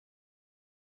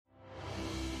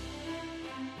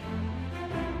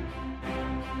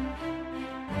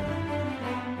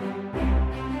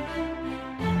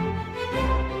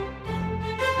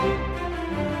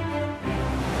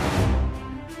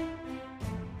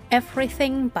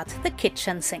Everything But the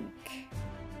Kitchen Sink.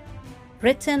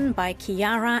 Written by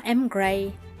Kiara M.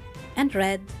 Gray and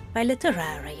read by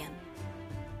Literarian.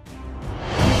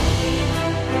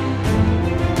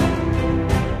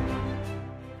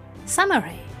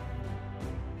 Summary.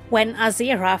 When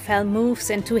Aziraphale moves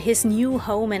into his new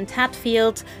home in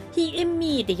Tatfield, he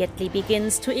immediately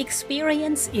begins to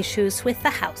experience issues with the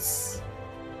house.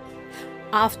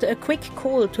 After a quick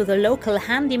call to the local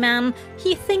handyman,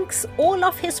 he thinks all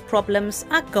of his problems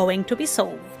are going to be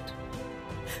solved.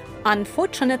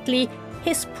 Unfortunately,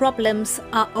 his problems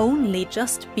are only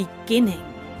just beginning.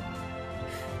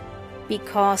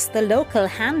 Because the local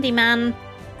handyman,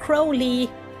 Crowley,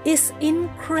 is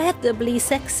incredibly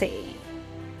sexy.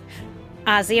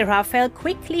 Aziraphale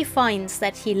quickly finds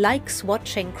that he likes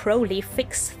watching Crowley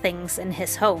fix things in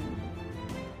his home.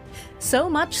 So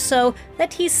much so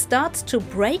that he starts to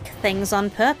break things on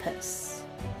purpose.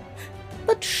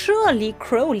 But surely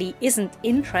Crowley isn't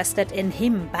interested in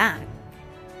him back.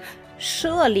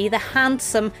 Surely the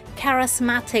handsome,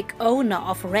 charismatic owner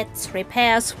of Red's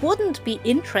Repairs wouldn't be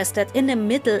interested in a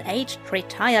middle-aged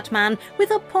retired man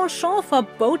with a penchant for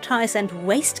bow ties and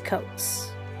waistcoats,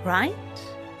 right?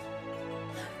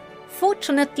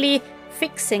 Fortunately,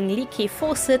 fixing leaky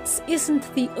faucets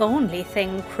isn't the only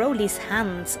thing Crowley's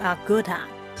hands are good at.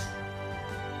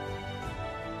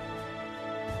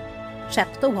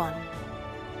 Chapter 1.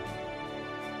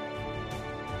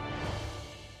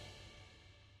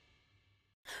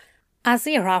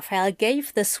 Aziraphale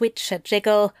gave the switch a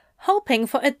jiggle, hoping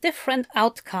for a different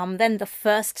outcome than the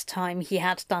first time he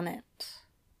had done it.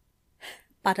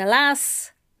 But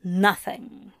alas,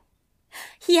 nothing.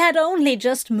 He had only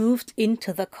just moved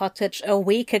into the cottage a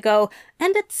week ago,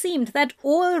 and it seemed that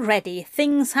already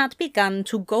things had begun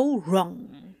to go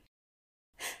wrong.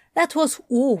 That was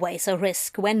always a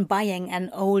risk when buying an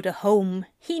older home,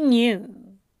 he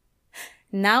knew.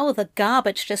 Now the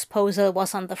garbage disposal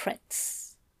was on the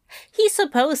fritz. He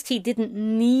supposed he didn't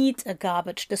need a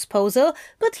garbage disposal,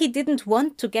 but he didn't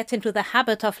want to get into the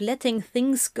habit of letting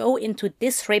things go into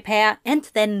disrepair and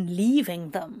then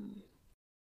leaving them.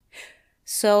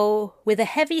 So, with a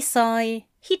heavy sigh,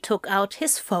 he took out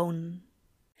his phone.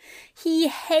 He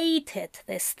hated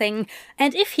this thing,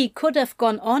 and if he could have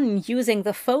gone on using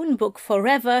the phone book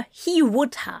forever, he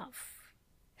would have.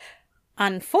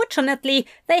 Unfortunately,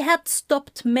 they had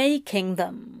stopped making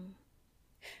them.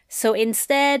 So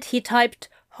instead he typed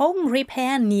 "home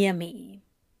repair near me."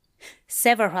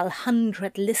 Several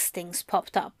hundred listings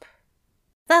popped up.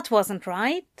 That wasn't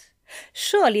right.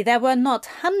 Surely there were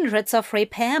not hundreds of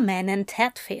repairmen in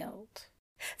Tatfield.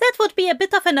 That would be a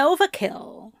bit of an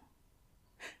overkill.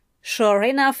 Sure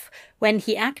enough, when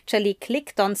he actually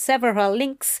clicked on several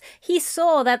links, he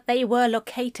saw that they were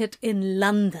located in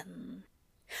London.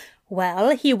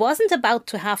 Well, he wasn't about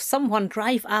to have someone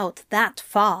drive out that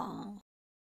far.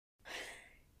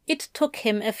 It took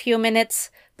him a few minutes,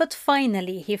 but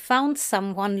finally he found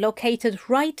someone located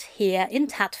right here in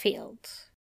Tatfield.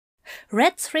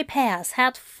 Red's Repairs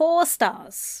had 4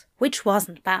 stars, which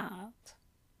wasn't bad.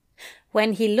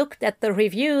 When he looked at the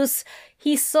reviews,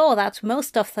 he saw that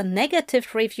most of the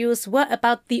negative reviews were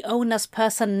about the owner's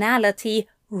personality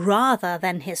rather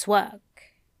than his work.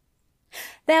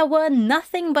 There were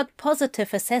nothing but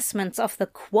positive assessments of the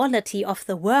quality of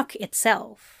the work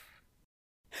itself.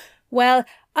 Well,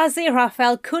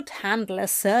 Aziraphale could handle a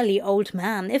surly old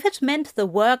man if it meant the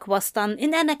work was done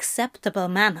in an acceptable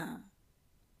manner.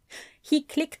 He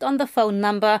clicked on the phone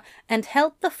number and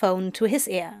held the phone to his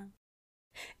ear.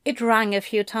 It rang a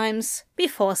few times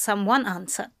before someone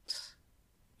answered.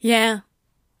 "Yeah."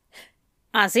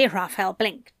 Aziraphale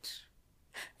blinked.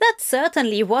 That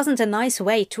certainly wasn't a nice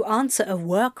way to answer a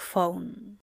work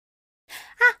phone.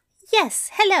 "Ah,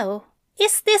 yes, hello.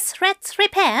 Is this Red's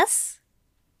Repairs?"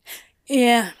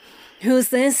 "Yeah, who's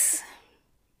this?"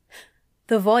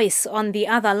 The voice on the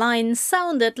other line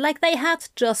sounded like they had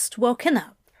just woken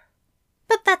up.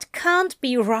 But that can't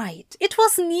be right. It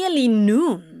was nearly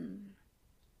noon.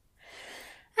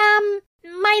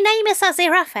 My name is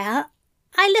Aziraphale.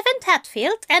 I live in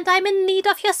Tatfield and I'm in need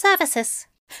of your services.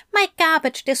 My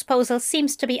garbage disposal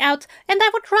seems to be out and I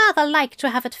would rather like to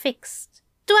have it fixed.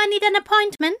 Do I need an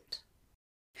appointment?"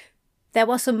 There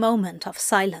was a moment of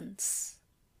silence.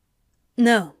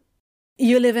 "No.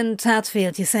 You live in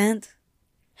Tatfield, you said?"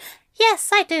 "Yes,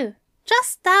 I do.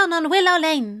 Just down on Willow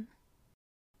Lane."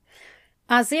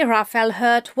 Aziraphale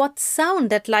heard what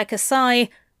sounded like a sigh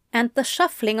and the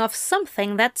shuffling of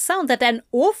something that sounded an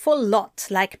awful lot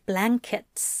like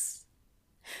blankets.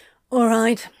 "All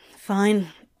right,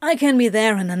 fine. I can be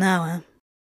there in an hour."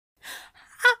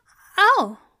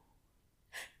 Oh.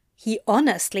 He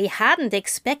honestly hadn't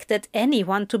expected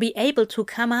anyone to be able to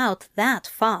come out that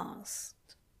fast.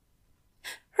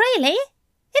 "Really?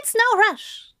 It's no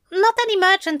rush. Not an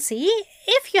emergency.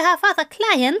 If you have other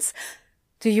clients—"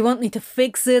 "Do you want me to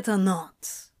fix it or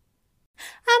not?"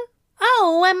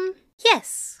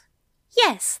 Yes.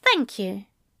 Yes, thank you."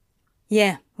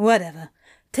 "Yeah, whatever.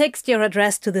 Text your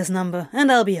address to this number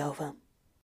and I'll be over."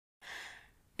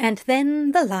 And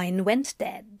then the line went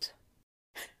dead.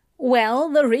 Well,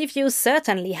 the reviews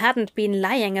certainly hadn't been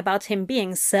lying about him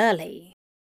being surly.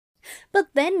 But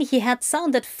then he had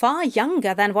sounded far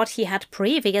younger than what he had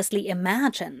previously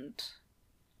imagined.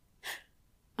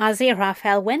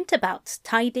 Aziraphale went about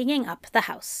tidying up the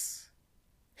house.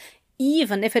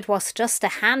 Even if it was just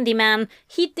a handyman,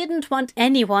 he didn't want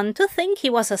anyone to think he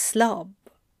was a slob.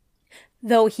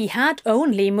 Though he had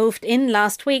only moved in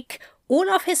last week, all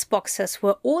of his boxes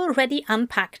were already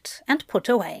unpacked and put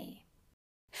away.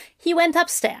 He went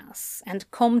upstairs and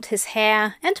combed his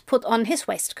hair and put on his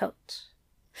waistcoat.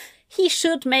 He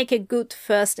should make a good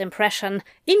first impression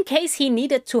in case he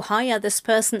needed to hire this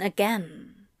person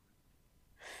again.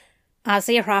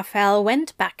 Aziraphale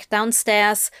went back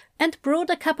downstairs and brewed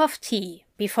a cup of tea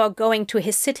before going to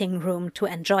his sitting room to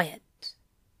enjoy it.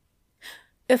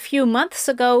 A few months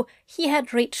ago, he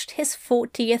had reached his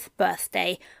 40th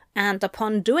birthday, and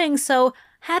upon doing so,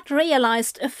 had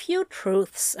realized a few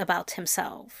truths about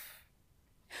himself.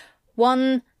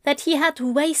 One, that he had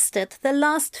wasted the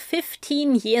last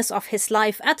 15 years of his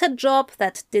life at a job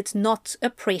that did not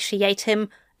appreciate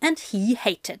him, and he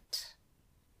hated.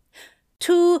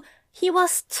 2, he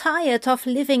was tired of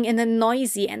living in a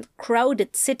noisy and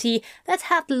crowded city that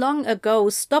had long ago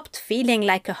stopped feeling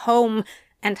like a home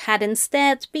and had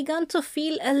instead begun to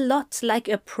feel a lot like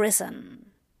a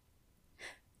prison.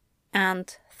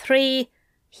 And 3,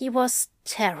 he was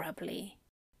terribly,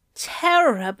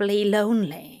 terribly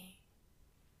lonely.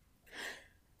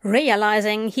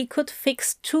 Realizing he could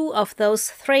fix 2 of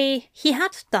those 3, he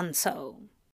had done so.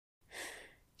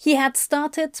 He had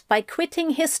started by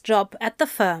quitting his job at the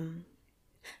firm.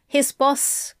 His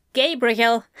boss,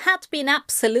 Gabriel, had been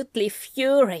absolutely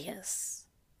furious.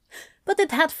 But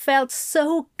it had felt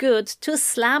so good to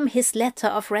slam his letter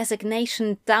of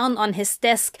resignation down on his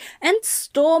desk and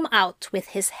storm out with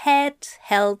his head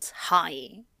held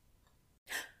high.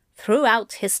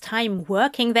 Throughout his time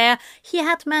working there, he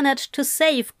had managed to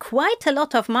save quite a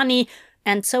lot of money,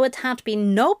 and so it had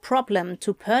been no problem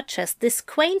to purchase this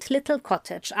quaint little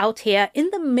cottage out here in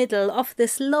the middle of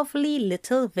this lovely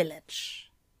little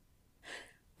village.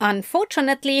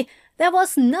 Unfortunately, there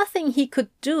was nothing he could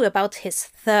do about his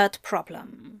third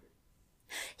problem.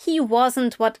 He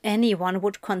wasn't what anyone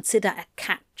would consider a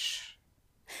catch.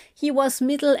 He was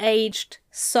middle-aged,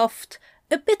 soft,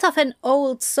 a bit of an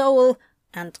old soul,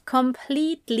 and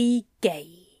completely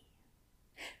gay.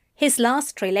 His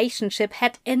last relationship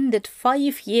had ended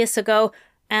 5 years ago,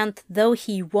 and though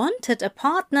he wanted a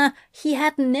partner, he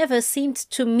had never seemed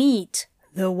to meet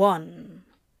the one.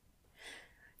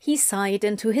 He sighed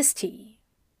into his tea.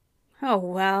 Oh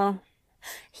well,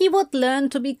 he would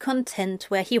learn to be content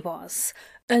where he was,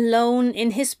 alone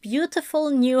in his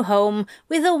beautiful new home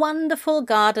with a wonderful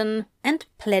garden and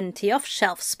plenty of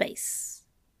shelf space.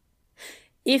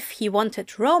 If he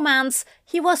wanted romance,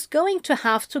 he was going to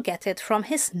have to get it from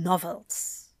his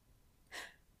novels.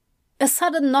 A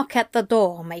sudden knock at the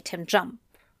door made him jump.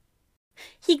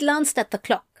 He glanced at the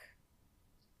clock.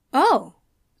 Oh,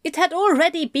 it had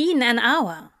already been an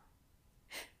hour.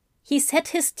 He set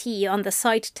his tea on the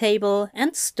side table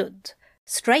and stood,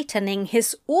 straightening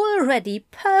his already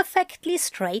perfectly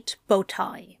straight bow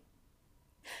tie.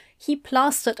 He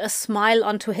plastered a smile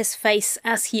onto his face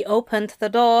as he opened the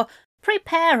door,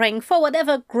 preparing for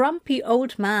whatever grumpy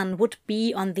old man would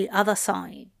be on the other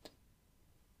side.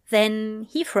 Then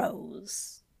he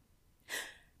froze.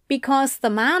 Because the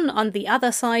man on the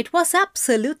other side was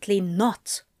absolutely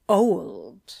not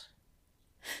old.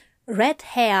 Red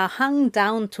hair hung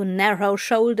down to narrow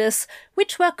shoulders,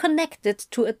 which were connected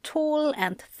to a tall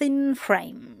and thin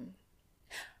frame.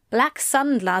 Black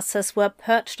sunglasses were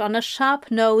perched on a sharp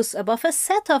nose above a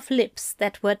set of lips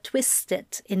that were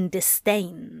twisted in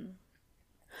disdain.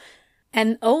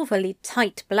 An overly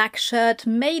tight black shirt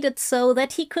made it so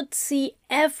that he could see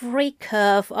every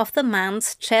curve of the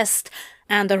man's chest,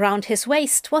 and around his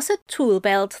waist was a tool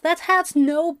belt that had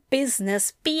no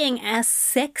business being as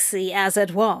sexy as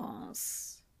it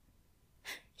was.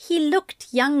 He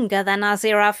looked younger than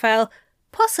Aziraphale,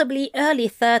 possibly early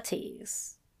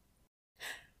 30s.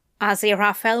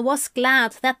 Aziraphale was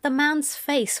glad that the man's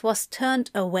face was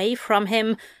turned away from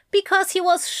him, because he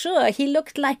was sure he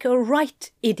looked like a right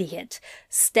idiot,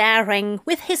 staring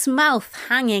with his mouth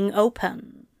hanging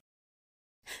open.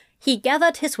 He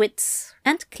gathered his wits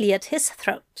and cleared his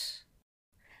throat.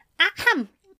 Ahem.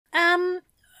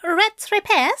 Red's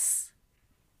repairs?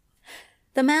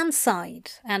 The man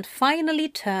sighed and finally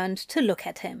turned to look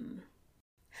at him.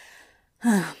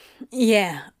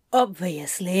 Yeah,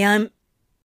 obviously I'm...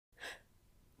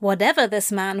 Whatever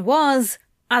this man was,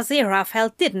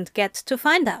 Aziraphale didn't get to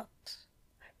find out,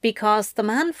 because the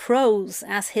man froze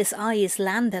as his eyes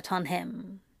landed on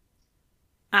him.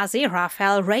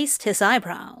 Aziraphale raised his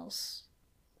eyebrows.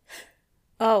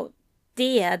 Oh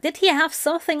dear, did he have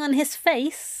something on his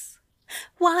face?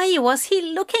 Why was he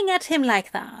looking at him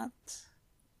like that?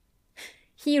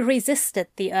 He resisted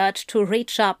the urge to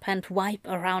reach up and wipe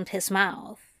around his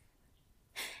mouth.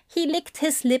 He licked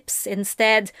his lips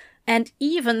instead, and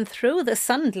even through the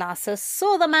sunglasses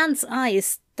saw the man's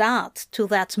eyes dart to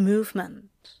that movement.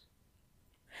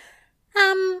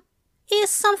 Is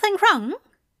something wrong?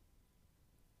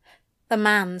 The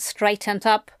man straightened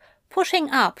up, pushing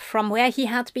up from where he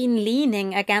had been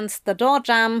leaning against the door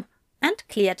jamb, and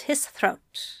cleared his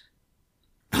throat.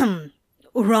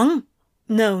 Wrong?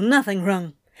 No, nothing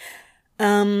wrong.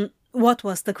 What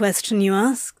was the question you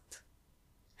asked?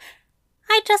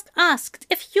 I just asked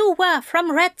if you were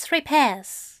from Red's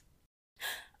Repairs.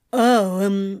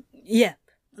 Oh, yep,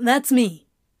 that's me.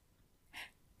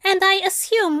 And I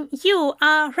assume you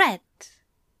are Red.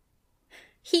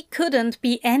 He couldn't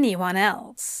be anyone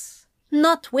else,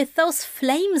 not with those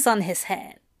flames on his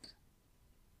head.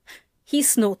 He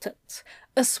snorted,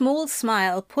 a small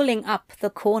smile pulling up the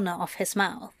corner of his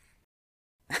mouth.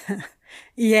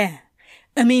 Yeah,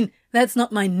 I mean, that's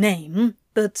not my name,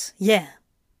 but yeah.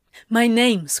 My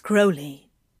name's Crowley.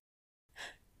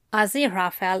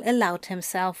 Aziraphale allowed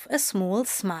himself a small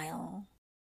smile.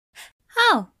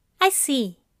 Oh, I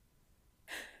see.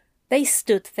 They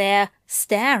stood there,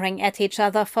 staring at each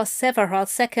other for several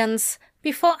seconds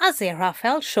before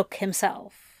Aziraphale shook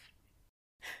himself.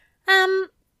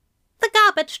 The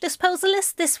garbage disposal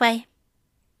is this way.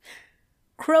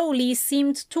 Crowley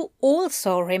seemed to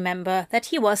also remember that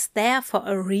he was there for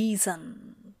a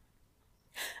reason.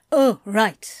 Oh,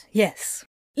 right, yes.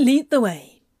 Lead the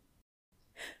way.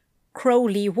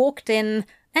 Crowley walked in,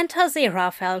 and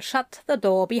Aziraphale shut the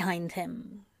door behind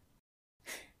him.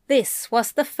 This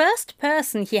was the first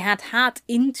person he had had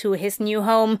into his new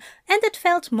home, and it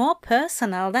felt more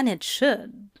personal than it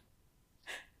should.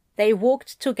 They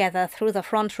walked together through the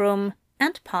front room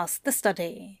and past the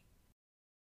study.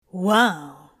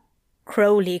 Wow,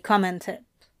 Crowley commented.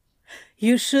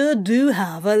 You sure do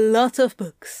have a lot of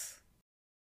books.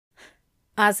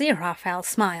 Aziraphale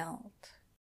smiled.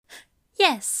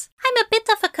 Yes, I'm a bit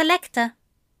of a collector.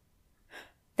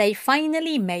 They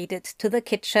finally made it to the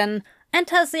kitchen, and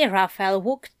Aziraphale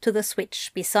walked to the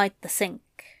switch beside the sink.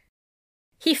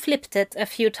 He flipped it a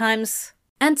few times,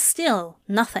 and still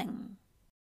nothing.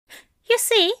 You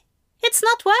see, it's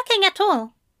not working at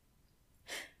all.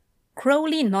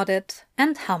 Crowley nodded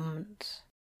and hummed.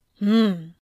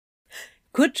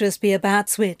 Could just be a bad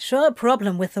switch or a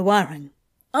problem with the wiring.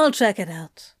 I'll check it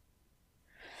out.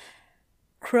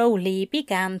 Crowley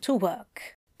began to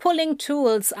work, pulling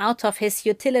tools out of his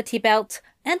utility belt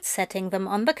and setting them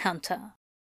on the counter.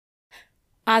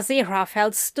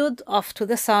 Aziraphale stood off to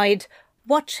the side,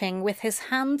 watching with his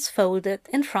hands folded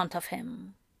in front of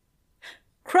him.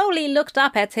 Crowley looked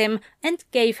up at him and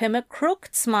gave him a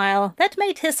crooked smile that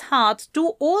made his heart do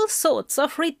all sorts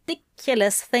of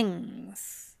ridiculous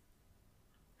things.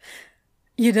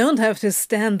 You don't have to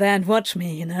stand there and watch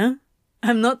me, you know?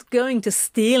 I'm not going to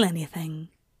steal anything.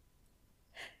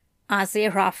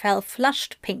 Aziraphale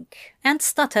flushed pink and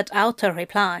stuttered out a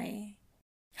reply.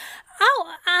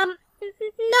 Oh,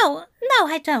 no,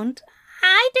 I don't.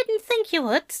 I didn't think you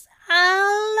would.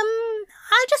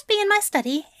 I'll just be in my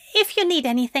study if you need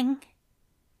anything.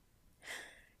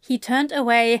 He turned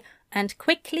away and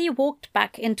quickly walked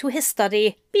back into his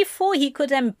study before he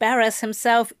could embarrass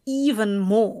himself even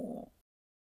more.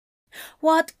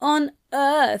 What on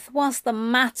earth was the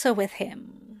matter with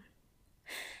him?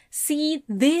 See,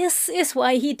 this is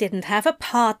why he didn't have a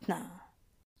partner.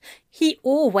 He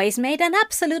always made an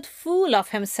absolute fool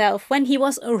of himself when he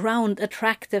was around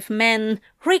attractive men,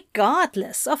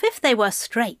 regardless of if they were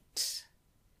straight.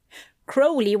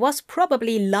 Crowley was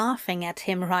probably laughing at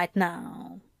him right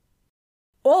now.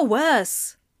 Or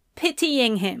worse,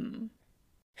 pitying him.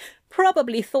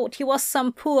 Probably thought he was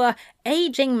some poor,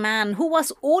 aging man who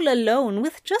was all alone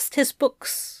with just his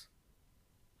books.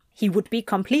 He would be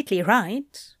completely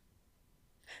right.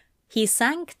 He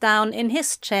sank down in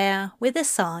his chair with a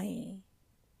sigh.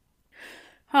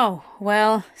 Oh,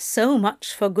 well, so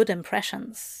much for good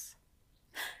impressions.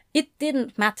 It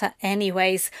didn't matter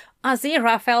anyways,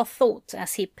 Aziraphale thought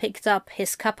as he picked up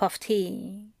his cup of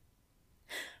tea.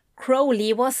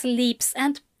 Crowley was leaps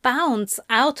and bounds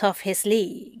out of his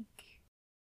league.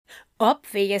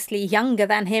 Obviously younger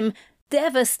than him,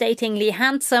 devastatingly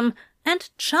handsome, and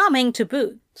charming to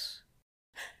boot.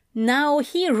 Now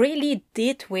he really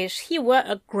did wish he were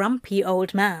a grumpy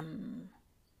old man.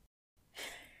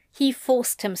 He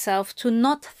forced himself to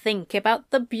not think about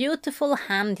the beautiful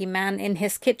handyman in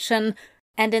his kitchen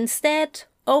and instead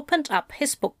opened up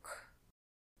his book.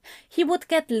 He would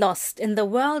get lost in the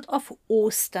world of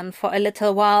Austen for a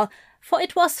little while, for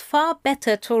it was far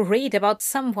better to read about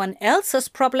someone else's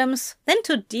problems than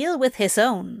to deal with his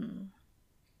own.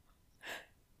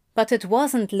 But it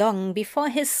wasn't long before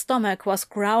his stomach was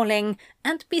growling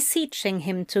and beseeching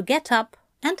him to get up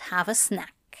and have a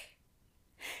snack.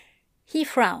 He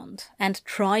frowned and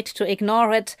tried to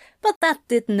ignore it, but that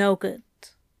did no good.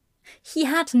 He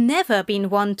had never been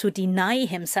one to deny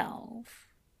himself.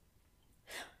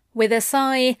 With a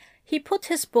sigh, he put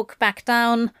his book back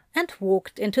down and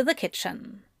walked into the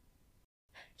kitchen.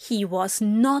 He was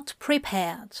not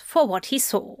prepared for what he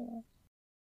saw.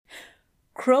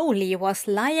 Crowley was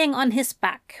lying on his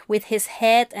back with his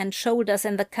head and shoulders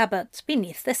in the cupboard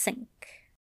beneath the sink.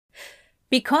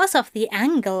 Because of the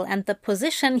angle and the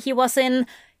position he was in,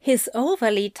 his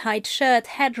overly tight shirt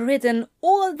had ridden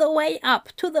all the way up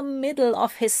to the middle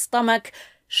of his stomach,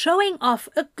 showing off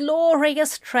a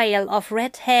glorious trail of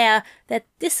red hair that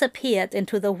disappeared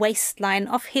into the waistline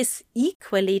of his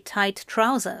equally tight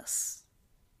trousers.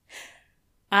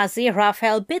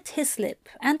 Aziraphale bit his lip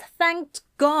and thanked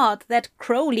God that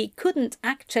Crowley couldn't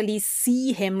actually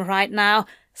see him right now,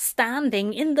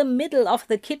 standing in the middle of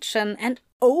the kitchen and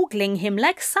ogling him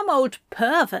like some old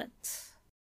pervert.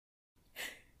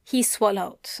 He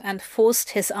swallowed and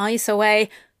forced his eyes away,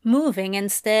 moving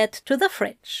instead to the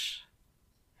fridge.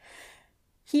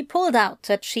 He pulled out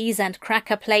a cheese and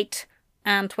cracker plate,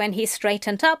 and when he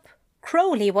straightened up,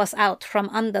 Crowley was out from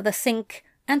under the sink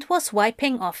and was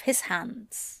wiping off his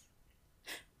hands.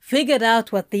 Figured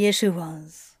out what the issue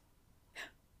was.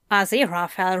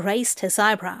 Aziraphale raised his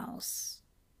eyebrows.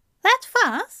 That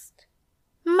fast?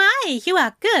 My, you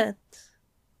are good.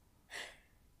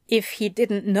 If he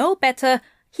didn't know better,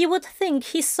 he would think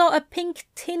he saw a pink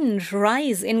tinge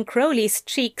rise in Crowley's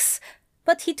cheeks,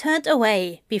 but he turned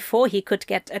away before he could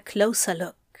get a closer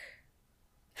look.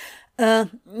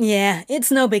 Yeah,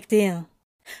 it's no big deal.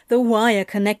 The wire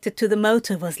connected to the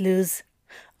motor was loose.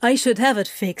 I should have it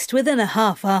fixed within a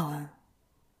half hour.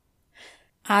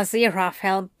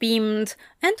 Aziraphale beamed,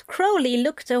 and Crowley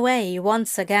looked away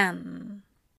once again.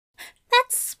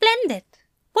 That's splendid.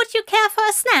 Would you care for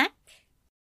a snack?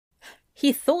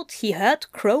 He thought he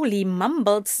heard Crowley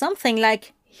mumbled something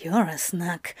like, "You're a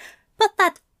snack," but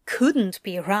that couldn't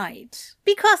be right,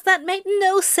 because that made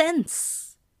no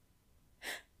sense.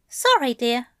 Sorry,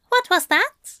 dear. What was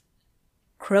that?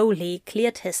 Crowley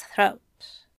cleared his throat.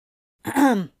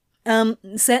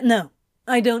 Said no.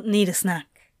 I don't need a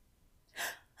snack.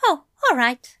 Oh, all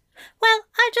right. Well,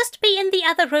 I'll just be in the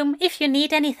other room if you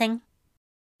need anything.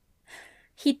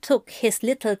 He took his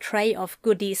little tray of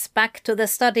goodies back to the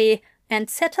study and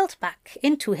settled back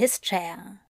into his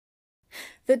chair.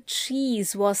 The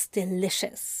cheese was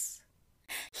delicious.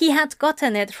 He had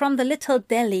gotten it from the little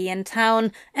deli in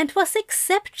town and was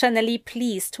exceptionally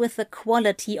pleased with the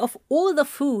quality of all the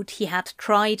food he had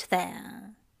tried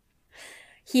there.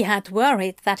 He had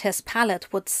worried that his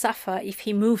palate would suffer if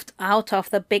he moved out of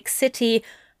the big city,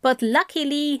 but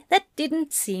luckily that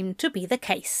didn't seem to be the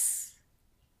case.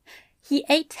 He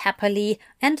ate happily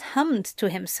and hummed to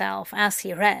himself as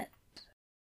he read.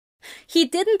 He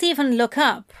didn't even look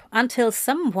up until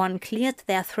someone cleared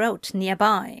their throat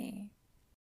nearby.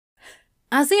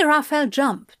 Aziraphale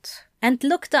jumped and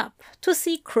looked up to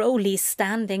see Crowley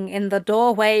standing in the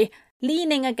doorway,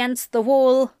 leaning against the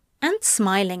wall and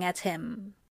smiling at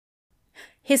him.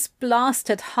 His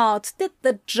blasted heart did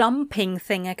the jumping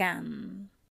thing again.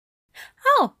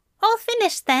 Oh, all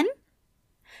finished then?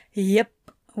 Yep,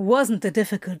 wasn't a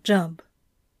difficult job.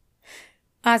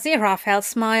 Aziraphale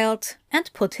smiled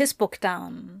and put his book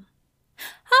down.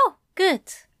 Oh,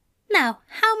 good. Now,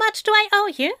 how much do I owe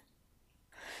you?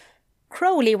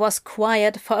 Crowley was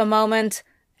quiet for a moment,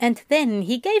 and then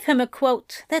he gave him a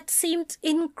quote that seemed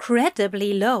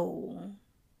incredibly low.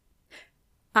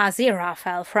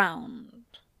 Aziraphale frowned.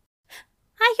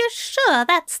 Are you sure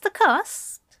that's the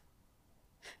cost?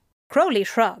 Crowley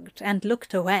shrugged and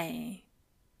looked away.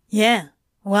 Yeah,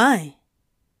 why?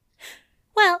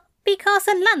 Well, because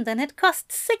in London it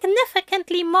costs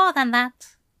significantly more than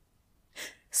that.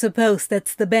 Suppose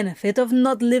that's the benefit of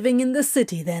not living in the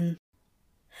city, then.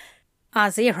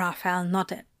 Aziraphale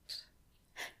nodded.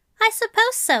 I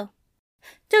suppose so.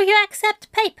 Do you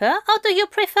accept paper, or do you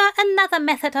prefer another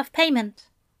method of payment?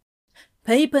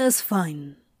 Paper's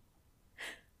fine.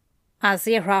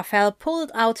 Aziraphale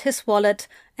pulled out his wallet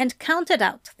and counted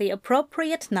out the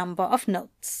appropriate number of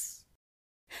notes.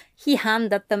 He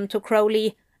handed them to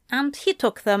Crowley, and he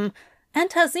took them, and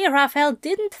Aziraphale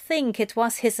didn't think it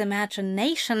was his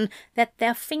imagination that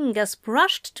their fingers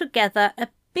brushed together a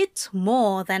bit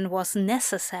more than was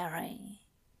necessary.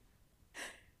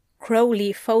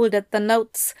 Crowley folded the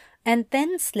notes and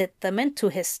then slid them into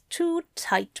his too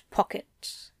tight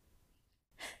pocket.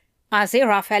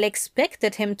 Aziraphale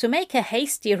expected him to make a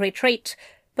hasty retreat,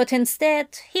 but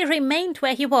instead he remained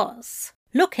where he was,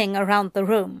 looking around the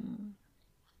room.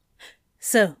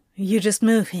 So, you just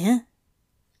moved here?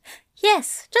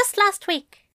 Yes, just last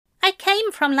week. I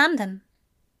came from London.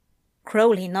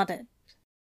 Crowley nodded.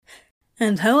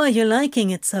 And how are you liking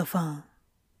it so far?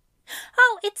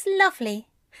 Oh, it's lovely.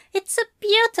 It's a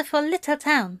beautiful little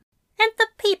town, and the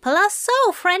people are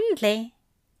so friendly.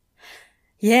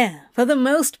 Yeah, for the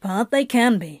most part they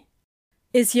can be.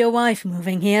 Is your wife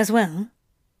moving here as well?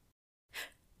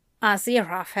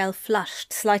 Aziraphale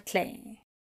flushed slightly.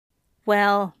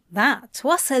 Well, that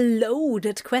was a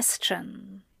loaded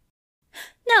question.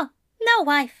 No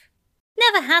wife.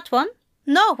 Never had one,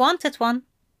 nor wanted one.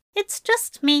 It's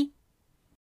just me.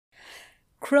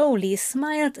 Crowley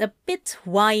smiled a bit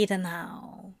wider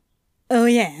now. Oh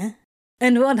yeah?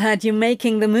 And what had you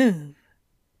making the move?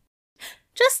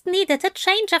 Just needed a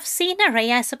change of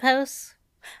scenery, I suppose.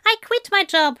 I quit my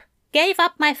job, gave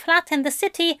up my flat in the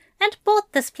city, and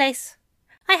bought this place.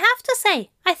 I have to say,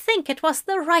 I think it was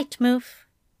the right move.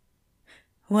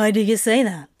 Why do you say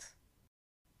that?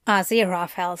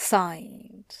 Aziraphale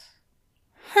sighed.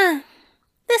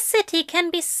 The city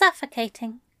can be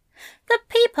suffocating. The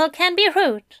people can be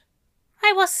rude.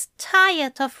 I was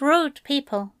tired of rude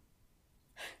people.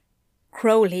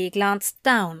 Crowley glanced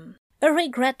down, a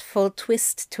regretful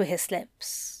twist to his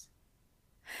lips.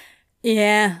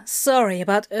 Yeah, sorry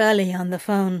about earlier on the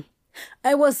phone.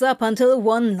 I was up until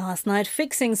 1 last night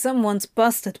fixing someone's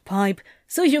busted pipe,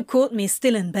 so you caught me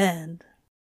still in bed.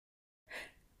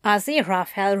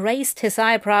 Aziraphale raised his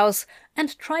eyebrows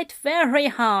and tried very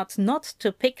hard not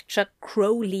to picture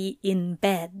Crowley in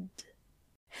bed.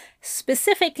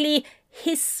 Specifically,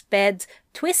 his bed,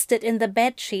 twisted in the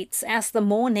bedsheets as the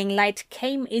morning light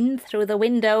came in through the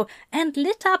window and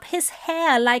lit up his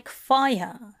hair like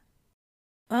fire.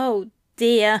 Oh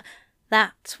dear,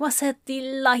 that was a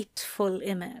delightful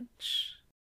image.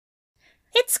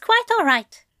 It's quite all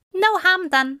right. No harm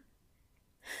done.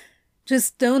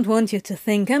 Just don't want you to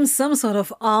think I'm some sort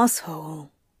of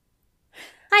asshole.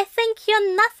 I think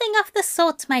you're nothing of the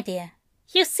sort, my dear.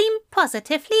 You seem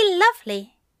positively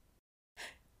lovely.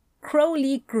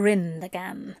 Crowley grinned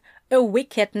again, a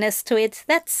wickedness to it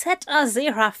that set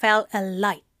Aziraphale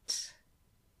alight.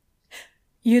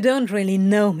 You don't really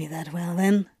know me that well,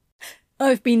 then.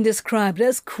 I've been described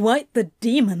as quite the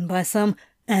demon by some,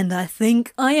 and I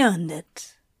think I earned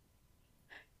it.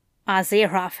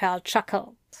 Aziraphale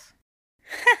chuckled.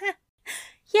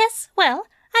 Yes, well,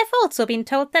 I've also been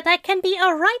told that I can be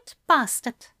a right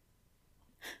bastard.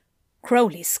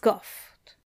 Crowley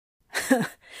scoffed.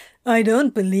 I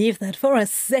don't believe that for a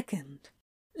second.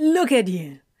 Look at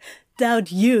you.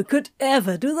 Doubt you could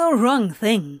ever do the wrong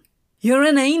thing. You're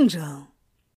an angel.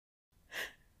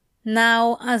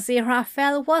 Now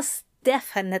Aziraphale was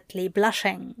definitely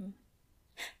blushing.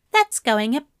 That's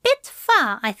going a bit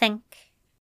far, I think.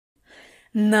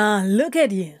 Nah, look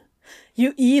at you.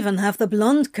 You even have the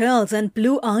blonde curls and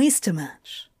blue eyes to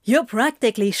match. You're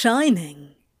practically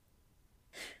shining.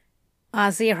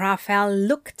 Aziraphale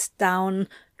looked down,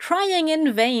 trying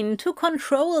in vain to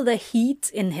control the heat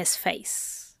in his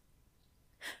face.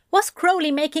 Was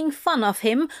Crowley making fun of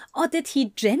him, or did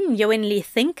he genuinely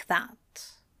think that?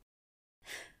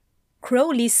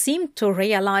 Crowley seemed to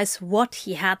realize what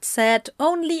he had said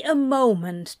only a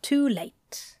moment too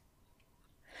late.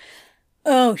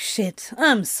 Oh shit,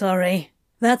 I'm sorry.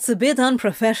 That's a bit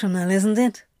unprofessional, isn't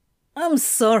it? I'm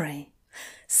sorry.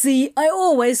 See, I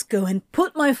always go and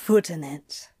put my foot in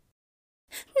it.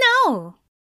 No!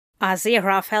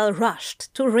 Aziraphale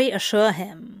rushed to reassure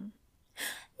him.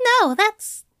 No,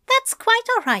 that's quite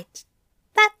all right.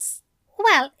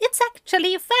 Well, it's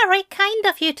actually very kind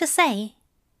of you to say.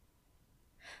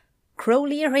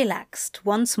 Crowley relaxed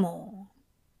once more.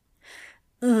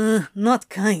 Not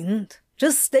kind.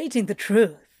 Just stating the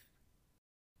truth.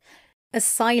 A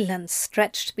silence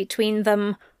stretched between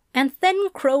them, and then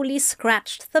Crowley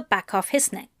scratched the back of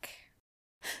his neck.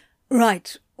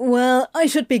 Right, well, I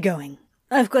should be going.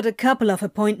 I've got a couple of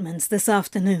appointments this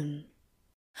afternoon.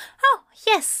 Oh,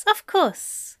 yes, of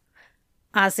course,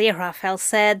 Aziraphale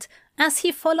said as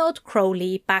he followed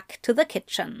Crowley back to the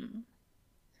kitchen.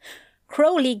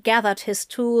 Crowley gathered his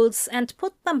tools and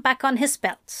put them back on his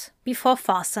belt before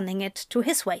fastening it to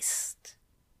his waist.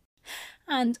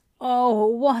 And oh,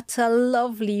 what a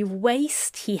lovely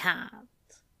waist he had!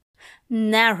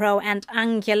 Narrow and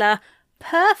angular,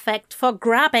 perfect for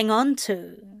grabbing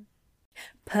onto.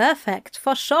 Perfect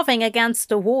for shoving against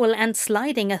the wall and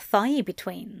sliding a thigh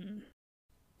between.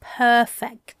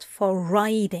 Perfect for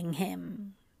riding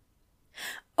him.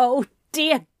 Oh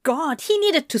dear God, he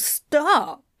needed to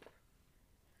stop!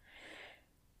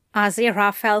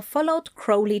 Aziraphale followed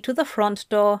Crowley to the front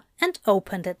door and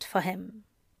opened it for him.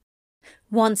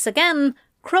 Once again,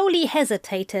 Crowley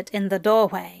hesitated in the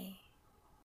doorway.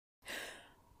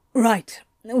 Right.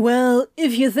 Well,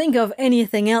 if you think of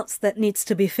anything else that needs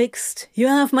to be fixed, you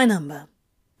have my number.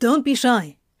 Don't be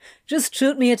shy. Just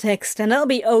shoot me a text and I'll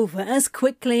be over as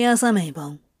quickly as I'm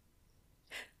able.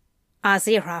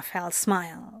 Aziraphale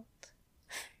smiled.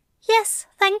 Yes,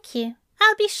 thank you.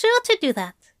 I'll be sure to do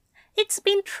that. It's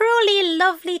been truly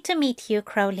lovely to meet you,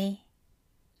 Crowley.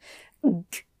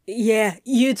 Yeah,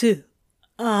 you too.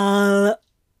 I'll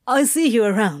see you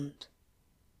around.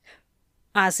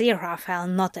 Aziraphale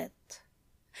nodded.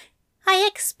 I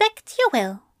expect you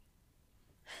will.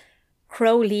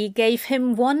 Crowley gave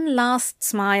him one last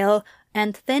smile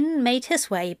and then made his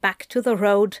way back to the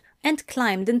road and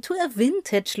climbed into a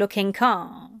vintage-looking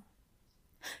car.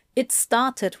 It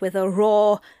started with a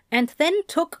roar and then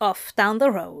took off down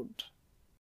the road.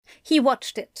 He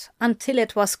watched it until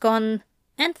it was gone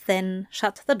and then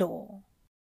shut the door.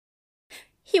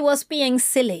 He was being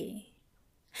silly.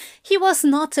 He was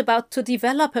not about to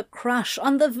develop a crush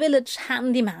on the village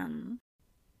handyman.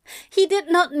 He did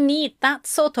not need that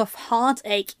sort of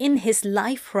heartache in his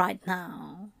life right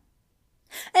now.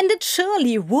 And it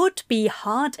surely would be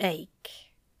heartache.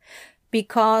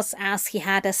 Because, as he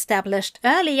had established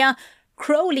earlier,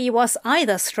 Crowley was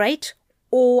either straight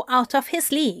or out of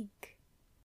his league.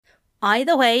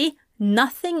 Either way,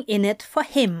 nothing in it for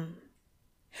him.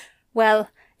 Well,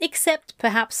 except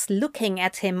perhaps looking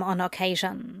at him on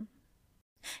occasion.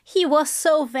 He was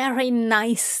so very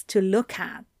nice to look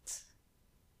at.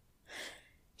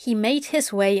 He made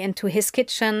his way into his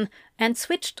kitchen and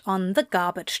switched on the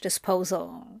garbage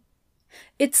disposal.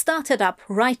 It started up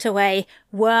right away,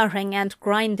 whirring and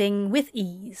grinding with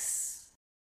ease.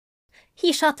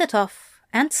 He shut it off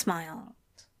and smiled.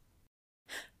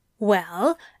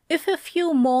 Well, if a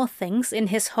few more things in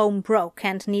his home broke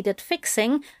and needed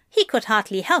fixing, he could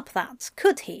hardly help that,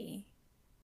 could he?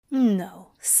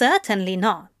 No, certainly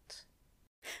not.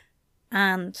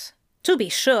 And, to be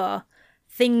sure,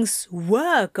 things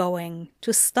were going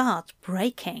to start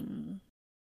breaking.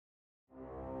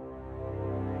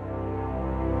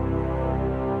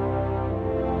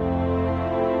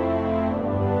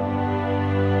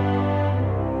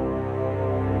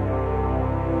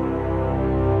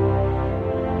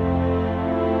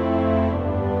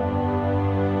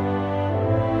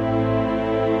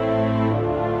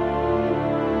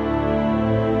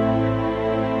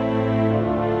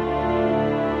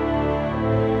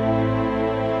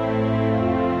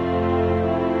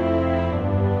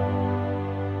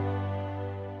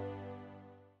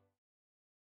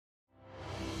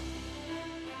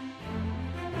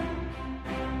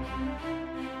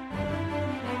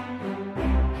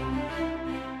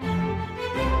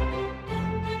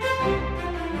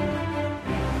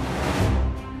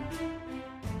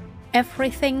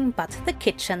 Everything But the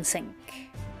Kitchen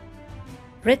Sink.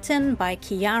 Written by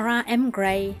Kiara M.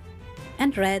 Gray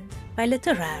and read by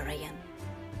Literarian.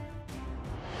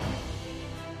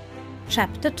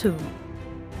 Chapter 2.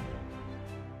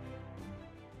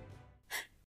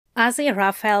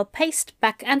 Aziraphale paced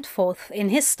back and forth in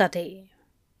his study.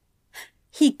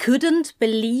 He couldn't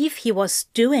believe he was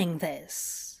doing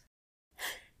this.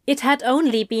 It had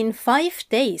only been 5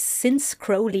 days since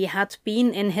Crowley had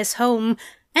been in his home,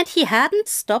 and he hadn't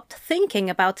stopped thinking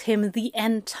about him the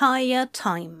entire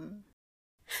time.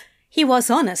 He was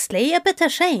honestly a bit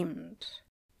ashamed.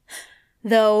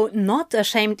 Though not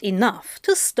ashamed enough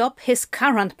to stop his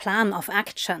current plan of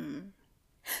action.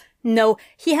 No,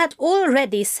 he had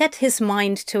already set his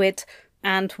mind to it,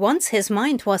 and once his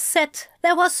mind was set,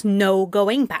 there was no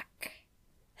going back.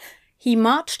 He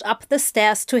marched up the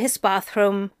stairs to his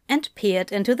bathroom and peered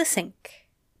into the sink.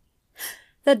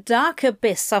 The dark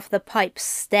abyss of the pipes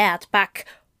stared back,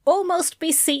 almost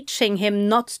beseeching him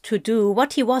not to do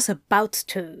what he was about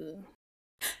to.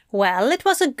 Well, it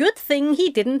was a good thing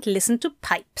he didn't listen to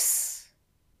pipes.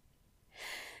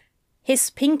 His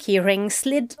pinky ring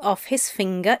slid off his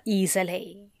finger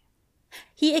easily.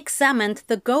 He examined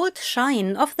the gold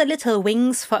shine of the little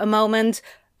wings for a moment,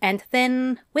 and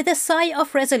then, with a sigh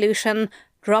of resolution,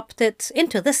 dropped it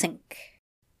into the sink.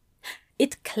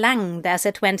 It clanged as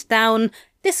it went down,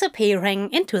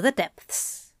 disappearing into the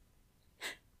depths.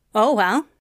 Oh well,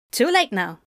 too late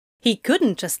now. He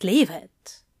couldn't just leave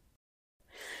it.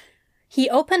 He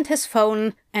opened his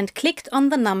phone and clicked on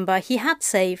the number he had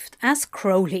saved as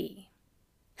Crowley.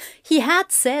 He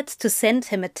had said to send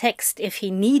him a text if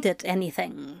he needed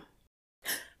anything.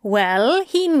 Well,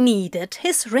 he needed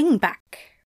his ring back.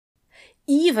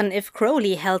 Even if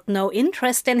Crowley held no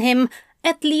interest in him,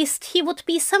 at least he would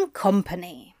be some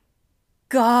company.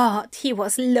 God, he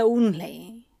was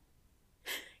lonely.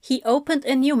 He opened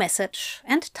a new message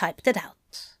and typed it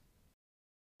out.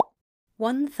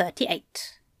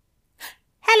 1:38.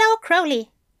 Hello, Crowley.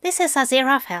 This is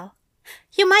Aziraphale.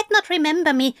 You might not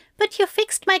remember me, but you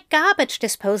fixed my garbage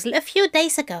disposal a few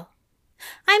days ago.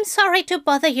 I'm sorry to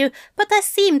bother you, but I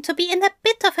seem to be in a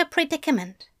bit of a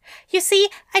predicament. You see,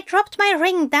 I dropped my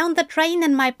ring down the drain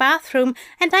in my bathroom,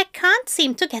 and I can't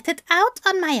seem to get it out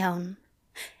on my own.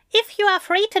 If you are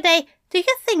free today, do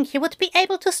you think you would be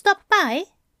able to stop by?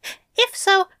 If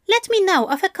so, let me know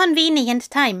of a convenient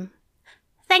time.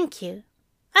 Thank you,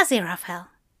 Aziraphale.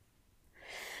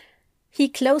 He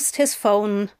closed his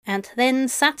phone and then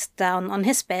sat down on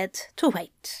his bed to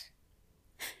wait.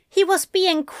 He was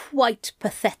being quite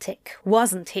pathetic,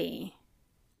 wasn't he?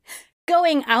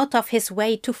 Going out of his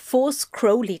way to force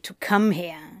Crowley to come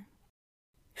here.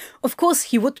 Of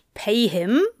course he would pay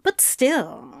him, but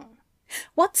still.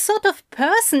 What sort of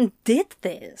person did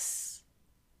this?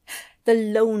 The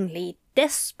lonely,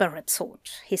 desperate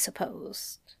sort, he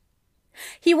supposed.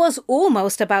 He was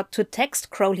almost about to text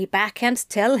Crowley back and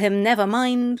tell him never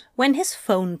mind when his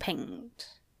phone pinged.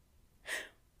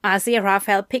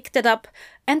 Aziraphale picked it up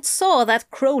and saw that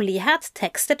Crowley had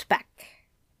texted back.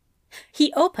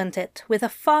 He opened it with a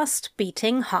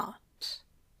fast-beating heart.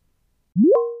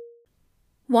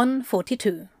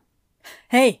 1:42.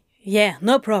 Hey, yeah,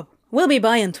 no prob. We'll be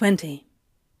by in 20.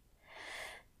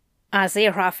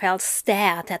 Aziraphale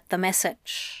stared at the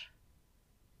message.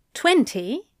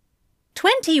 20?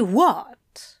 20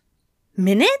 what?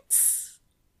 Minutes?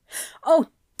 Oh,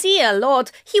 dear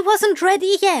Lord, he wasn't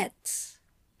ready yet.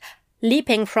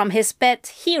 Leaping from his bed,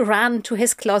 he ran to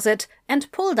his closet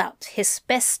and pulled out his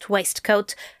best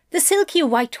waistcoat, the silky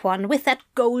white one with that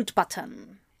gold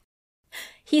button.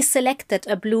 He selected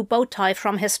a blue bow tie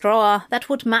from his drawer that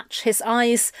would match his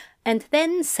eyes and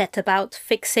then set about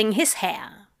fixing his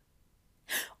hair.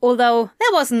 Although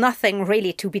there was nothing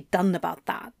really to be done about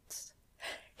that.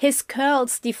 His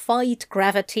curls defied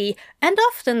gravity and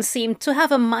often seemed to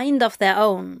have a mind of their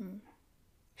own.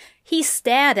 He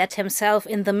stared at himself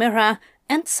in the mirror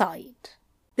and sighed.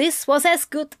 This was as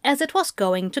good as it was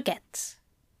going to get.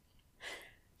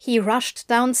 He rushed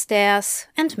downstairs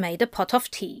and made a pot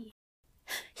of tea.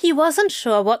 He wasn't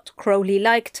sure what Crowley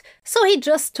liked, so he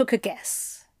just took a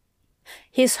guess.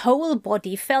 His whole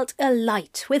body felt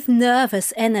alight with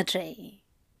nervous energy.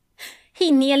 He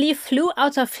nearly flew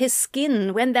out of his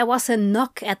skin when there was a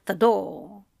knock at the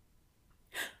door.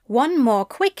 One more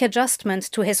quick adjustment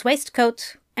to his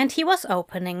waistcoat, and he was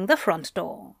opening the front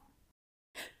door.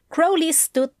 Crowley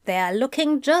stood there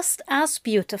looking just as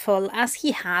beautiful as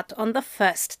he had on the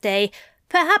first day,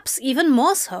 perhaps even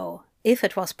more so, if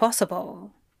it was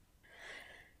possible.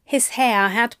 His hair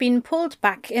had been pulled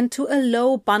back into a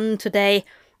low bun today,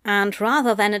 and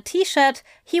rather than a t-shirt,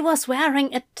 he was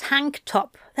wearing a tank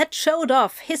top that showed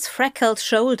off his freckled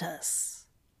shoulders.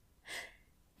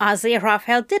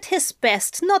 Aziraphale did his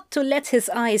best not to let his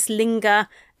eyes linger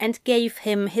and gave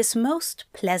him his most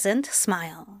pleasant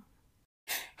smile.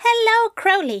 "Hello,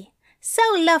 Crowley. So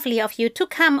lovely of you to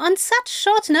come on such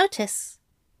short notice."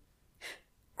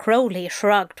 Crowley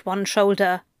shrugged one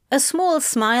shoulder, a small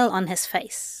smile on his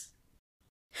face.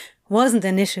 "Wasn't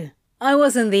an issue. I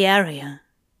was in the area."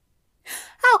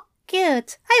 "Oh,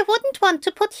 good. I wouldn't want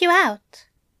to put you out."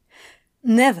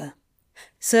 "Never.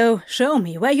 So show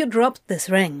me where you dropped this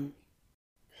ring."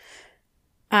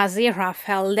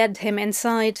 Aziraphale led him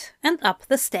inside and up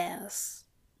the stairs.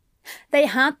 They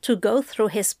had to go through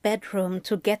his bedroom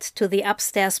to get to the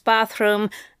upstairs bathroom,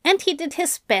 and he did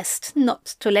his best not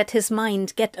to let his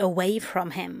mind get away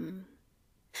from him.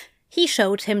 He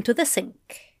showed him to the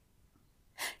sink.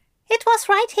 "It was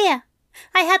right here.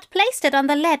 I had placed it on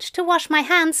the ledge to wash my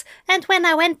hands, and when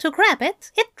I went to grab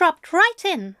it, it dropped right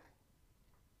in."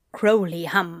 Crowley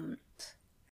hummed.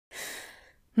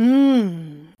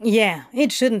 Yeah,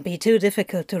 it shouldn't be too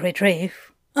difficult to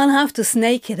retrieve. I'll have to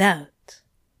snake it out."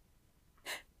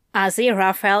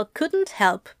 Aziraphale couldn't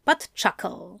help but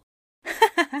chuckle.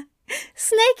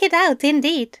 Snake it out,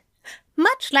 indeed.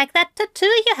 Much like that tattoo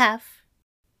you have.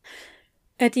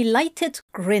 A delighted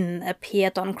grin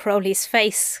appeared on Crowley's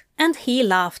face, and he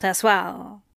laughed as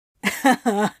well.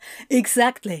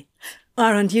 Exactly.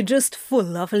 Aren't you just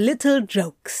full of little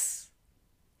jokes?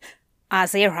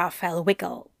 Aziraphale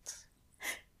wiggled.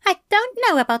 I don't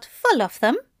know about full of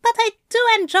them, but I do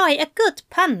enjoy a good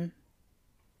pun.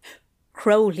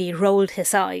 Crowley rolled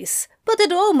his eyes, but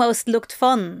it almost looked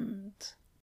fond.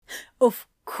 Of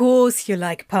course you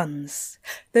like puns.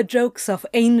 The jokes of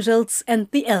angels and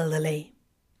the elderly.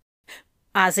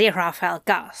 Aziraphale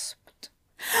gasped.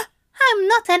 I'm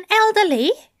not an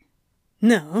elderly.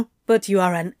 No, but you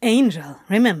are an angel,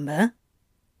 remember?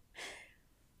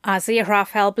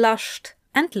 Aziraphale blushed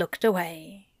and looked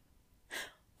away.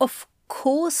 Of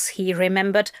course he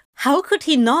remembered. How could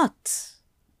he not?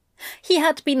 He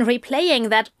had been replaying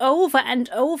that over and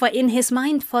over in his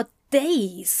mind for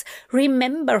days,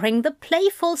 remembering the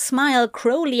playful smile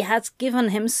Crowley had given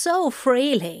him so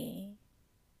freely.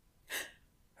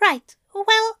 Right,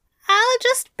 well, I'll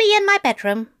just be in my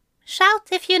bedroom. Shout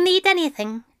if you need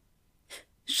anything.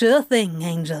 Sure thing,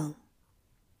 Angel.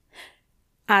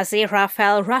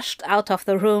 Aziraphale rushed out of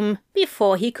the room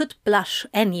before he could blush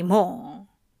any more.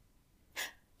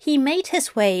 He made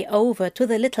his way over to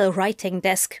the little writing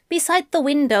desk beside the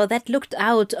window that looked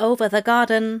out over the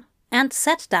garden and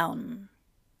sat down.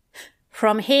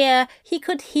 From here he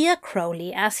could hear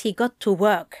Crowley as he got to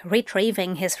work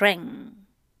retrieving his ring.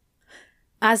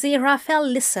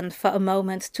 Aziraphale listened for a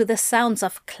moment to the sounds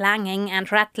of clanging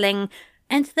and rattling,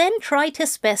 and then tried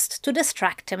his best to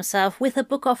distract himself with a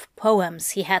book of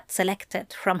poems he had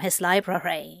selected from his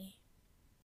library.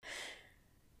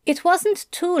 It wasn't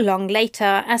too long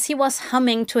later, as he was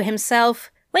humming to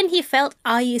himself, when he felt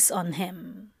eyes on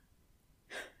him.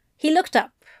 He looked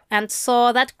up and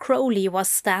saw that Crowley was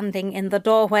standing in the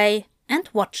doorway and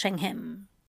watching him.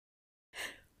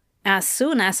 As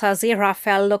soon as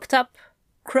Aziraphale looked up,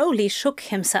 Crowley shook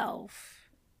himself.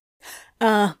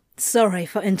 Sorry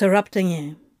for interrupting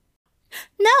you.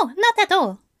 No, not at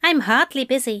all. I'm hardly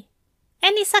busy.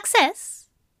 Any success?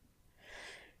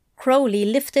 Crowley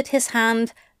lifted his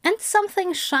hand, and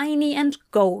something shiny and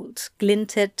gold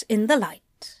glinted in the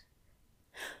light.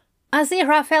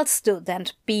 Aziraphale stood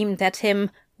and beamed at him,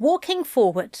 walking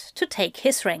forward to take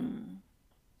his ring.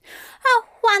 Oh,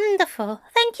 wonderful!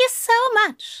 Thank you so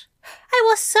much. I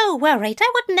was so worried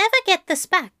I would never get this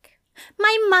back.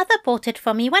 My mother bought it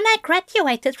for me when I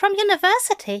graduated from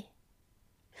university.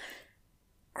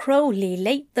 Crowley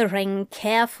laid the ring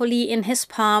carefully in his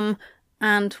palm,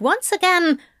 and once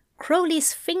again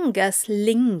Crowley's fingers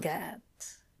lingered.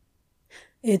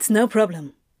 It's no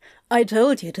problem. I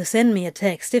told you to send me a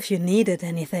text if you needed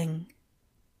anything.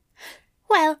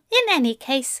 Well, in any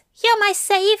case, you're my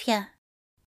savior.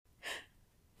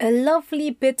 A lovely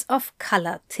bit of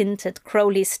colour tinted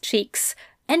Crowley's cheeks,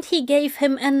 and he gave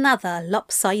him another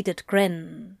lopsided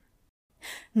grin.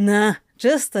 Nah,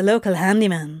 just the local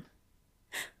handyman.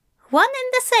 One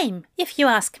and the same, if you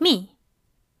ask me.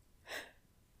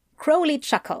 Crowley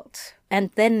chuckled,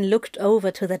 and then looked over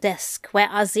to the desk where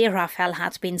Aziraphale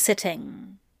had been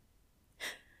sitting.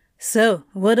 So,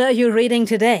 what are you reading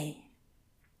today?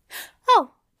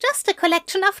 Oh, just a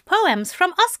collection of poems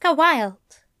from Oscar Wilde.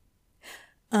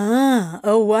 Ah,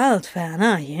 a Wilde fan,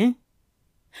 are you?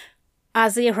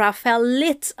 Aziraphale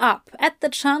lit up at the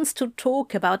chance to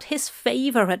talk about his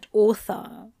favourite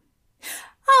author.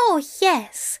 Oh,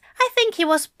 yes, I think he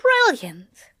was brilliant.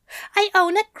 I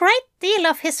own a great deal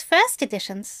of his first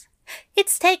editions.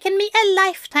 It's taken me a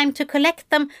lifetime to collect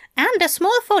them and a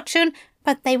small fortune,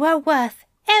 but they were worth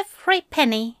every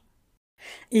penny.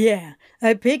 Yeah,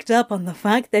 I picked up on the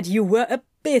fact that you were a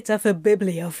bit of a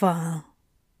bibliophile.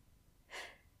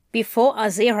 Before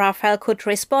Aziraphale could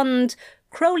respond,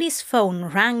 Crowley's phone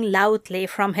rang loudly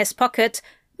from his pocket,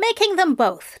 making them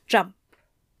both jump.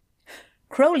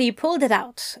 Crowley pulled it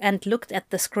out and looked at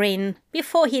the screen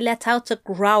before he let out a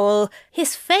growl,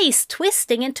 his face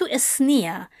twisting into a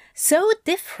sneer, so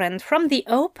different from the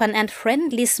open and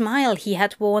friendly smile he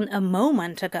had worn a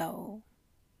moment ago.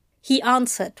 He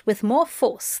answered with more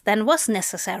force than was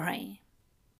necessary.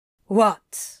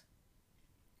 What?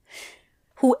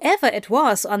 Whoever it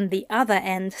was on the other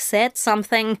end said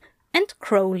something, and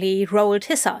Crowley rolled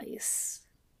his eyes.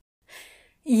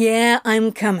 Yeah,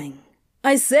 I'm coming.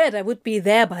 I said I would be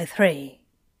there by 3.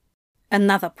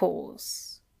 Another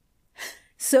pause.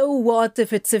 So what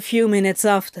if it's a few minutes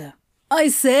after? I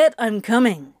said I'm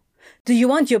coming. Do you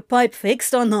want your pipe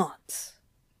fixed or not?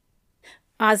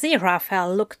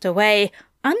 Aziraphale looked away,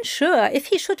 unsure if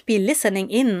he should be listening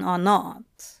in or not.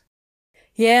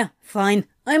 Yeah, fine.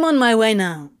 I'm on my way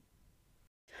now.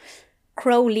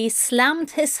 Crowley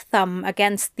slammed his thumb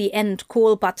against the end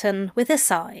call button with a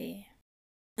sigh.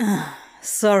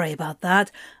 Sorry about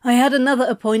that. I had another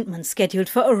appointment scheduled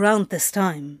for around this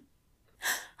time.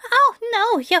 Oh,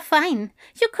 no, you're fine.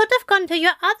 You could have gone to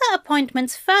your other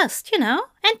appointments first,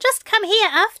 and just come here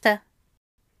after.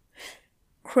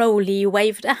 Crowley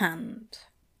waved a hand.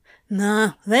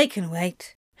 Nah, they can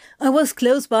wait. I was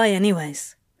close by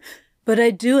anyways. But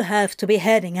I do have to be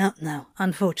heading out now,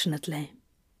 unfortunately.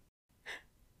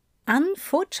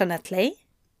 Unfortunately?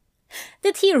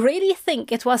 Did he really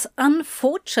think it was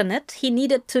unfortunate he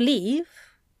needed to leave?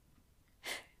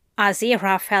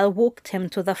 Aziraphale walked him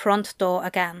to the front door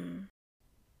again.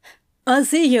 I'll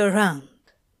see you around.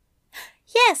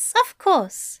 Yes, of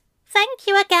course. Thank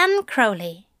you again,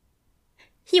 Crowley.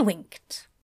 He winked.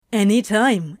 Any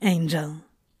time, Angel.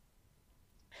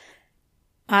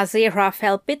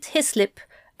 Aziraphale bit his lip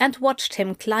and watched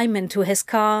him climb into his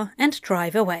car and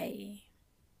drive away.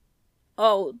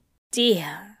 Oh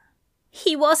dear,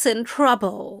 he was in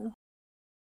trouble.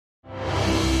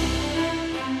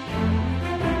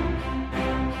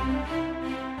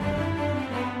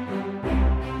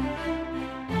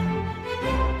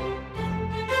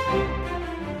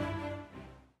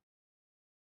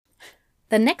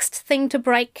 The next thing to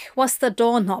break was the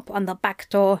doorknob on the back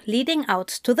door leading out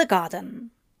to the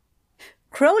garden.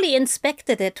 Crowley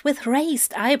inspected it with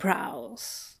raised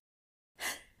eyebrows.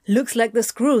 Looks like the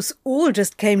screws all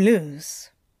just came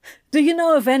loose. Do you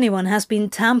know if anyone has been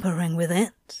tampering with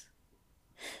it?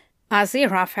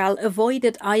 Aziraphale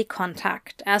avoided eye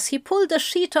contact as he pulled a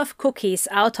sheet of cookies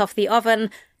out of the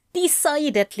oven,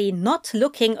 decidedly not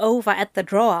looking over at the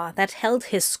drawer that held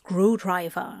his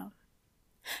screwdriver.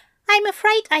 I'm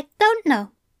afraid I don't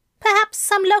know. Perhaps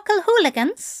some local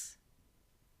hooligans?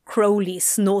 Crowley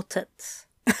snorted.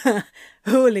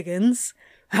 Hooligans?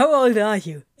 How old are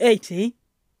you? 80?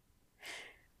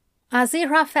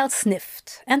 Aziraphale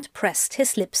sniffed and pressed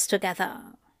his lips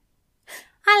together.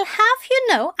 I'll have you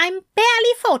know I'm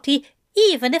barely 40,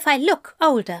 even if I look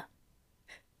older.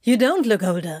 You don't look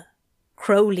older,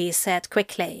 Crowley said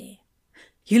quickly.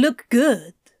 You look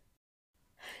good.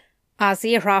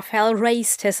 Aziraphale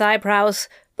raised his eyebrows,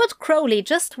 but Crowley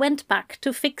just went back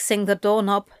to fixing the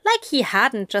doorknob like he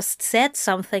hadn't just said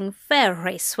something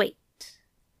very sweet.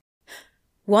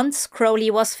 Once Crowley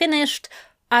was finished,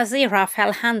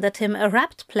 Aziraphale handed him a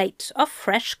wrapped plate of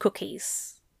fresh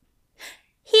cookies.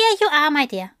 Here you are, my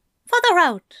dear, for the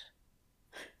road.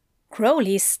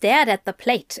 Crowley stared at the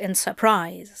plate in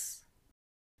surprise.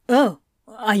 Oh,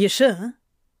 are you sure?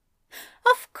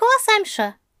 Of course I'm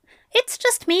sure. It's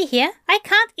just me here. I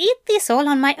can't eat these all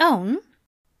on my own.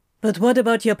 But what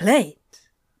about your plate?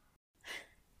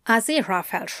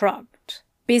 Aziraphale shrugged,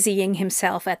 busying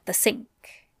himself at the sink.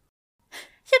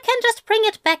 You can just bring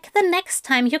it back the next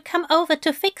time you come over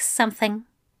to fix something.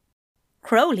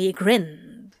 Crowley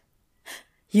grinned.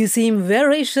 You seem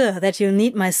very sure that you'll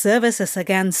need my services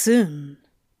again soon.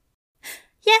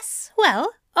 Yes,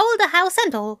 well, older house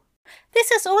and all.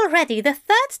 This is already the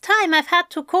third time I've had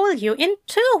to call you in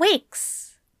 2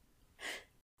 weeks.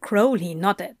 Crowley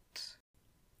nodded.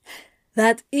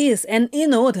 That is an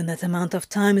inordinate amount of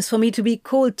time for me to be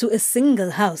called to a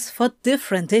single house for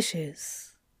different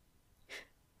issues.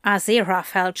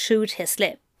 Aziraphale chewed his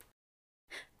lip.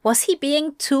 Was he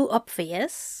being too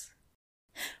obvious?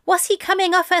 Was he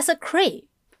coming off as a creep?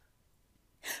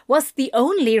 Was the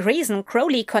only reason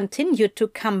Crowley continued to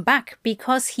come back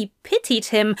because he pitied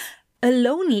him, a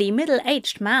lonely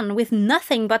middle-aged man with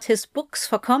nothing but his books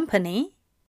for company?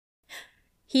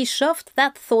 He shoved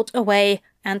that thought away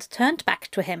and turned back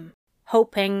to him,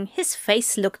 hoping his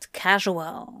face looked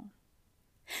casual.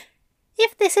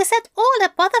 If this is at all a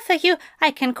bother for you, I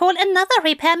can call another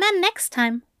repairman next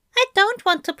time. I don't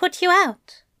want to put you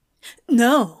out.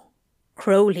 No,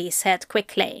 Crowley said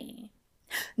quickly.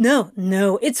 No,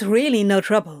 it's really no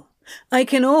trouble. I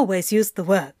can always use the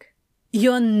work.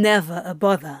 You're never a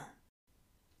bother.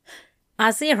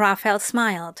 Aziraphale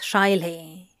smiled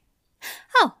shyly.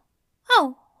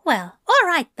 Oh, well, all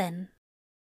right then.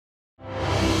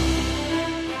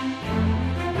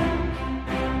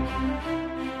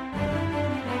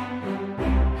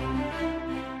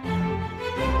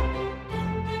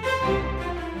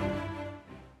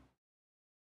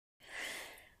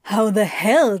 How the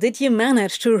hell did you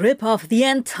manage to rip off the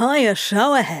entire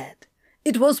showerhead?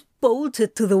 It was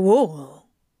bolted to the wall.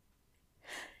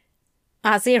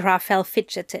 Aziraphale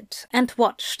fidgeted and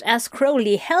watched as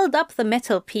Crowley held up the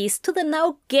metal piece to the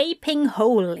now gaping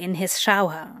hole in his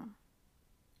shower.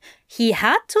 He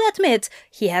had to admit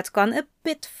he had gone a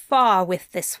bit far with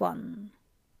this one.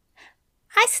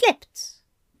 I slipped.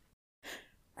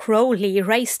 Crowley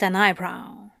raised an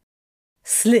eyebrow.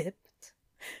 Slipped?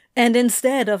 And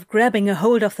instead of grabbing a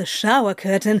hold of the shower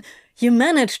curtain, you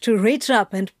managed to reach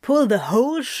up and pull the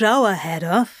whole shower head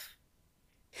off?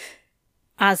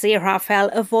 Aziraphale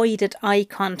avoided eye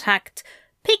contact,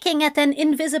 picking at an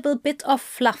invisible bit of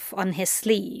fluff on his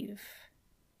sleeve.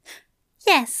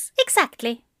 Yes,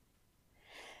 exactly.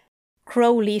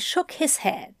 Crowley shook his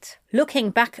head,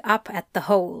 looking back up at the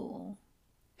hole.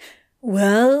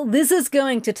 Well, this is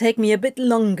going to take me a bit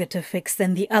longer to fix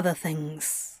than the other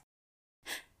things.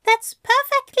 That's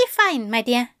perfectly fine, my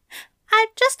dear. I'll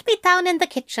just be down in the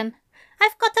kitchen.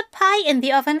 I've got a pie in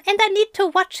the oven and I need to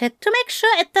watch it to make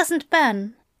sure it doesn't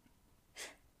burn.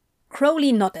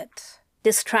 Crowley nodded,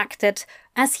 distracted,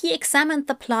 as he examined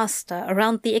the plaster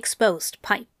around the exposed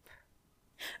pipe.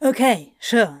 Okay,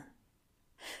 sure.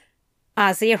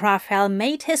 Aziraphale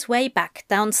made his way back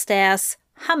downstairs,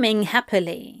 humming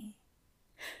happily.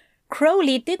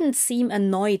 Crowley didn't seem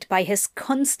annoyed by his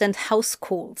constant house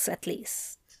calls, at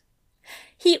least.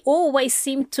 He always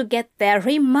seemed to get there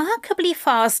remarkably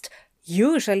fast,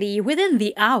 usually within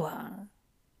the hour.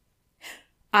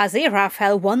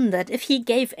 Aziraphale wondered if he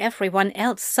gave everyone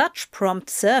else such prompt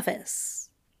service.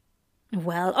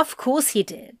 Well, of course he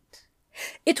did.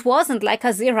 It wasn't like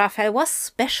Aziraphale was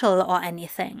special or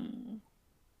anything.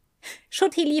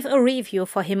 Should he leave a review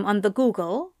for him on the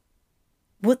Google?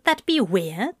 Would that be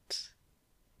weird?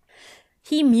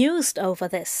 He mused over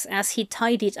this as he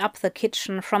tidied up the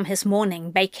kitchen from his morning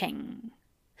baking.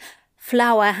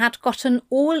 Flour had gotten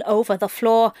all over the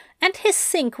floor, and his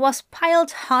sink was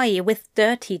piled high with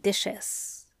dirty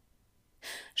dishes.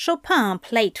 Chopin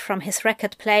played from his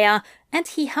record player, and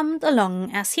he hummed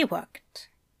along as he worked.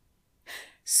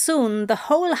 Soon the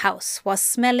whole house was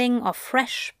smelling of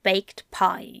fresh baked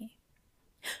pie.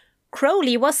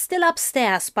 Crowley was still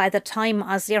upstairs by the time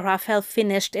Aziraphale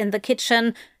finished in the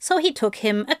kitchen, so he took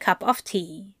him a cup of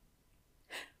tea.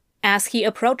 As he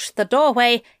approached the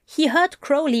doorway, he heard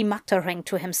Crowley muttering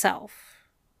to himself.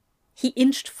 He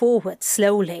inched forward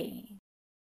slowly.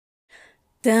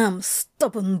 Damn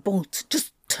stubborn bolt,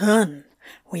 just turn.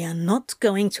 We are not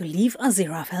going to leave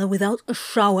Aziraphale without a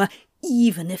shower,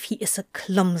 even if he is a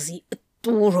clumsy,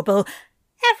 adorable...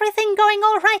 Everything going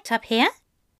all right up here?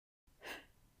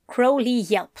 Crowley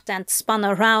yelped and spun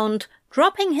around,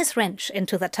 dropping his wrench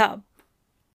into the tub.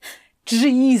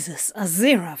 Jesus,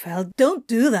 Aziraphale, don't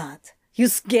do that. You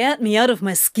scared me out of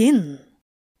my skin.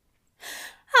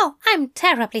 Oh, I'm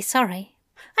terribly sorry.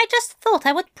 I just thought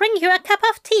I would bring you a cup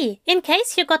of tea, in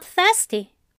case you got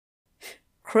thirsty.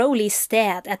 Crowley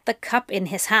stared at the cup in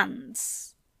his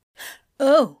hands.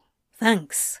 Oh,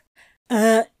 thanks.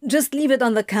 Just leave it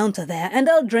on the counter there, and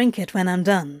I'll drink it when I'm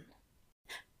done.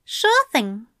 Sure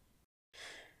thing.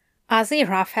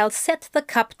 Aziraphale set the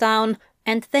cup down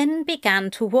and then began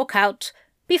to walk out,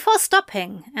 before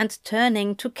stopping and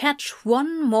turning to catch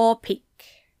one more peek.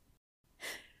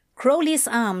 Crowley's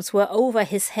arms were over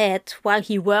his head while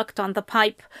he worked on the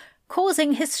pipe,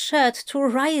 causing his shirt to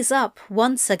rise up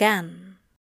once again.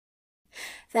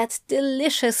 That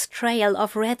delicious trail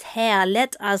of red hair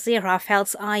led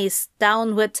Aziraphale's eyes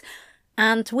downward,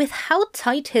 and with how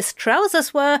tight his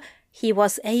trousers were, he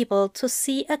was able to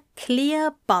see a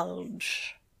clear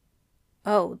bulge.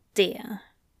 Oh dear.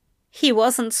 He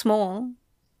wasn't small.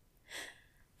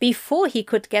 Before he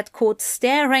could get caught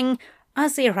staring,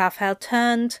 Aziraphale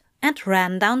turned and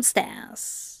ran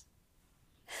downstairs.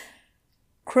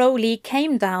 Crowley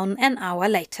came down an hour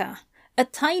later, a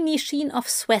tiny sheen of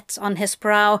sweat on his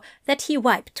brow that he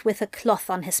wiped with a cloth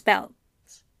on his belt.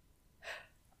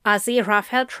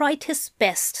 Aziraphale tried his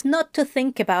best not to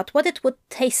think about what it would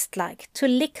taste like to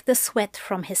lick the sweat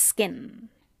from his skin.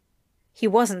 He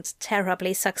wasn't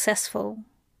terribly successful.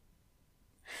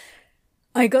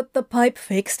 I got the pipe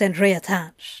fixed and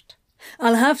reattached.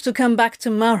 I'll have to come back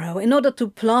tomorrow in order to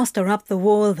plaster up the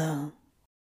wall, though.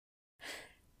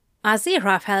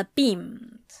 Aziraphale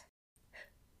beamed.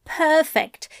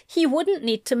 Perfect. He wouldn't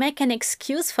need to make an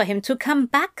excuse for him to come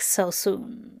back so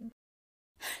soon.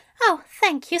 Oh,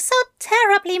 thank you so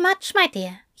terribly much, my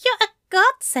dear. You're a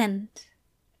godsend.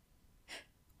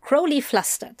 Crowley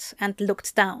flustered and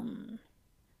looked down.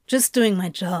 Just doing my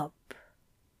job.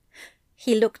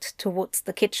 He looked towards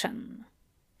the kitchen.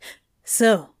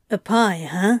 So, a pie,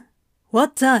 huh?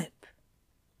 What type?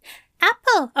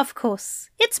 Apple, of course.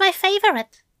 It's my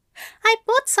favorite. I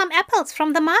bought some apples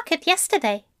from the market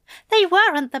yesterday. They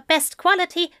weren't the best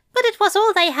quality, but it was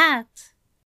all they had.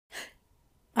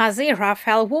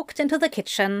 Aziraphale walked into the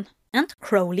kitchen, and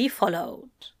Crowley followed.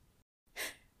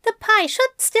 The pie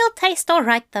should still taste all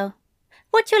right, though.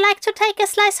 Would you like to take a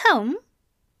slice home?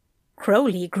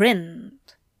 Crowley grinned.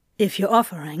 If you're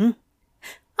offering.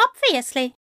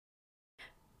 Obviously.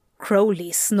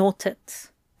 Crowley snorted.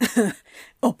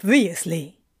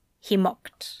 Obviously, he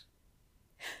mocked.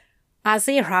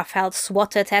 Aziraphale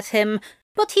swatted at him,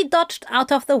 but he dodged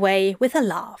out of the way with a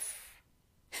laugh.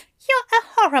 You're a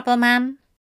horrible man.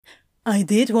 I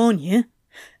did warn you.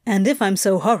 And if I'm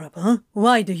so horrible,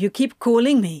 why do you keep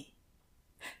calling me?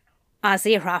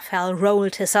 Aziraphale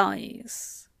rolled his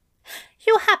eyes.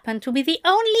 You happen to be the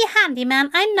only handyman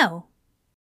I know.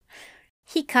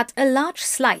 He cut a large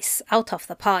slice out of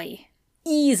the pie,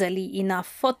 easily enough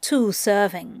for 2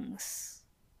 servings.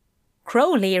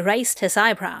 Crowley raised his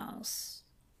eyebrows.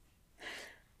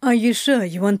 Are you sure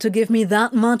you want to give me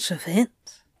that much of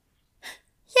it?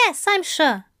 Yes, I'm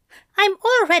sure. I'm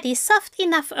already soft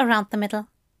enough around the middle.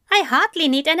 I hardly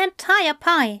need an entire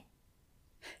pie.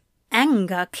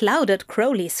 Anger clouded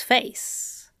Crowley's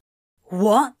face.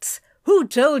 What? Who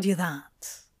told you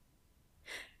that?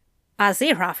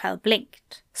 Aziraphale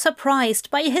blinked, surprised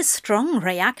by his strong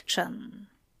reaction.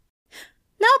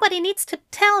 Nobody needs to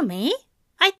tell me.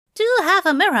 I do have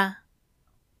a mirror.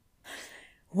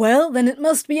 Well, then it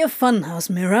must be a funhouse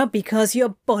mirror because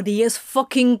your body is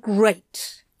fucking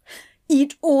great.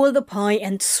 Eat all the pie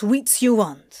and sweets you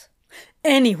want.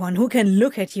 Anyone who can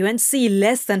look at you and see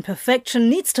less than perfection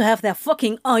needs to have their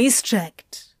fucking eyes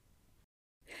checked.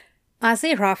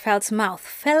 Aziraphale's mouth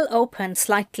fell open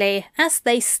slightly as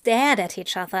they stared at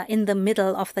each other in the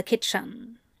middle of the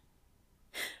kitchen.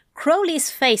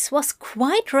 Crowley's face was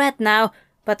quite red now,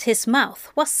 but his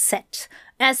mouth was set,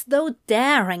 as though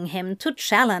daring him to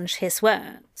challenge his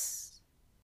words.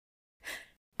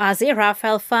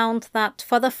 Aziraphale found that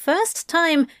for the first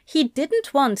time he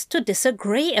didn't want to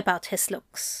disagree about his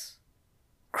looks.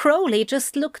 Crowley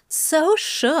just looked so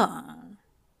sure.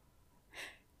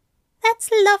 That's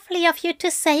lovely of you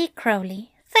to say,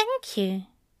 Crowley. Thank you.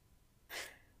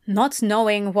 Not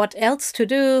knowing what else to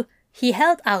do, he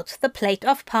held out the plate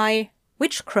of pie,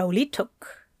 which Crowley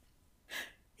took.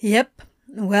 Yep,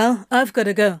 well, I've got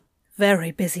to go.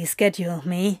 Very busy schedule,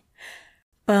 me.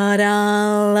 But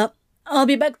I'll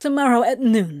be back tomorrow at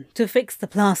noon to fix the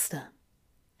plaster.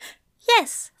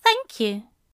 Yes, thank you.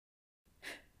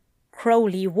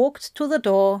 Crowley walked to the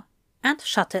door and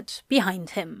shut it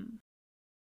behind him.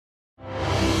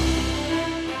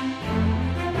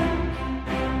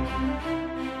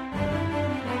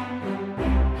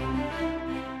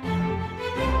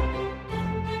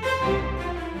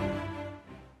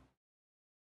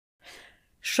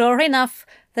 Sure enough,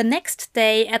 the next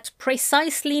day at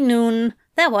precisely noon,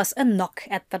 there was a knock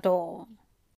at the door.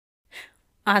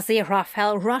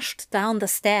 Aziraphale rushed down the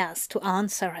stairs to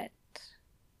answer it.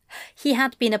 He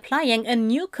had been applying a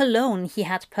new cologne he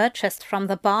had purchased from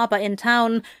the barber in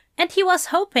town, and he was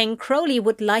hoping Crowley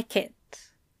would like it.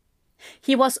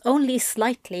 He was only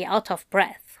slightly out of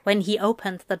breath when he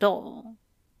opened the door.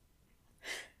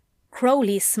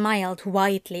 Crowley smiled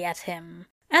widely at him,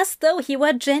 as though he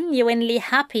were genuinely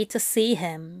happy to see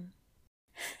him.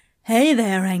 Hey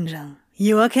there, Angel.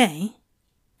 You okay?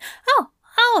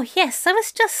 Oh, yes, I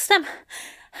was just,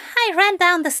 I ran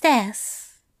down the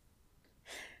stairs.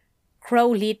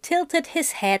 Crowley tilted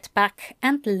his head back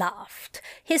and laughed,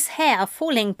 his hair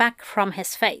falling back from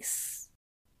his face.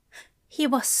 He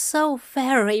was so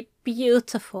very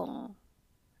beautiful.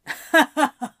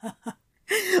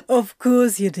 Of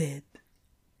course you did.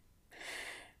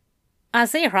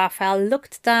 Aziraphale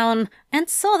looked down and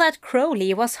saw that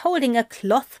Crowley was holding a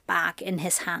cloth bag in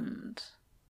his hand.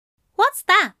 What's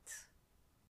that?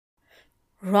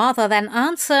 Rather than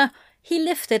answer, he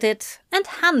lifted it and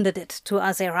handed it to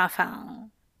Aziraphale.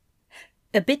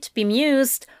 A bit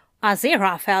bemused,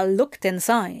 Aziraphale looked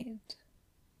inside.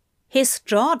 His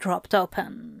jaw dropped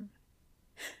open,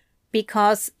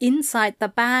 because inside the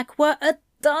bag were a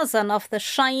dozen of the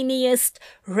shiniest,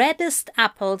 reddest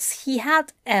apples he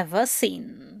had ever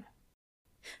seen.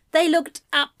 They looked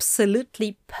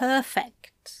absolutely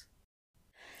perfect.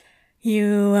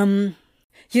 You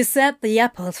said the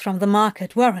apples from the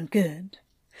market weren't good.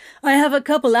 I have a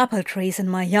couple apple trees in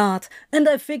my yard, and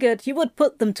I figured you would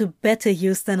put them to better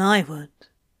use than I would.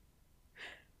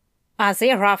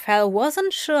 Aziraphale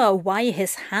wasn't sure why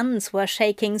his hands were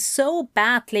shaking so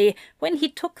badly when he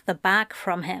took the bag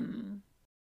from him.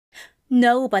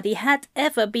 Nobody had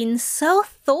ever been so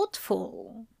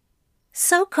thoughtful,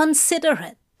 so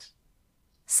considerate,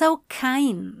 so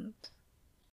kind.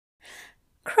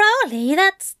 Crowley,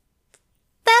 that's...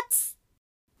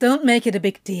 Don't make it a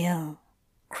big deal,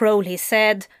 Crowley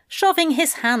said, shoving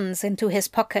his hands into his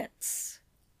pockets.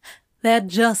 They're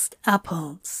just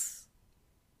apples.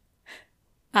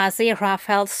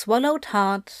 Aziraphale swallowed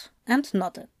hard and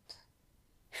nodded.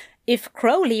 If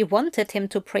Crowley wanted him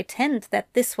to pretend that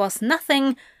this was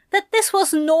nothing, that this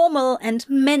was normal and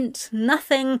meant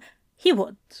nothing, he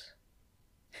would.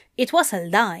 It was a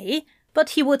lie,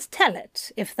 but he would tell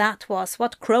it if that was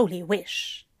what Crowley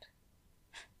wished.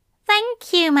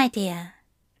 Thank you, my dear.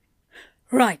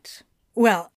 Right.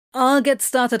 Well, I'll get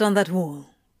started on that wall.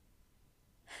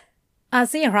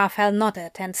 Aziraphale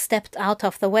nodded and stepped out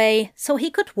of the way so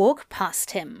he could walk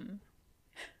past him.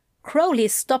 Crowley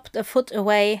stopped a foot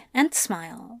away and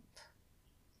smiled.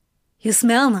 You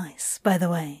smell nice, by the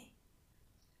way.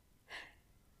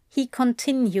 He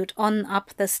continued on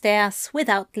up the stairs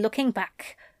without looking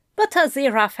back, but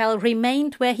Aziraphale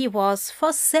remained where he was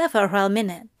for several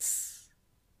minutes.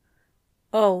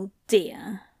 Oh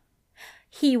dear.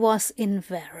 He was in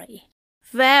very,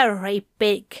 very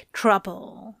big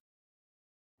trouble.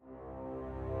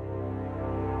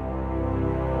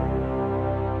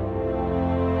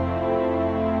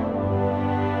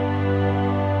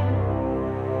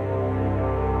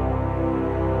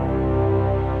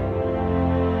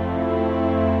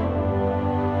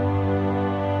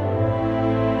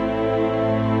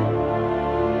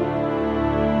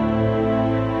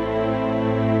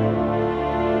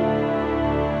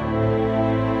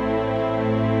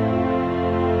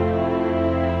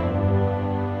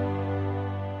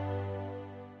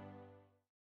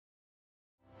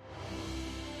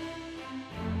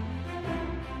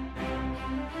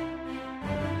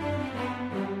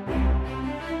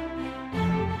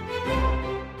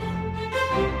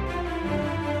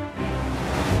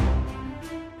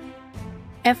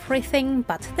 Everything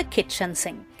But the Kitchen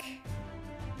Sink.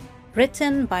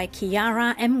 Written by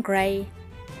Kiara M. Gray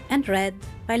and read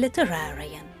by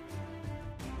Literarian.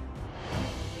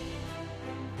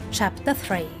 Chapter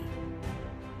 3.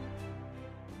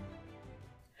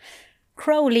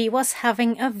 Crowley was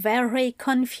having a very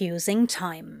confusing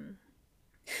time.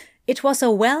 It was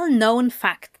a well-known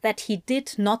fact that he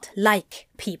did not like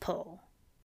people.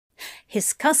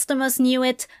 His customers knew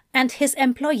it, and his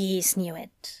employees knew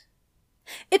it.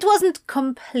 It wasn't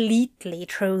completely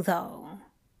true, though.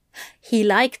 He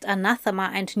liked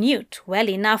Anathema and Newt well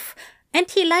enough, and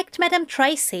he liked Madame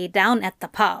Tracy down at the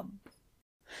pub.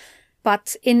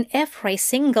 But in every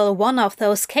single one of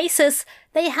those cases,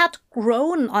 they had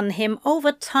grown on him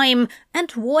over time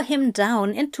and wore him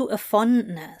down into a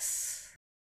fondness.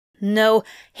 No,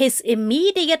 his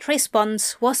immediate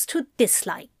response was to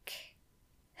dislike.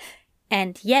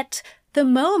 And yet, the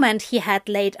moment he had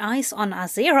laid eyes on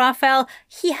Aziraphale,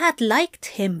 he had liked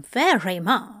him very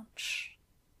much.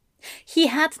 He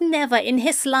had never in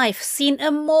his life seen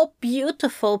a more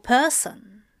beautiful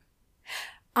person.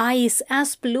 Eyes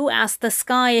as blue as the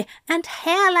sky and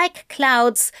hair like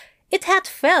clouds, it had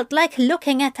felt like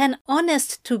looking at an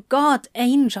honest-to-God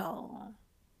angel.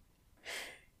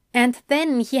 And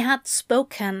then he had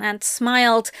spoken and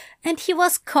smiled, and he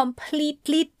was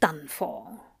completely done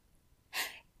for.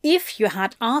 If you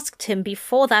had asked him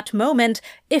before that moment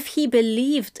if he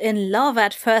believed in love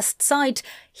at first sight,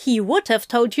 he would have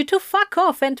told you to fuck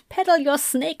off and peddle your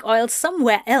snake oil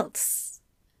somewhere else.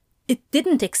 It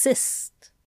didn't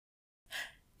exist.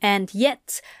 And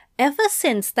yet, ever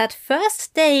since that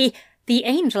first day, the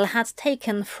angel had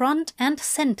taken front and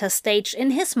center stage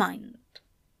in his mind.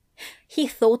 He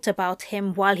thought about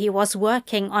him while he was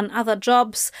working on other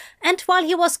jobs, and while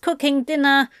he was cooking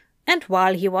dinner, and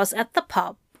while he was at the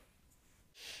pub.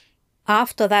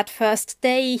 After that first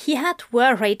day, he had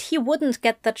worried he wouldn't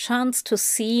get the chance to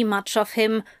see much of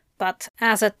him, but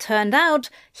as it turned out,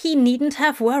 he needn't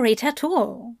have worried at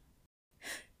all.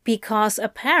 Because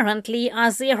apparently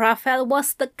Aziraphale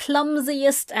was the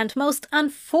clumsiest and most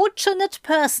unfortunate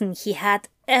person he had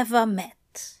ever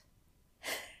met.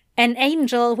 An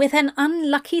angel with an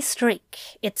unlucky streak,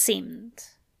 it seemed.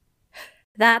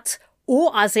 That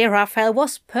or Aziraphale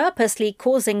was purposely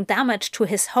causing damage to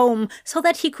his home so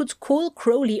that he could call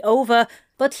Crowley over,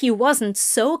 but he wasn't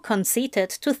so conceited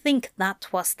to think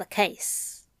that was the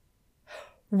case.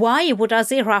 Why would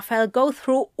Aziraphale go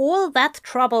through all that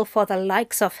trouble for the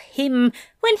likes of him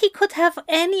when he could have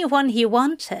anyone he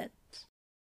wanted?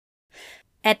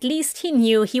 At least he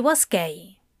knew he was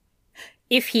gay.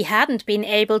 If he hadn't been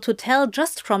able to tell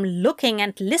just from looking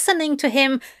and listening to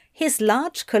him, his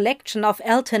large collection of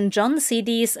Elton John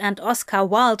CDs and Oscar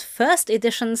Wilde first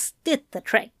editions did the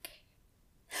trick.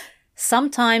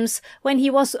 Sometimes, when he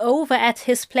was over at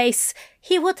his place,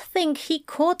 he would think he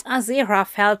caught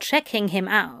Aziraphale checking him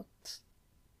out.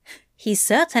 He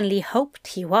certainly hoped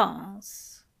he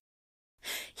was.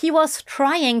 He was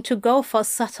trying to go for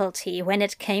subtlety when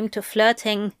it came to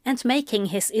flirting and making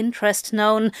his interest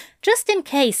known, just in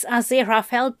case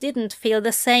Aziraphale didn't feel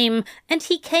the same and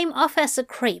he came off as a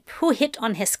creep who hit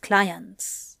on his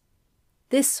clients.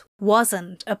 This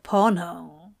wasn't a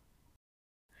porno.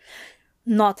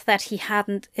 Not that he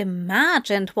hadn't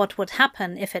imagined what would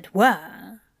happen if it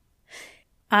were.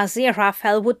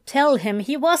 Aziraphale would tell him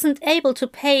he wasn't able to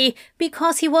pay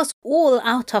because he was all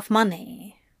out of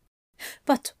money.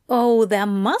 But oh, there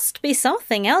must be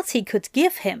something else he could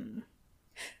give him.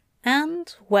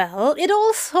 And, well, it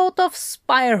all sort of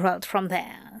spiraled from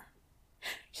there.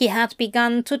 He had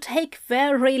begun to take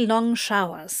very long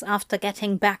showers after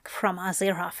getting back from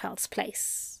Aziraphale's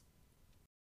place.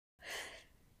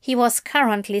 He was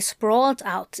currently sprawled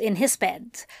out in his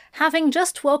bed, having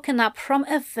just woken up from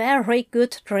a very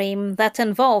good dream that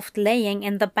involved laying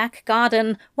in the back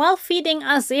garden while feeding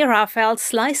Aziraphale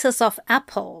slices of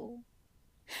apple.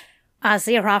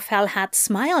 Aziraphale had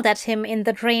smiled at him in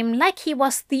the dream like he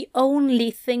was the only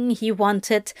thing he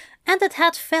wanted, and it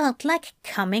had felt like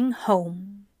coming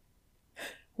home.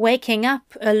 Waking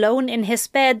up alone in his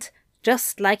bed,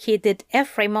 just like he did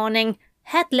every morning,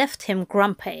 had left him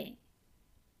grumpy.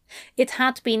 It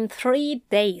had been 3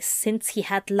 days since he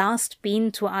had last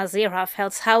been to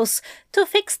Aziraphale's house to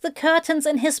fix the curtains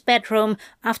in his bedroom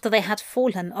after they had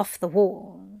fallen off the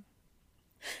wall.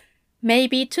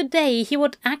 Maybe today he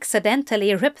would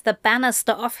accidentally rip the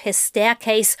banister off his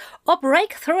staircase or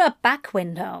break through a back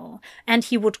window, and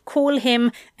he would call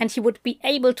him and he would be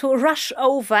able to rush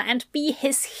over and be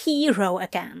his hero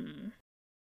again.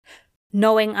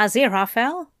 Knowing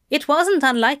Aziraphale, it wasn't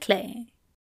unlikely.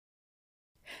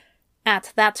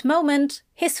 At that moment,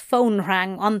 his phone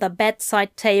rang on the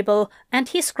bedside table and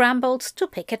he scrambled to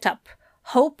pick it up,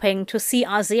 hoping to see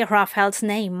Aziraphale's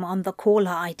name on the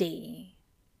caller ID.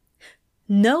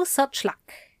 No such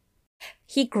luck.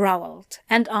 He growled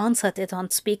and answered it on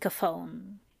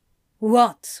speakerphone.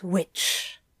 What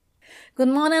witch? Good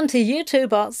morning to you too,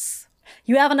 boss.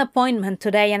 You have an appointment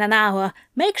today in an hour.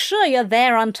 Make sure you're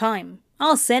there on time.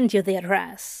 I'll send you the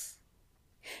address.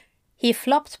 He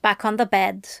flopped back on the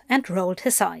bed and rolled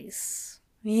his eyes.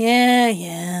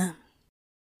 Yeah.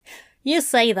 You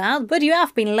say that, but you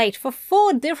have been late for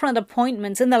 4 different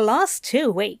appointments in the last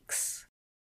 2 weeks.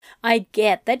 I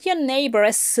get that your neighbor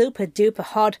is super duper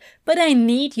hot, but I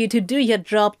need you to do your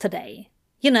job today.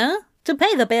 You know, to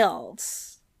pay the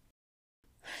bills.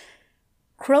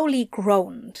 Crowley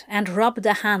groaned and rubbed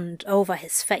a hand over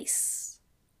his face.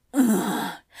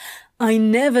 Ugh. I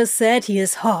never said he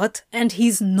is hot, and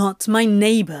he's not my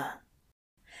neighbor.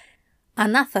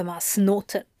 Anathema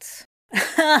snorted.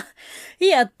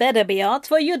 He had better be hot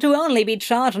for you to only be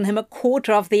charging him 1/4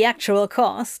 of the actual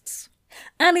costs.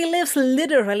 And he lives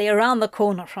literally around the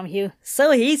corner from you,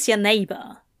 so he's your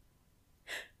neighbor.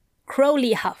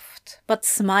 Crowley huffed, but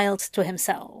smiled to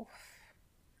himself.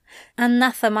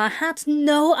 Anathema had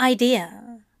no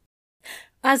idea.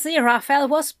 Aziraphale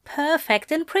was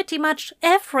perfect in pretty much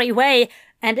every way,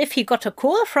 and if he got a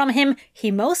call from him,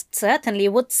 he most certainly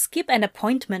would skip an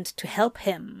appointment to help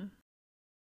him.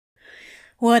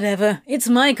 Whatever, it's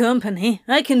my company.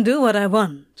 I can do what I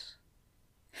want.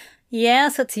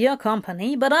 Yes, it's your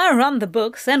company, but I run the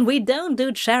books and we don't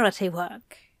do charity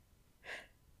work.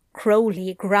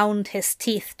 Crowley ground his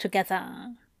teeth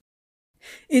together.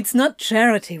 It's not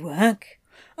charity work.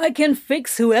 I can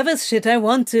fix whoever's shit I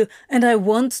want to, and I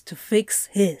want to fix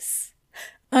his.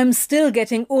 I'm still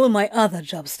getting all my other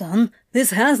jobs done.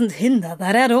 This hasn't hindered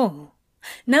that at all.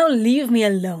 Now leave me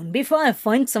alone before I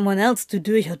find someone else to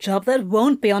do your job that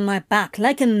won't be on my back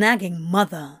like a nagging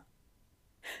mother.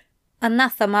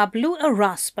 Anathema blew a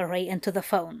raspberry into the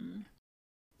phone.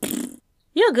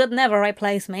 You could never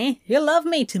replace me. You love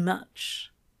me too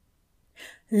much.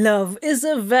 Love is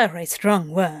a very strong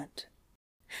word.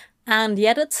 And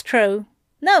yet it's true.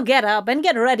 Now get up and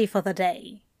get ready for the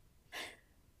day.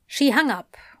 She hung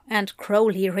up, and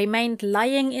Crowley remained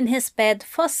lying in his bed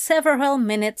for several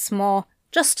minutes more,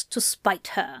 just to spite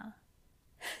her.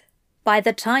 By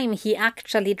the time he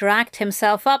actually dragged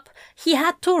himself up, he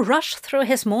had to rush through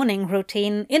his morning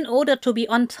routine in order to be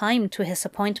on time to his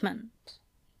appointment.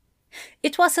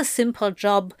 It was a simple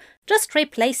job, just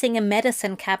replacing a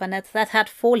medicine cabinet that had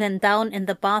fallen down in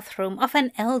the bathroom of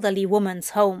an elderly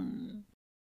woman's home.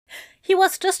 He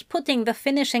was just putting the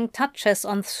finishing touches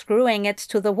on screwing it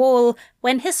to the wall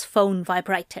when his phone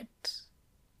vibrated.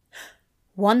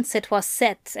 Once it was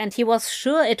set and he was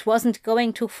sure it wasn't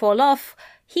going to fall off,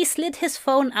 he slid his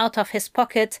phone out of his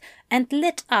pocket and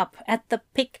lit up at the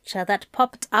picture that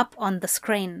popped up on the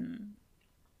screen.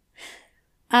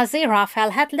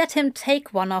 Aziraphale had let him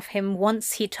take one of him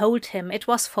once he told him it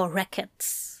was for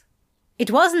records. It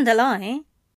wasn't a lie.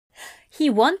 He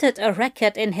wanted a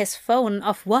record in his phone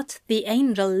of what the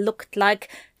angel looked like,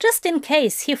 just in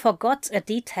case he forgot a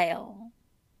detail.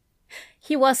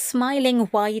 He was smiling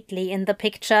widely in the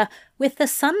picture, with the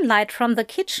sunlight from the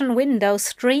kitchen window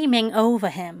streaming over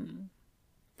him.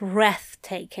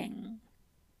 Breathtaking.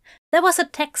 There was a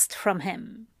text from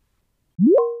him.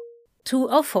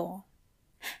 2:04.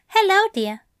 Hello,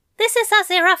 dear. This is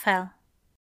Aziraphale.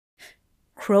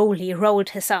 Crowley rolled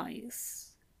his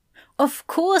eyes. Of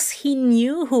course he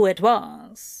knew who it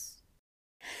was.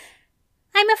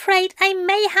 I'm afraid I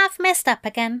may have messed up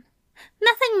again.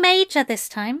 Nothing major this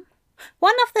time.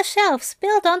 One of the shelves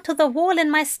built onto the wall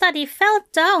in my study fell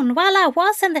down while I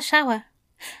was in the shower.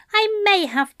 I may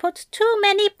have put too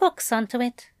many books onto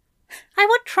it. I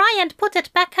would try and put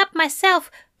it back up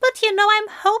myself, but you know I'm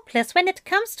hopeless when it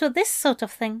comes to this sort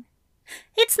of thing.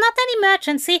 It's not an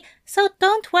emergency, so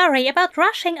don't worry about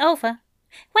rushing over.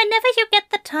 Whenever you get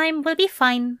the time, we'll be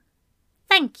fine.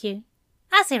 Thank you,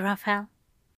 Aziraphale.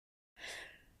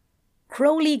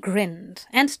 Crowley grinned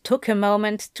and took a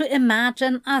moment to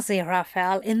imagine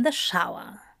Aziraphale in the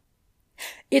shower.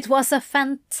 It was a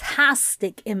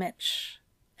fantastic image.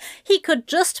 He could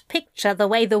just picture the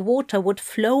way the water would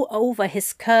flow over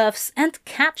his curves and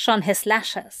catch on his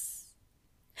lashes.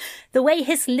 The way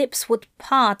his lips would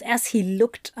part as he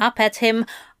looked up at him,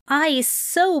 eyes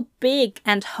so big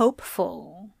and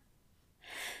hopeful.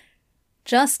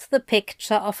 Just the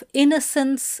picture of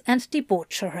innocence and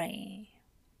debauchery.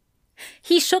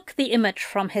 He shook the image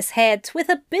from his head with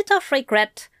a bit of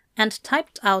regret and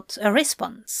typed out a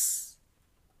response.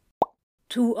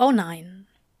 2:09.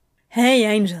 Hey,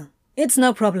 Angel. It's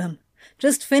no problem.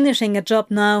 Just finishing a job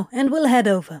now and we'll head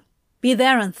over. Be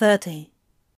there in 30.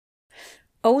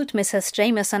 Old Mrs.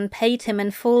 Jameson paid him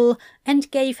in full and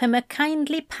gave him a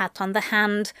kindly pat on the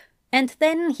hand, and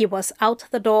then he was out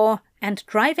the door and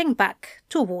driving back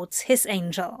towards his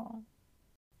angel.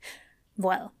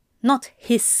 Well, not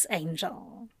his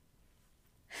angel.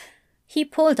 He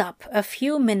pulled up a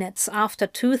few minutes after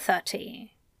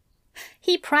 2:30.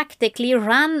 He practically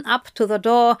ran up to the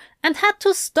door and had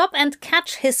to stop and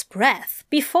catch his breath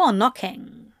before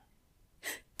knocking.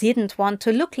 Didn't want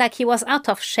to look like he was out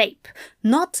of shape,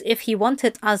 not if he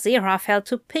wanted Aziraphale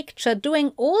to picture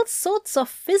doing all sorts of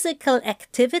physical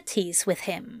activities with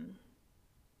him.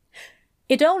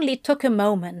 It only took a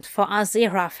moment for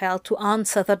Aziraphale to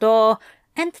answer the door,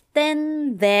 and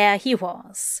then there he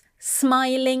was,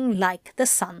 smiling like the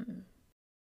sun.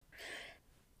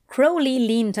 Crowley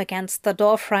leaned against the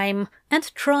doorframe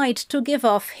and tried to give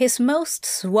off his most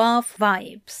suave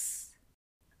vibes.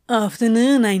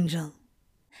 Afternoon, Angel.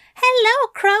 Hello,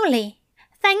 Crowley.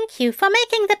 Thank you for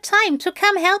making the time to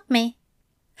come help me.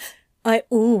 I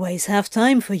always have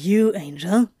time for you,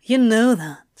 Angel. You know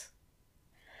that.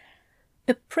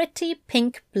 A pretty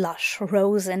pink blush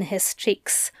rose in his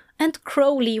cheeks, and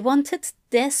Crowley wanted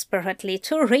desperately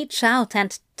to reach out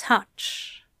and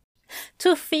touch.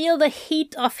 To feel the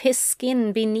heat of his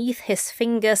skin beneath his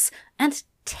fingers and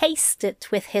taste it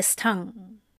with his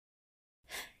tongue.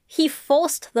 He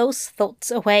forced those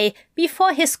thoughts away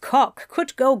before his cock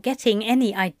could go getting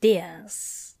any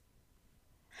ideas.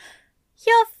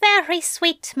 You're very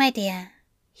sweet, my dear,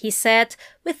 he said,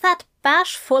 with that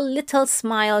bashful little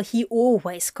smile he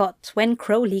always got when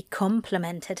Crowley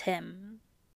complimented him.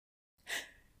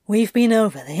 We've been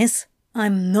over this.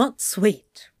 I'm not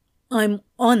sweet. I'm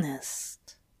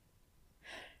honest.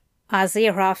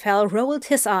 Aziraphale rolled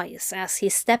his eyes as he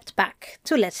stepped back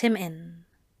to let him in.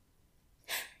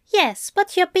 Yes,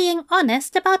 but you're being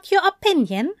honest about your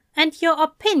opinion, and your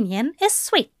opinion is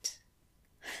sweet.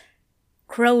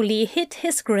 Crowley hid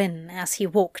his grin as he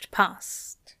walked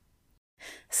past.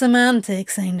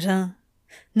 Semantics, Angel.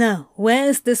 Now,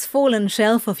 where's this fallen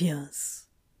shelf of yours?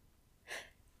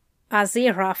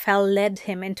 Aziraphale led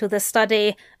him into the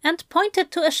study and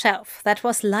pointed to a shelf that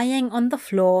was lying on the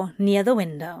floor near the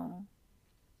window.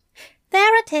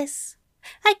 There it is.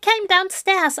 I came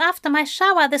downstairs after my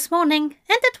shower this morning,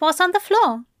 and it was on the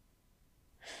floor.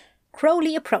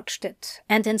 Crowley approached it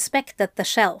and inspected the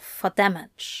shelf for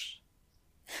damage.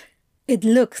 It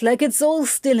looks like it's all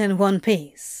still in one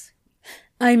piece.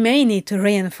 I may need to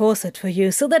reinforce it for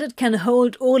you so that it can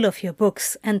hold all of your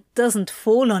books and doesn't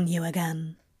fall on you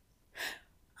again.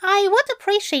 I would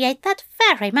appreciate that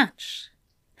very much.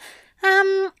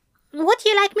 Would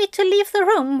you like me to leave the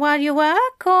room while you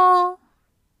work, or...?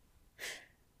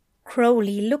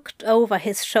 Crowley looked over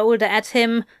his shoulder at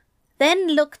him, then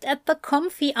looked at the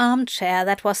comfy armchair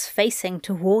that was facing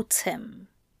towards him.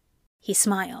 He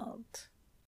smiled.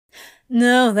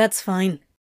 No, that's fine.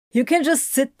 You can just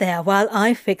sit there while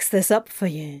I fix this up for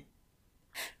you.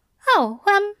 Oh,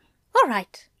 all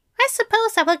right. I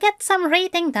suppose I will get some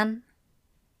reading done.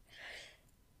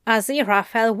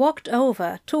 Aziraphale walked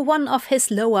over to one of his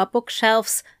lower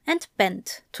bookshelves and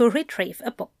bent to retrieve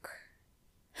a book.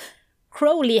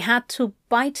 Crowley had to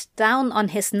bite down on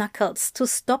his knuckles to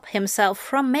stop himself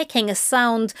from making a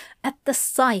sound at the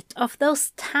sight of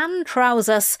those tan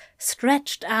trousers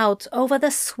stretched out over the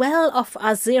swell of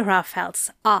Aziraphale's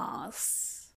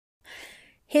arse.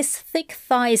 His thick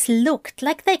thighs looked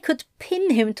like they could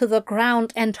pin him to the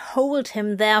ground and hold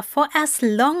him there for as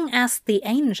long as the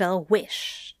angel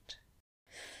wished.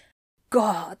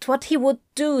 God, what he would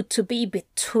do to be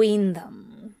between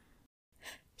them!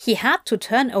 He had to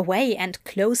turn away and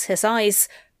close his eyes,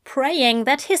 praying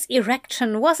that his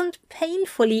erection wasn't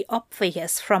painfully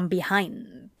obvious from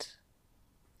behind.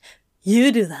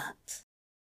 You do that.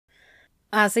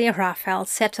 Aziraphale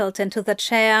settled into the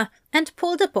chair and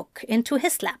pulled a book into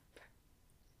his lap.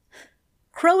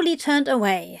 Crowley turned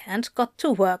away and got to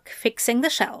work fixing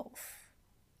the shelf.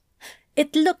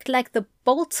 It looked like the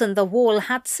bolts in the wall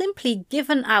had simply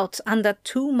given out under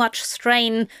too much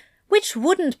strain, which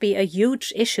wouldn't be a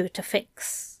huge issue to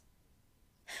fix.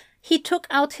 He took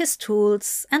out his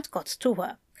tools and got to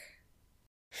work.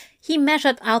 He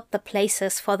measured out the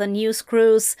places for the new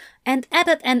screws and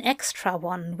added an extra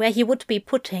one where he would be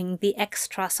putting the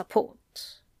extra support.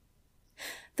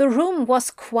 The room was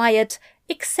quiet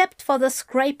except for the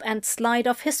scrape and slide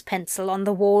of his pencil on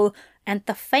the wall and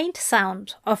the faint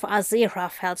sound of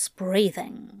Aziraphale's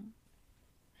breathing.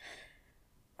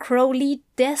 Crowley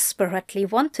desperately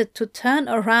wanted to turn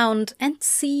around and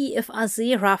see if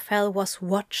Aziraphale was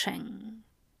watching.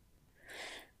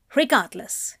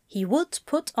 Regardless, he would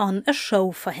put on a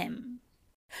show for him.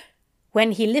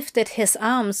 When he lifted his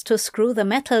arms to screw the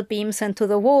metal beams into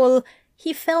the wall,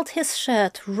 he felt his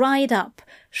shirt ride up,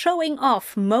 showing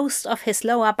off most of his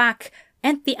lower back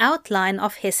and the outline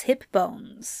of his hip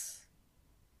bones.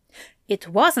 It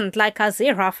wasn't like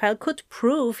Aziraphale could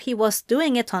prove he was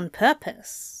doing it on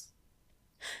purpose.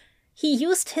 He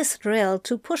used his drill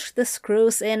to push the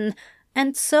screws in,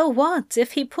 and so what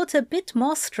if he put a bit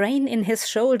more strain in his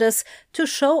shoulders to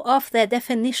show off their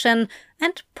definition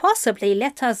and possibly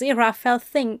let Aziraphale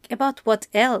think about what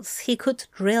else he could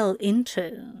drill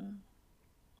into?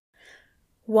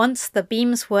 Once the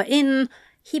beams were in,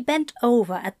 he bent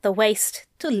over at the waist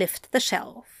to lift the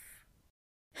shelf.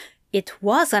 It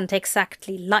wasn't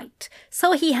exactly light,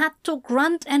 so he had to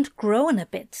grunt and groan a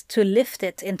bit to lift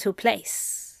it into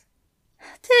place.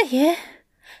 "Do you?"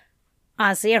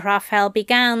 Aziraphale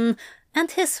began,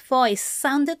 and his voice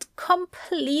sounded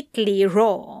completely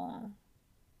raw.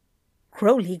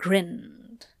 Crowley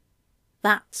grinned.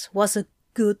 That was a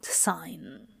good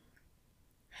sign.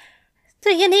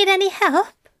 "Do you need any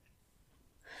help?"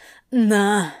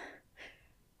 Nah,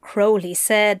 Crowley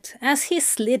said as he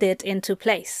slid it into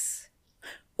place.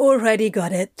 Already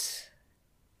got it.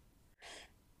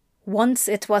 Once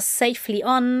it was safely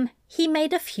on, he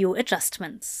made a few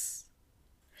adjustments.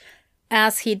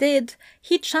 As he did,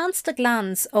 he chanced a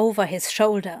glance over his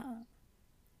shoulder.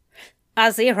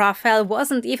 Aziraphale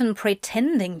wasn't even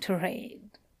pretending to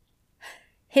read.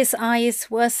 His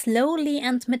eyes were slowly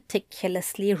and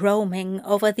meticulously roaming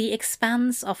over the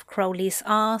expanse of Crowley's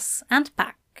arse and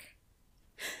back.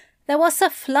 There was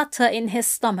a flutter in his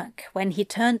stomach when he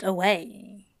turned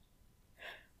away.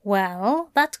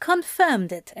 Well, that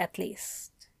confirmed it at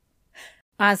least.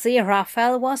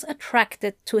 Aziraphale was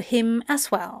attracted to him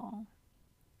as well.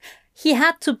 He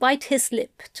had to bite his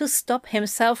lip to stop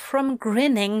himself from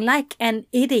grinning like an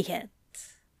idiot.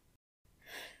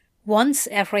 Once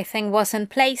everything was in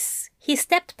place, he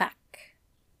stepped back.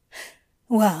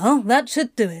 Well, that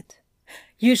should do it.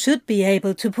 You should be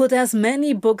able to put as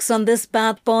many books on this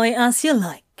bad boy as you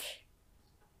like.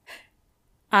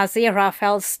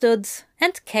 Aziraphale stood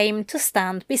and came to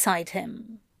stand beside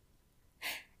him.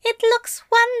 "It looks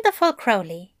wonderful,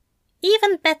 Crowley.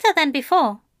 Even better than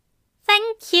before.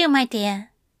 Thank you, my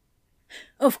dear."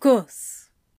 Of course.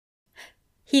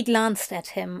 He glanced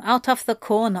at him out of the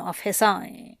corner of his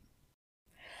eye.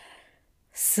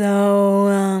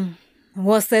 So,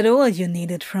 was that all you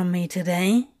needed from me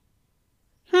today?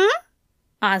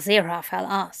 Aziraphale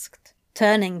asked,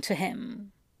 turning to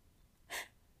him.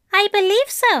 "I believe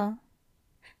so.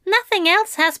 Nothing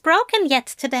else has broken yet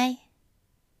today."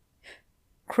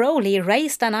 Crowley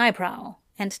raised an eyebrow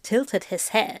and tilted his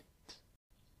head.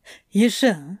 You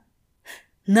sure?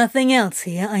 Nothing else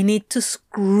here I need to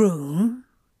screw?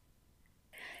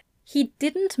 He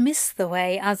didn't miss the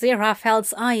way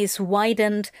Aziraphale's eyes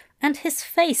widened and his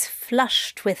face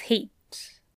flushed with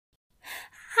heat.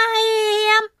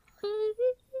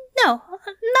 No,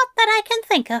 not that I can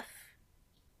think of.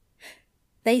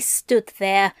 They stood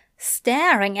there,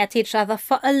 staring at each other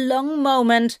for a long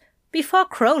moment before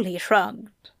Crowley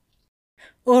shrugged.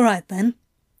 All right, then.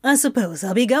 I suppose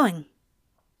I'll be going.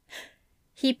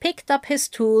 He picked up his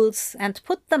tools and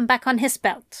put them back on his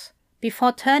belt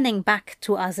before turning back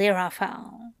to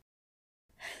Aziraphale.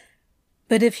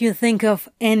 But if you think of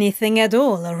anything at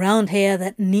all around here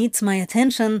that needs my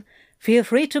attention, feel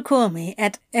free to call me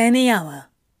at any hour.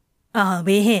 I'll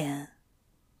be here.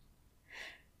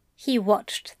 He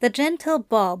watched the gentle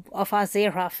bob of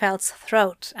Aziraphale's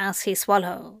throat as he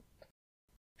swallowed.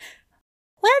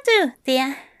 Will do,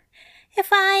 dear. If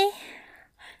I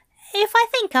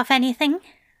think of anything,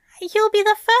 you'll be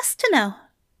the first to know.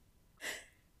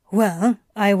 Well,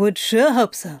 I would sure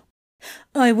hope so.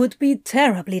 I would be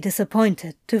terribly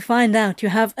disappointed to find out you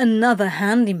have another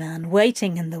handyman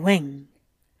waiting in the wing.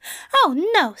 Oh,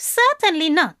 no, certainly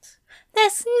not.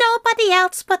 There's nobody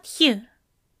else but you.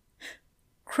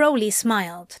 Crowley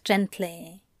smiled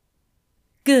gently.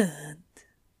 Good.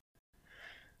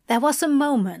 There was a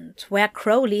moment where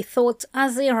Crowley thought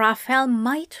Aziraphale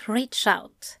might reach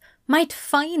out, might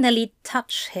finally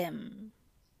touch him.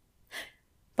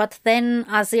 But then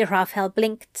Aziraphale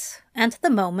blinked, and the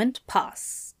moment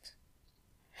passed.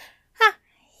 Ah,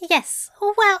 yes.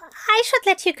 Well, I should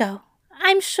let you go.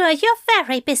 I'm sure you're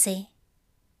very busy.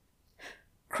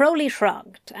 Crowley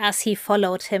shrugged as he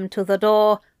followed him to the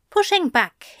door, pushing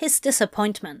back his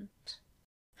disappointment.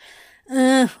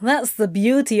 That's the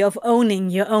beauty of owning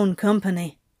your own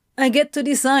company. I get to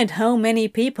decide how many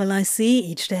people I see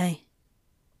each day.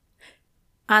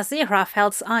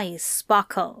 Aziraphale's eyes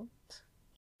sparkled.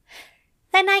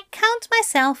 Then I count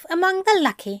myself among the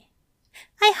lucky.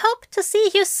 I hope to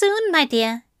see you soon, my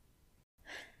dear.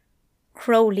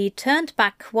 Crowley turned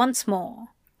back once more,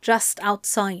 just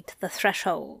outside the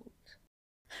threshold.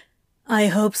 I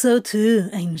hope so too,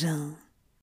 Angel.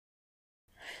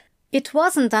 It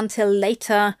wasn't until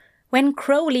later, when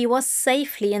Crowley was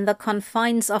safely in the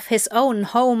confines of his own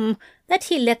home, that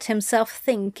he let himself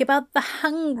think about the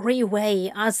hungry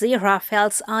way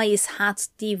Aziraphale's eyes had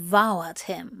devoured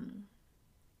him.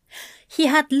 He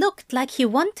had looked like he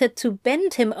wanted to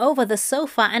bend him over the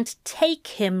sofa and take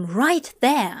him right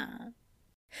there.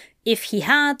 If he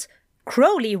had,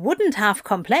 Crowley wouldn't have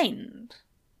complained.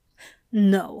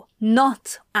 No,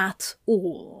 not at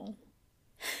all.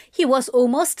 He was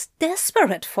almost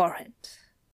desperate for it.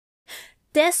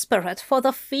 Desperate for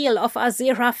the feel of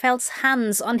Aziraphale's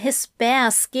hands on his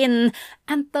bare skin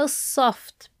and those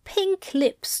soft, pink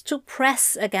lips to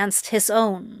press against his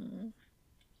own.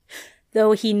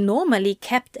 Though he normally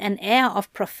kept an air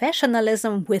of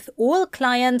professionalism with all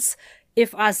clients,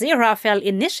 if Aziraphale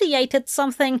initiated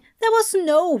something, there was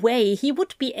no way he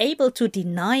would be able to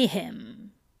deny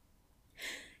him.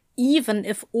 Even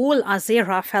if all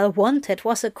Aziraphale wanted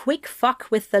was a quick fuck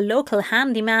with the local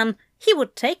handyman, he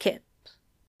would take it.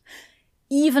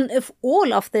 Even if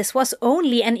all of this was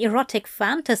only an erotic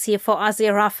fantasy for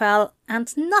Aziraphale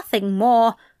and nothing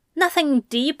more, nothing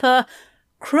deeper,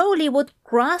 Crowley would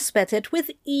grasp at it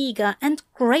with eager and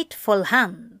grateful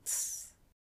hands.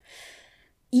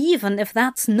 Even if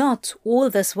that's not all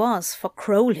this was for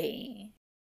Crowley.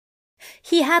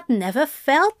 He had never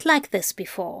felt like this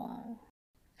before.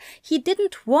 He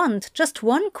didn't want just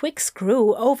one quick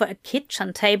screw over a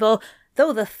kitchen table,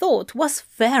 though the thought was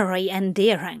very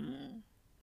endearing.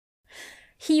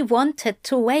 He wanted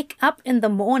to wake up in the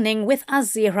morning with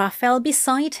Aziraphale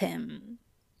beside him.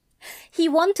 He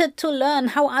wanted to learn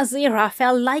how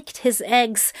Aziraphale liked his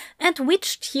eggs and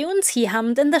which tunes he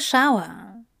hummed in the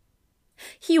shower.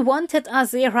 He wanted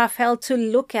Aziraphale to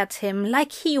look at him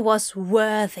like he was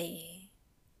worthy.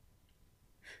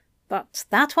 But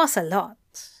that was a lot.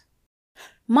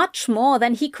 Much more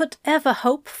than he could ever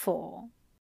hope for.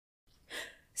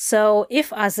 So if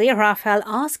Aziraphale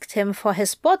asked him for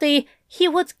his body, he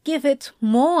would give it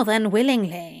more than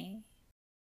willingly.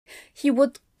 He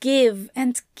would give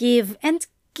and give and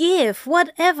give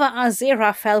whatever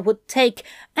Aziraphale would take,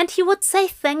 and he would say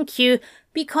thank you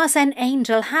because an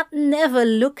angel had never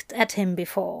looked at him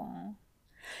before.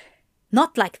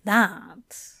 Not like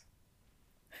that.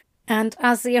 And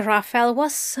Aziraphale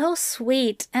was so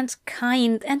sweet and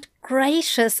kind and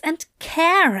gracious and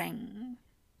caring.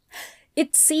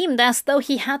 It seemed as though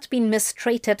he had been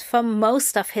mistreated for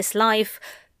most of his life,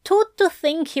 taught to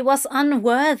think he was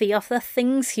unworthy of the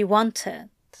things he wanted.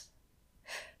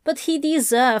 But he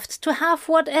deserved to have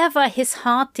whatever his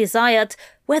heart desired,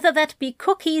 whether that be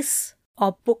cookies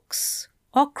or books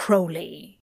or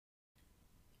Crowley.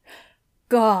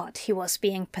 God, he was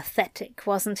being pathetic,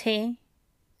 wasn't he?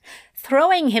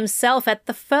 throwing himself at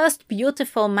the first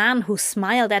beautiful man who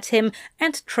smiled at him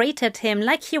and treated him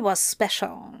like he was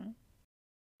special.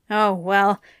 Oh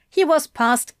well, he was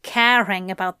past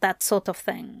caring about that sort of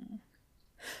thing.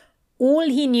 All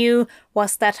he knew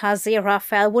was that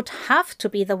Aziraphale would have to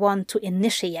be the one to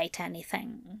initiate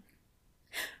anything.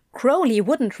 Crowley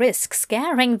wouldn't risk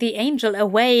scaring the angel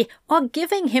away or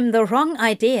giving him the wrong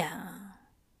idea.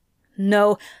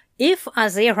 No, if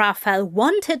Aziraphale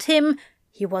wanted him,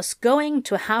 he was going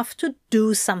to have to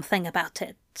do something about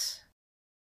it.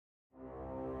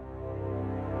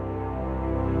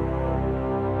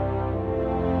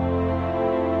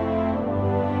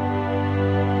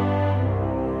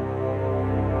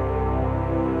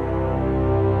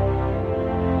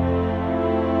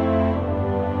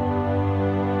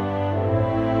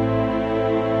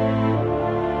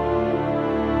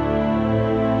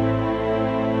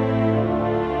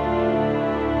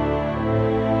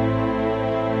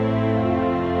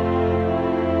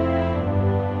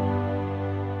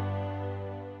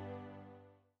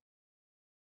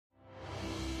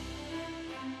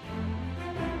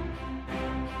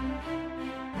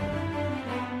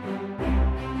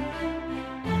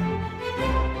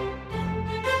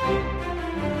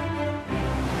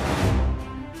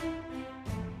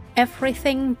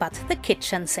 Everything But the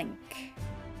Kitchen Sink.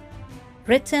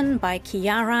 Written by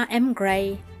Kiara M.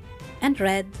 Gray and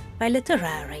read by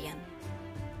Literarian.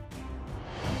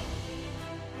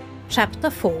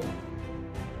 Chapter 4.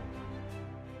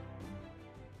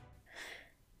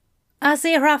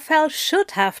 Aziraphale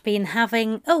should have been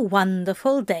having a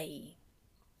wonderful day.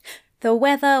 The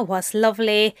weather was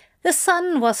lovely, the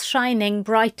sun was shining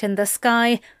bright in the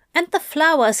sky, and the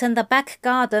flowers in the back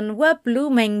garden were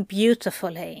blooming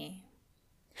beautifully.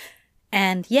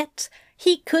 And yet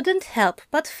he couldn't help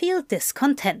but feel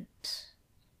discontent.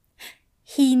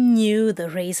 He knew the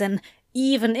reason,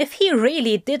 even if he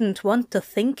really didn't want to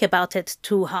think about it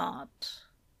too hard.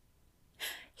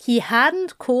 He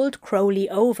hadn't called Crowley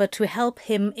over to help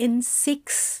him in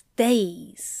 6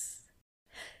 days.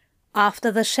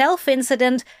 After the shelf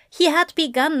incident, he had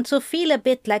begun to feel a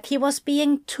bit like he was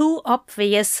being too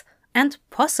obvious and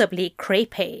possibly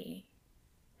creepy.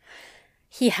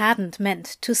 He hadn't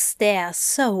meant to stare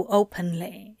so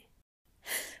openly.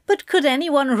 But could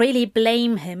anyone really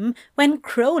blame him when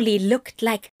Crowley looked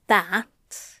like that?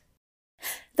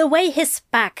 The way his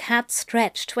back had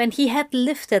stretched when he had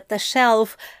lifted the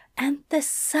shelf, and the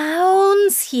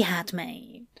sounds he had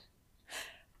made.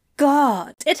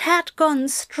 God, it had gone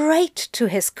straight to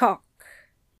his cock.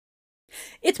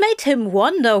 It made him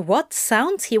wonder what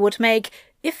sounds he would make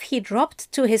if he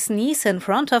dropped to his knees in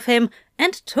front of him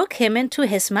and took him into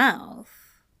his mouth.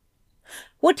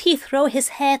 Would he throw his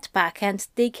head back and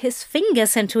dig his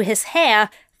fingers into his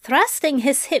hair, thrusting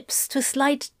his hips to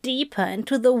slide deeper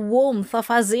into the warmth of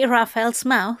Aziraphale's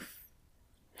mouth?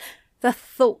 The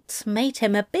thought made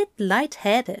him a bit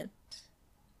light-headed.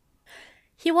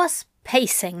 He was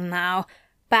pacing now,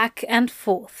 back and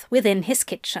forth within his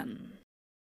kitchen.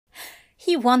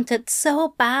 He wanted so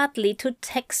badly to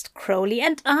text Crowley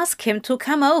and ask him to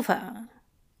come over.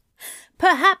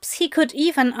 Perhaps he could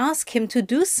even ask him to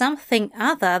do something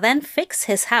other than fix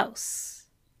his house.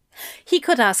 He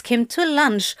could ask him to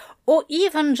lunch or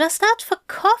even just out for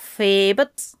coffee,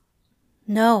 but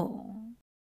no.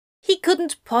 He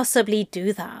couldn't possibly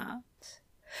do that.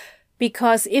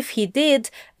 Because if he did,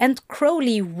 and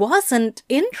Crowley wasn't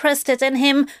interested in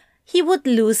him, he would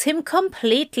lose him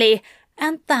completely,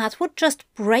 and that would just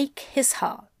break his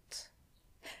heart.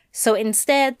 So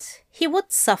instead, he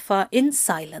would suffer in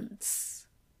silence.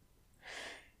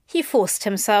 He forced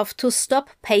himself to stop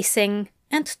pacing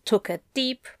and took a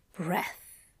deep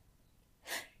breath.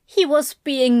 He was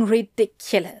being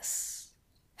ridiculous.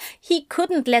 He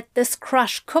couldn't let this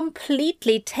crush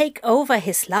completely take over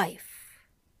his life.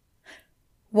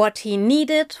 What he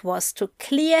needed was to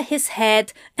clear his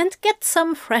head and get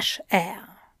some fresh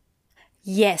air.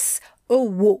 Yes, a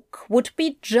walk would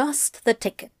be just the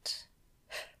ticket.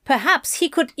 Perhaps he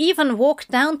could even walk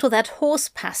down to that horse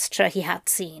pasture he had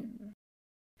seen.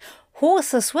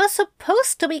 Horses were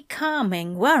supposed to be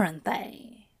calming, weren't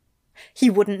they? He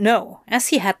wouldn't know, as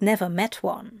he had never met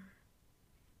one.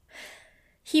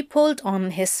 He pulled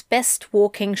on his best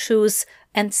walking shoes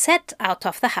and set out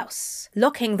of the house,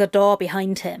 locking the door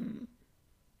behind him.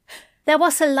 There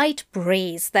was a light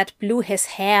breeze that blew his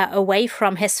hair away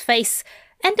from his face,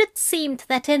 and it seemed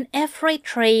that in every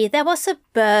tree there was a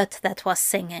bird that was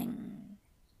singing.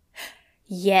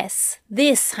 Yes,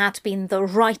 this had been the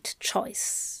right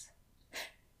choice.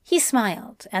 He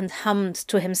smiled and hummed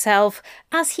to himself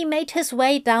as he made his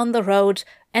way down the road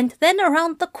and then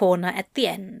around the corner at the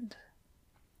end.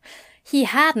 He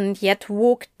hadn't yet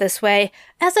walked this way,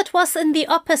 as it was in the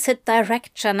opposite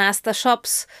direction as the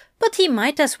shops, but he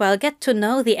might as well get to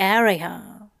know the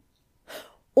area.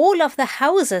 All of the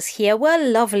houses here were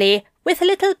lovely, with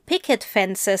little picket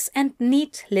fences and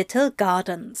neat little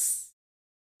gardens.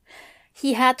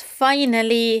 He had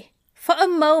finally, for a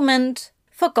moment,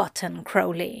 forgotten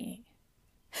Crowley.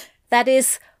 That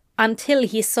is, until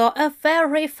he saw a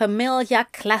very familiar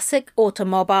classic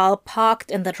automobile parked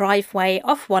in the driveway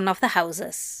of one of the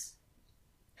houses.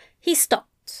 He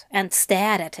stopped and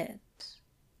stared at it.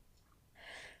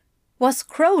 Was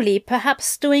Crowley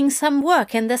perhaps doing some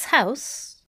work in this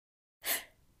house?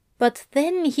 But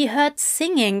then he heard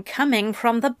singing coming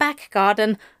from the back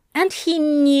garden, and he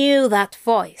knew that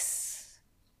voice.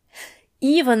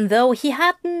 Even though he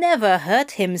had never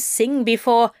heard him sing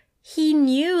before, he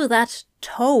knew that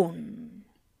tone.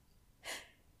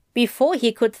 Before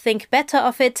he could think better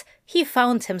of it, he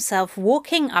found himself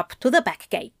walking up to the back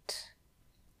gate.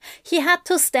 He had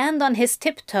to stand on his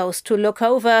tiptoes to look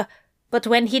over, but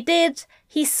when he did,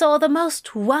 he saw the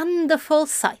most wonderful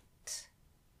sight.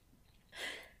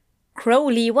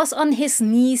 Crowley was on his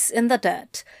knees in the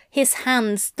dirt, his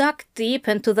hands dug deep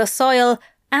into the soil,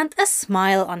 and a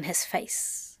smile on his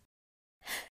face.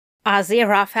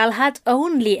 Aziraphale had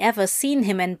only ever seen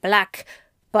him in black,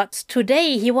 but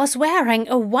today he was wearing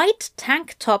a white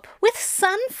tank top with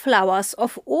sunflowers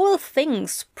of all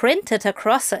things printed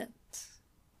across it.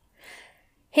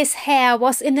 His hair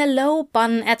was in a low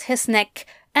bun at his neck,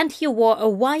 and he wore a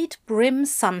wide brim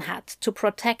sun hat to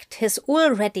protect his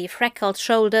already freckled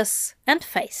shoulders and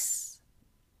face.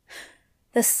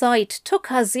 The sight took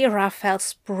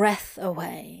Aziraphale's breath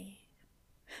away.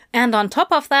 And on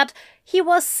top of that, he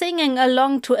was singing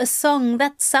along to a song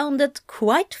that sounded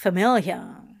quite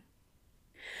familiar.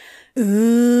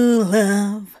 Ooh,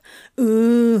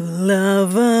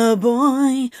 lover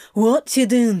boy, what you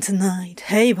doing tonight?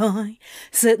 Hey boy,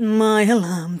 setting my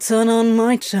alarm, turn on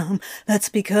my charm. That's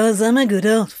because I'm a good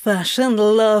old-fashioned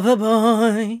lover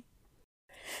boy.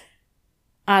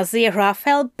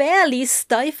 Aziraphale barely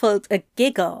stifled a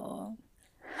giggle.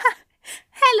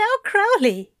 Hello,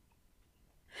 Crowley!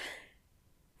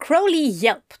 Crowley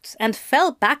yelped and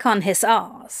fell back on his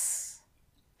arse.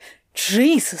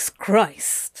 Jesus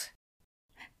Christ!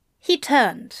 He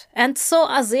turned and saw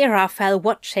Aziraphale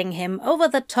watching him over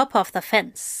the top of the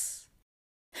fence.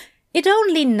 It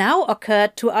only now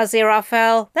occurred to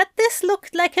Aziraphale that this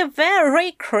looked like a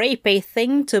very creepy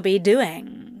thing to be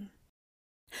doing.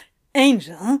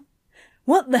 Angel,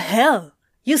 what the hell?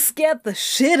 You scared the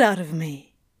shit out of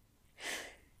me.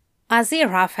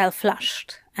 Aziraphale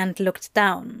flushed and looked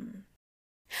down.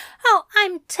 Oh,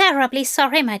 I'm terribly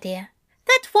sorry, my dear.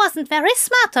 That wasn't very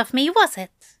smart of me, was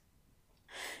it?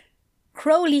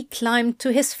 Crowley climbed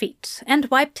to his feet and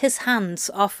wiped his hands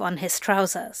off on his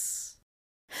trousers.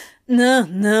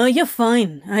 No, you're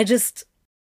fine.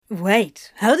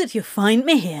 Wait, how did you find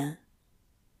me here?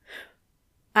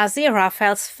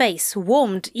 Aziraphale's face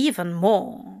warmed even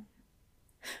more.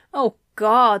 Oh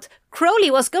God,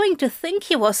 Crowley was going to think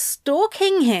he was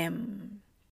stalking him.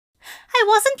 I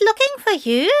wasn't looking for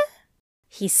you,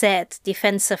 he said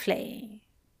defensively.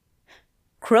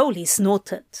 Crowley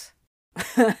snorted.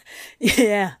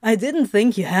 Yeah, I didn't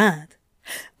think you had.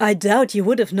 I doubt you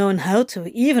would have known how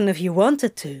to, even if you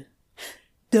wanted to.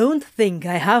 Don't think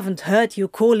I haven't heard you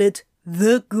call it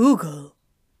the Google.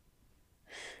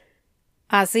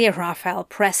 Aziraphale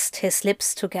pressed his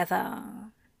lips together.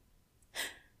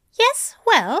 Yes,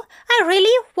 well, I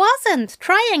really wasn't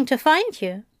trying to find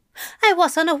you. I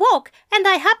was on a walk, and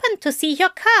I happened to see your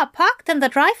car parked in the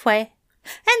driveway.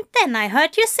 And then I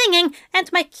heard you singing,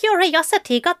 and my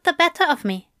curiosity got the better of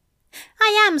me.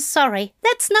 I am sorry,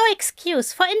 that's no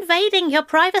excuse for invading your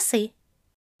privacy.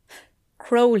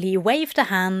 Crowley waved a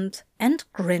hand and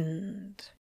grinned.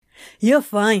 You're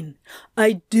fine.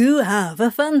 I do have a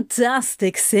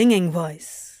fantastic singing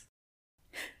voice.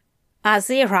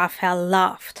 Aziraphale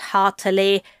laughed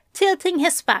heartily, tilting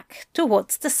his back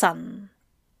towards the sun.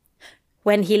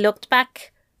 When he looked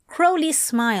back, Crowley's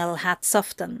smile had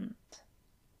softened.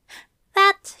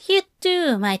 That you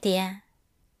do, my dear.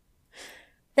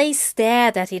 They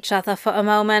stared at each other for a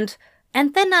moment,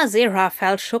 and then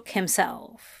Aziraphale shook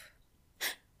himself.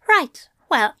 Right,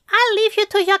 well, I'll leave you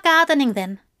to your gardening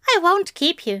then. I won't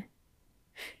keep you.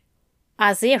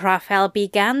 Aziraphale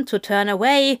began to turn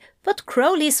away, but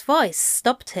Crowley's voice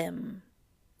stopped him.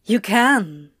 You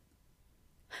can.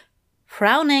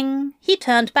 Frowning, he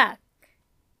turned back.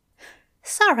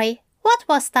 Sorry, what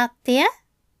was that, dear?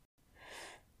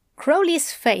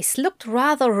 Crowley's face looked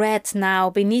rather red now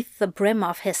beneath the brim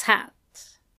of his hat.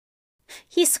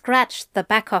 He scratched the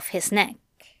back of his neck.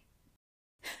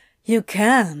 You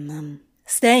can,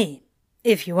 stay,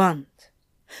 if you want.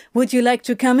 Would you like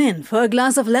to come in for a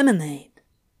glass of lemonade?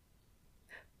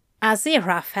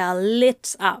 Aziraphale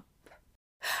lit up.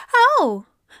 Oh,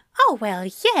 well,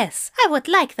 yes, I would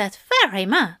like that very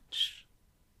much.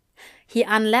 He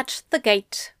unlatched the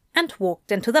gate and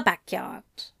walked into the backyard.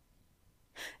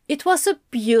 It was a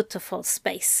beautiful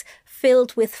space,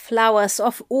 filled with flowers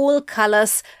of all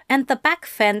colors, and the back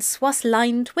fence was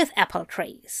lined with apple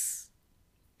trees.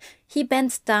 He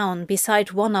bent down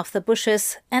beside one of the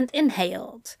bushes and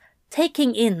inhaled,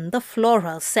 taking in the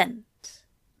floral scent.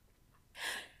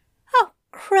 Oh,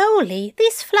 Crowley,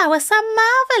 these flowers are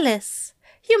marvelous.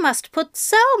 You must put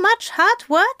so much hard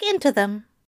work into them.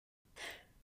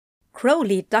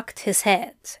 Crowley ducked his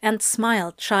head and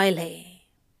smiled shyly.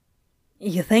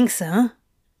 You think so?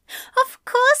 Of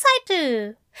course I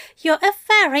do. You're a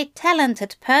very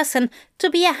talented person to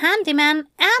be a handyman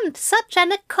and such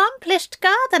an accomplished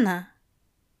gardener.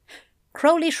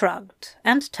 Crowley shrugged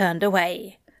and turned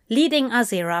away, leading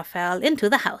Aziraphale into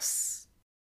the house.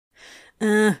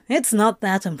 It's not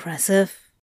that impressive.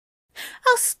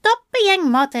 Oh, stop being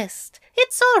modest.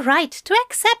 It's all right to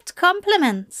accept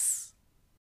compliments.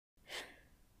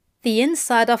 The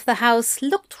inside of the house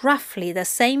looked roughly the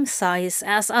same size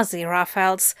as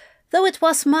Aziraphale's, though it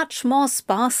was much more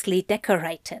sparsely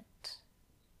decorated.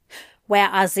 Where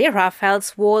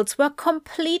Aziraphale's walls were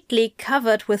completely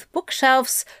covered with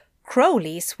bookshelves,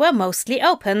 Crowley's were mostly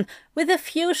open, with a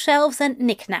few shelves and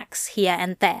knickknacks here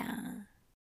and there.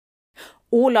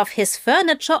 All of his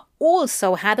furniture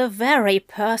also had a very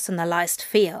personalized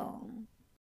feel.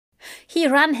 He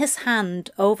ran his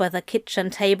hand over the kitchen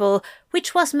table,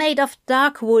 which was made of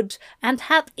dark wood and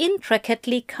had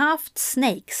intricately carved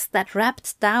snakes that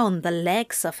wrapped down the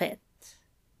legs of it.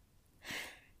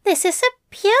 This is a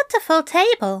beautiful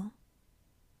table.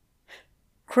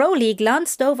 Crowley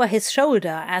glanced over his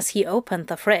shoulder as he opened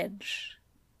the fridge.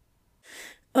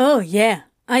 Oh yeah,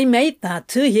 I made that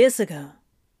 2 years ago.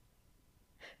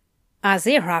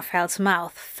 Aziraphale's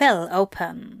mouth fell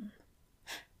open.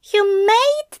 You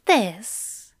made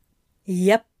this?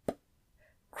 Yep,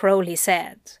 Crowley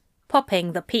said,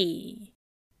 popping the pea.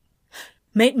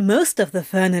 Made most of the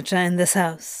furniture in this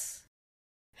house.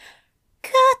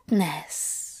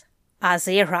 Goodness,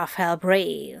 Aziraphale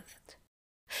breathed.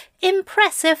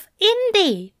 Impressive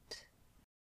indeed.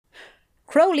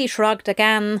 Crowley shrugged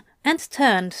again and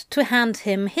turned to hand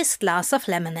him his glass of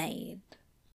lemonade.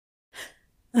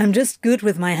 I'm just good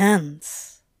with my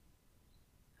hands.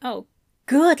 Oh,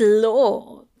 good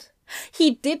Lord.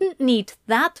 He didn't need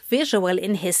that visual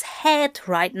in his head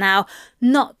right now,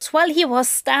 not while he was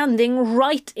standing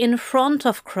right in front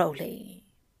of Crowley.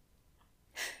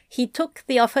 He took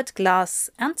the offered glass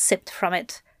and sipped from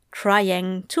it,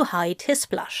 trying to hide his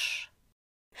blush.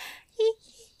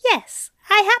 Yes,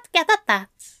 I had gathered that.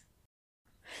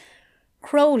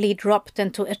 Crowley dropped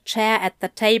into a chair at the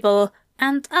table,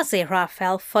 and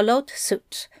Aziraphale followed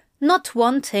suit, not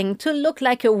wanting to look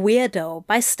like a weirdo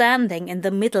by standing in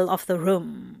the middle of the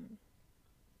room.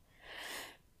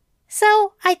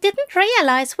 So I didn't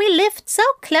realize we lived so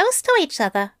close to each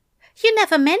other. You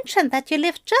never mentioned that you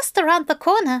lived just around the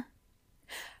corner.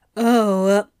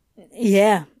 Oh,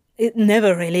 yeah, it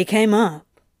never really came up.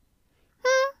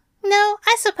 No,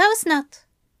 I suppose not.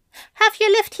 Have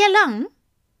you lived here long?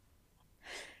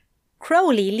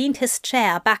 Crowley leaned his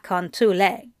chair back on 2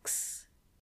 legs.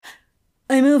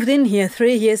 I moved in here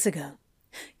 3 years ago.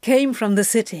 Came from the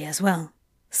city as well.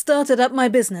 Started up my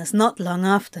business not long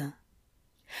after.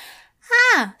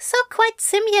 Ah, so quite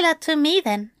similar to me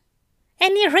then.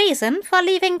 Any reason for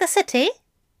leaving the city?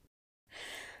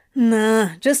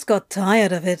 Nah, just got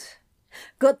tired of it.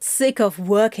 Got sick of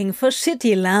working for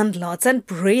shitty landlords and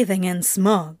breathing in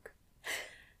smog.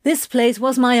 This place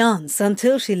was my aunt's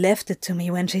until she left it to me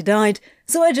when she died,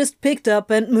 so I just picked up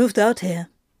and moved out here.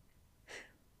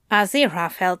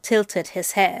 Aziraphale tilted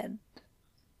his head.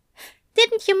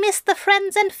 Didn't you miss the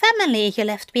friends and family you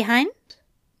left behind?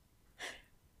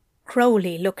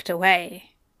 Crowley looked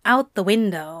away, out the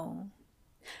window.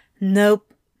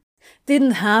 Nope.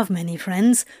 Didn't have many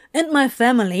friends, and my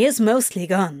family is mostly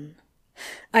gone.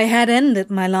 I had ended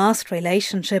my last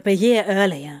relationship a year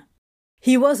earlier.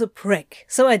 He was a prick,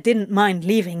 so I didn't mind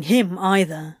leaving him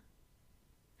either.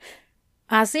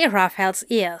 Aziraphale's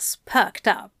ears perked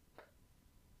up.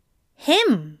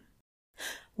 Him?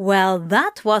 Well,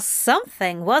 that was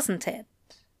something, wasn't it?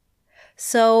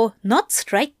 So, not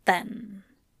straight then.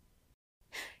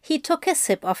 He took a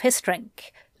sip of his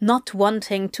drink, not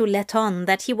wanting to let on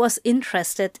that he was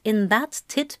interested in that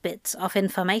tidbit of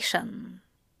information.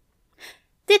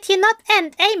 Did you not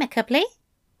end amicably?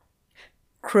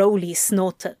 Crowley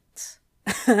snorted.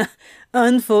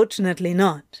 Unfortunately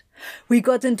not. We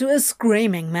got into a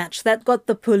screaming match that got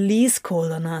the police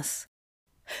called on us.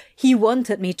 He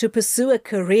wanted me to pursue a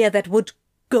career that would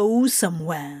go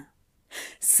somewhere.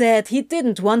 Said he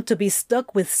didn't want to be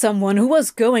stuck with someone who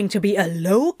was going to be a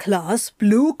low-class,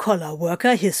 blue-collar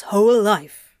worker his whole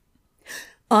life.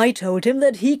 I told him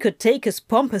that he could take his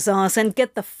pompous ass and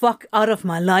get the fuck out of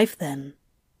my life then.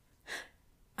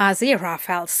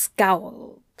 Aziraphale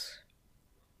scowled.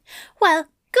 Well,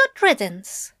 good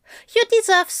riddance. You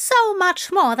deserve so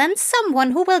much more than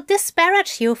someone who will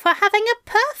disparage you for having a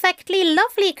perfectly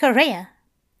lovely career.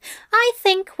 I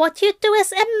think what you do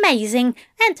is amazing,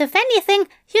 and if anything,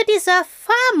 you deserve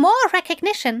far more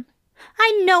recognition.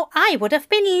 I know I would have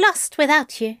been lost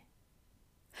without you.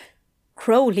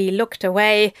 Crowley looked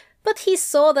away, but he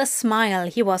saw the smile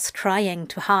he was trying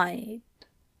to hide.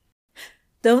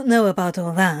 Don't know about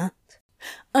all that.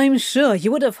 I'm sure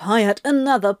you would have hired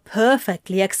another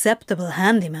perfectly acceptable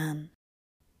handyman.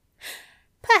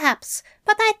 Perhaps,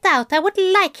 but I doubt I would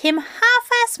like him half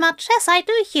as much as I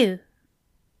do you.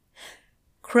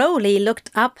 Crowley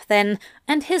looked up then,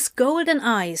 and his golden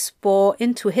eyes bore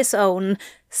into his own,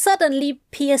 suddenly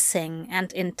piercing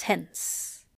and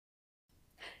intense.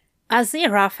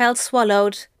 Aziraphale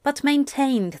swallowed, but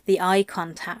maintained the eye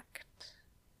contact.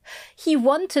 He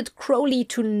wanted Crowley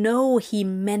to know he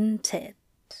meant it.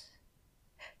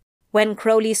 When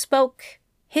Crowley spoke,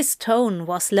 his tone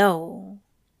was low.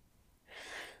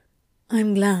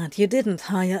 I'm glad you didn't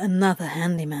hire another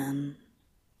handyman.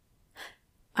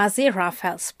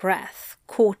 Aziraphale's breath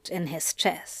caught in his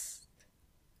chest.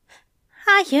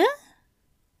 Are you?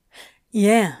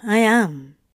 Yeah, I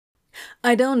am.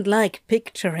 I don't like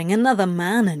picturing another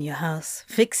man in your house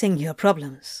fixing your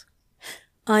problems.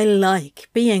 I like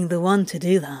being the one to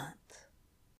do that.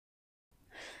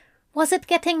 Was it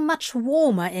getting much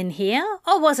warmer in here,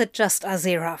 or was it just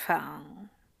Aziraphale?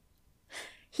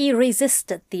 He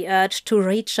resisted the urge to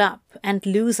reach up and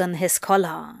loosen his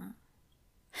collar.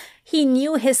 He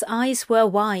knew his eyes were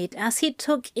wide as he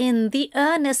took in the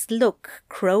earnest look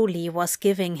Crowley was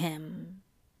giving him.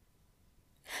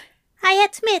 I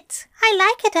admit, I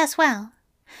like it as well.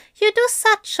 You do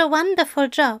such a wonderful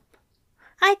job.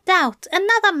 I doubt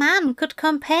another man could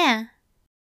compare.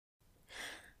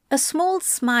 A small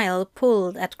smile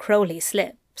pulled at Crowley's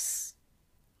lips.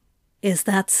 Is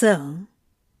that so?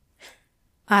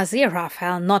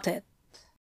 Aziraphale nodded.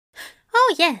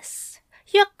 Oh yes.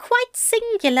 You're quite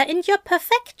singular in your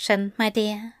perfection, my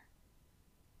dear.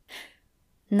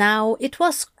 Now it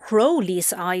was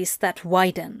Crowley's eyes that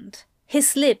widened,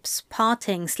 his lips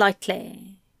parting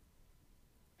slightly.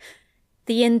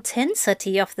 The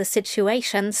intensity of the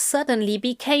situation suddenly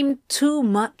became too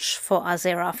much for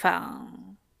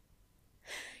Aziraphale.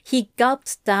 He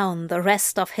gulped down the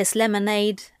rest of his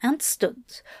lemonade and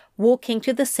stood, walking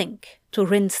to the sink to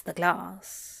rinse the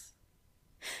glass.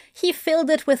 He filled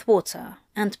it with water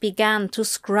and began to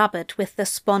scrub it with the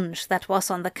sponge that was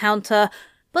on the counter,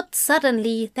 but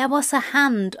suddenly there was a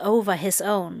hand over his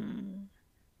own.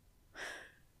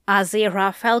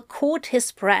 Aziraphale caught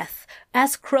his breath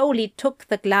as Crowley took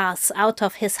the glass out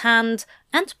of his hand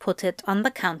and put it on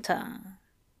the counter.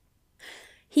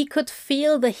 He could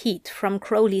feel the heat from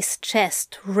Crowley's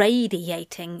chest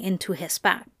radiating into his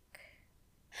back.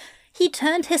 He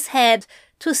turned his head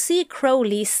to see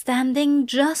Crowley standing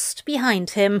just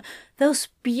behind him, those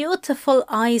beautiful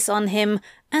eyes on him,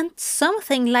 and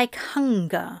something like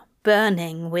hunger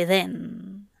burning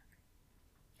within.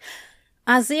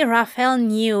 Aziraphale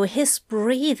knew his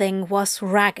breathing was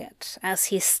ragged as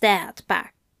he stared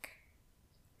back.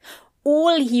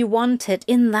 All he wanted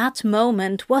in that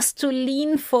moment was to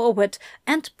lean forward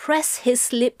and press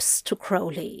his lips to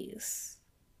Crowley's.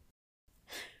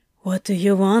 What do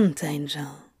you want,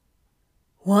 Angel?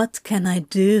 What can I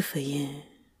do for you?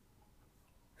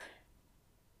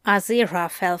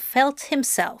 Aziraphale felt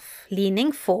himself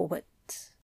leaning forward.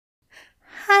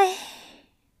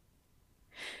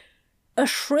 A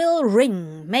shrill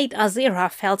ring made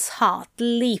Aziraphale's heart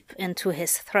leap into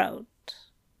his throat.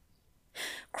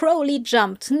 Crowley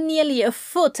jumped nearly a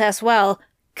foot as well,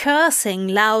 cursing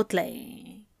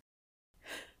loudly.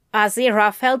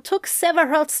 Aziraphale took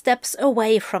several steps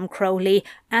away from Crowley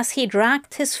as he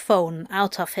dragged his phone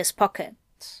out of his pocket.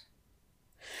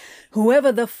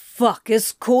 Whoever the fuck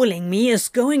is calling me is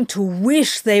going to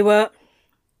wish they were...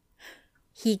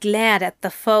 He glared at the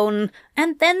phone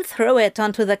and then threw it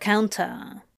onto the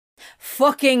counter.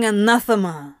 Fucking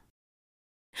anathema!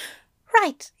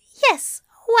 Right, yes.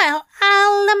 Well,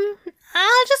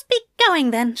 I'll just be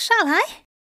going then, shall I?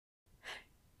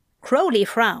 Crowley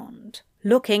frowned,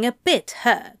 looking a bit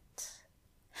hurt.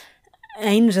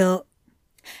 Angel,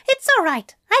 It's all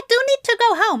right. I do need to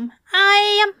go home.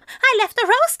 I left a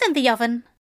roast in the oven.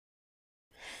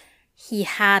 He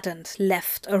hadn't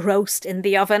left a roast in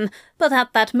the oven, but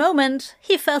at that moment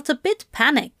he felt a bit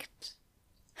panicked.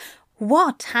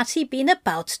 What had he been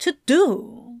about to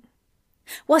do?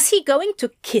 Was he going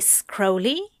to kiss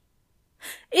Crowley?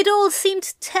 It all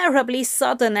seemed terribly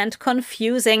sudden and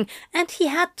confusing, and he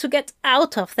had to get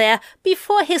out of there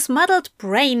before his muddled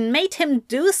brain made him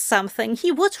do something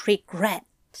he would regret.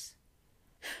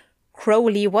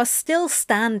 Crowley was still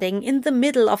standing in the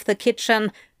middle of the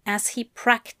kitchen as he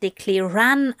practically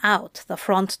ran out the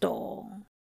front door.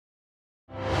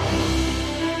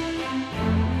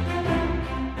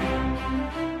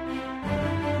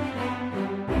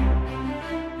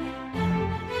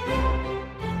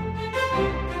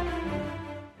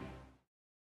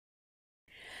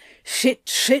 Shit,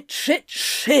 shit, shit,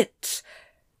 shit!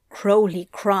 Crowley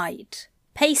cried,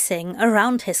 pacing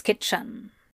around his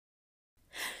kitchen.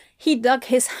 He dug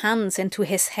his hands into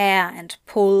his hair and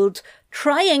pulled,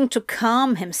 trying to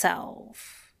calm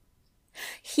himself.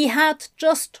 He had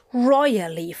just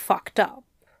royally fucked up.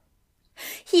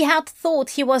 He had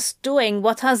thought he was doing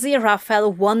what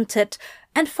Aziraphale wanted,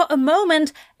 and for a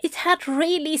moment it had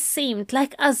really seemed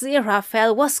like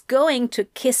Aziraphale was going to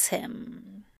kiss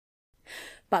him.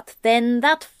 But then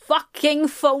that fucking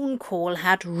phone call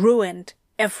had ruined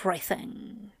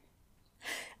everything.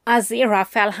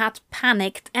 Aziraphale had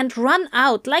panicked and run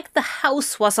out like the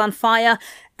house was on fire,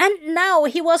 and now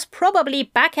he was probably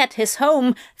back at his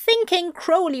home, thinking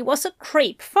Crowley was a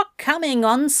creep for coming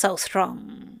on so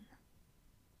strong.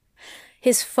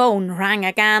 His phone rang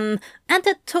again, and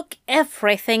it took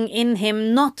everything in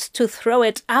him not to throw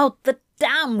it out the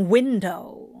damn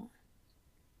window.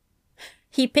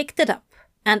 He picked it up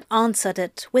and answered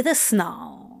it with a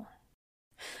snarl.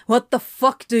 What the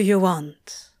fuck do you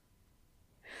want?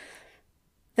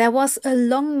 There was a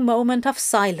long moment of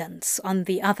silence on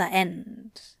the other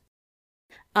end.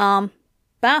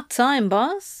 Bad time,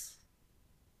 boss?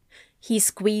 He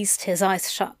squeezed his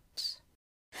eyes shut.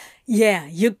 Yeah,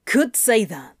 you could say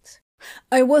that.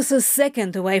 I was a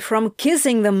second away from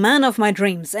kissing the man of my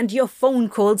dreams, and your phone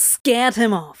call scared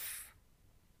him off.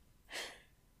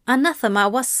 Anathema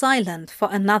was silent for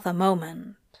another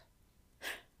moment.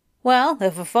 Well,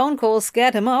 if a phone call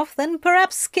scared him off, then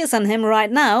perhaps kissing him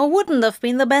right now wouldn't have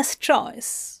been the best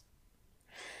choice.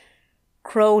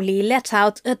 Crowley let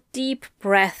out a deep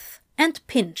breath and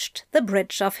pinched the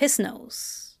bridge of his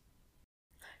nose.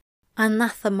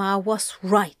 Anathema was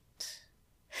right.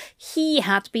 He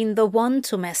had been the one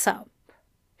to mess up.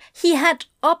 He had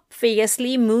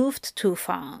obviously moved too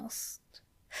fast.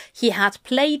 He had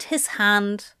played his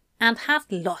hand and had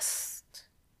lost.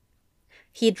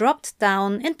 He dropped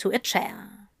down into a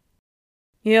chair.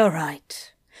 You're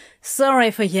right. Sorry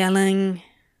for yelling.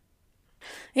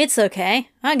 It's okay,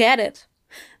 I get it.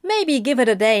 Maybe give it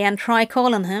a day and try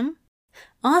calling him.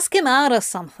 Ask him out or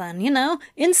something,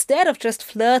 instead of just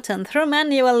flirting through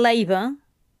manual labor.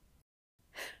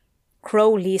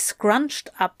 Crowley scrunched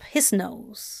up his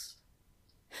nose.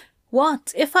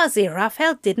 What if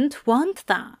Aziraphale didn't want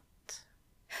that?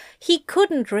 He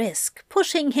couldn't risk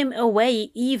pushing him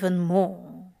away even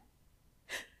more.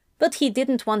 But he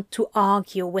didn't want to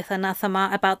argue with Anathema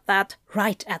about that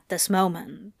right at this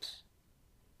moment.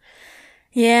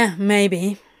 Yeah,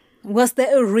 maybe. Was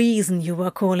there a reason you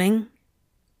were calling?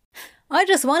 I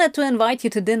just wanted to invite you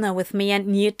to dinner with me and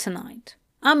Newt tonight.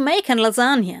 I'm making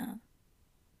lasagna.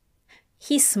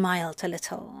 He smiled a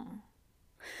little.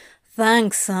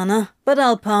 Thanks, Anna, but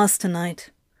I'll pass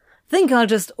tonight. Think I'll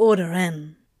just order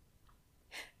in.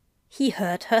 He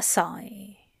heard her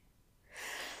sigh.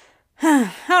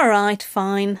 All right,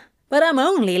 fine. But I'm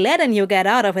only letting you get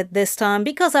out of it this time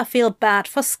because I feel bad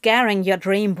for scaring your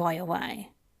dream boy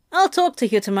away. I'll talk to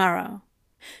you tomorrow.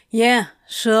 Yeah,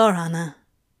 sure, Anna.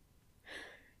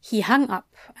 He hung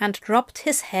up and dropped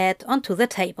his head onto the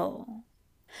table.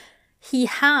 He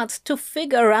had to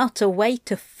figure out a way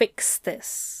to fix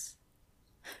this.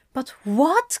 But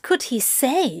what could he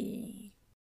say?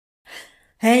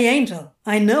 Hey, Angel,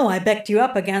 I know I backed you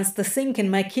up against the sink in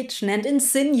my kitchen and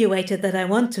insinuated that I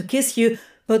want to kiss you,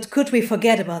 but could we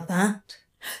forget about that?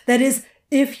 That is,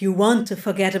 if you want to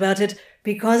forget about it,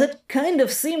 because it kind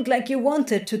of seemed like you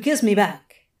wanted to kiss me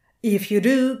back. If you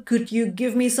do, could you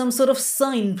give me some sort of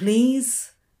sign,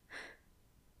 please?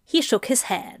 He shook his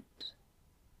head.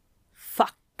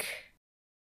 Fuck.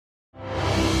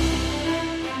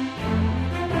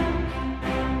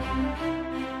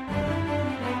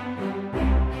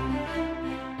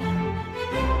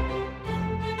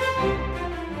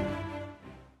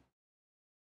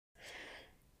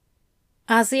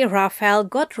 Aziraphale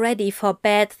got ready for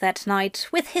bed that night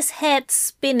with his head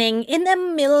spinning in a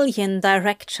million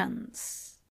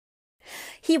directions.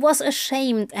 He was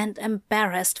ashamed and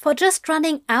embarrassed for just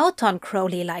running out on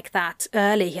Crowley like that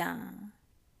earlier.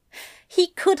 He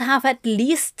could have at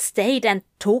least stayed and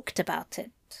talked about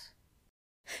it.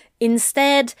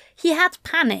 Instead, he had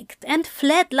panicked and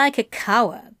fled like a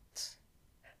coward.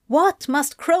 What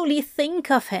must Crowley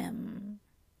think of him?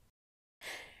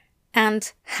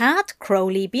 And had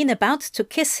Crowley been about to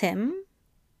kiss him?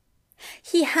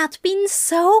 He had been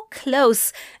so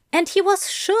close, and he was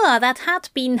sure that had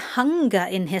been hunger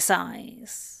in his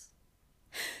eyes.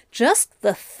 Just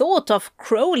the thought of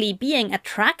Crowley being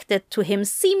attracted to him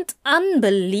seemed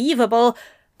unbelievable,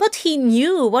 but he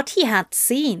knew what he had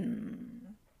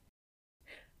seen.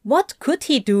 What could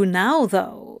he do now,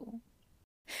 though?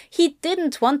 He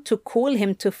didn't want to call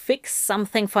him to fix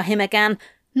something for him again,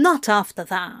 not after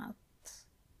that.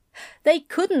 They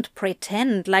couldn't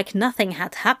pretend like nothing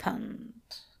had happened.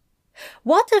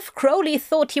 What if Crowley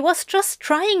thought he was just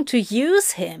trying to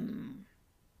use him?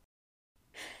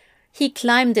 He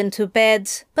climbed into bed,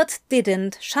 but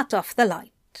didn't shut off the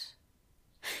light.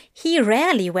 He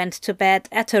rarely went to bed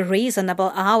at a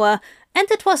reasonable hour, and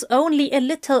it was only a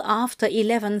little after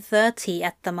 11:30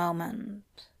 at the moment.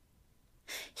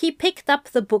 He picked up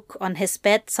the book on his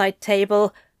bedside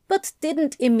table, but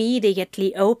didn't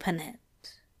immediately open it.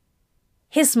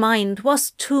 His mind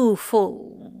was too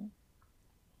full.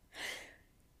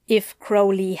 If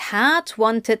Crowley had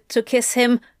wanted to kiss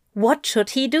him, what should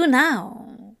he do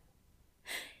now?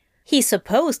 He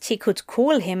supposed he could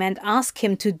call him and ask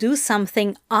him to do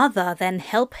something other than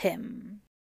help him.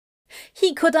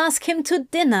 He could ask him to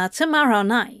dinner tomorrow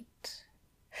night.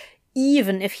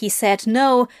 Even if he said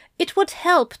no, it would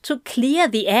help to clear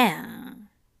the air.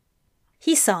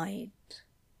 He sighed.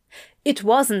 It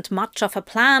wasn't much of a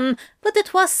plan, but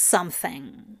it was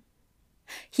something.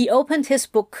 He opened his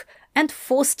book and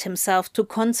forced himself to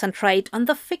concentrate on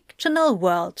the fictional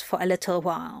world for a little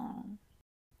while.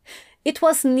 It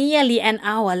was nearly an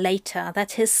hour later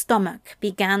that his stomach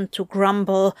began to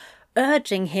grumble,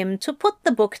 urging him to put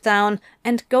the book down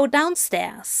and go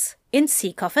downstairs in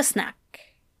seek of a snack.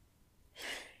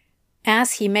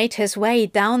 As he made his way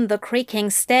down the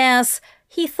creaking stairs,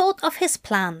 he thought of his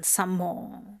plan some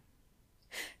more.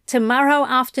 Tomorrow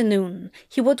afternoon,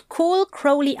 he would call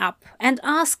Crowley up and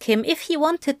ask him if he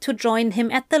wanted to join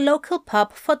him at the local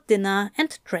pub for dinner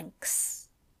and drinks.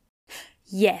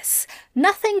 Yes,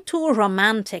 nothing too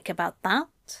romantic about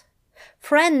that.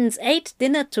 Friends ate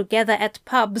dinner together at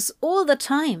pubs all the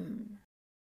time.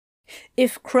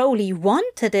 If Crowley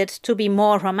wanted it to be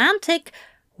more romantic,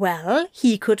 well,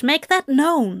 he could make that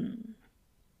known.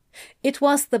 It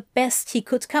was the best he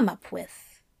could come up with.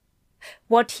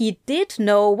 What he did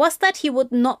know was that he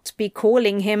would not be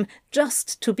calling him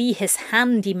just to be his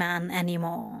handyman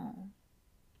anymore.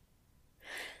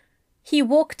 He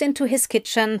walked into his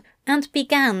kitchen and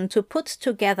began to put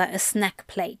together a snack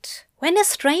plate when a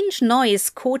strange noise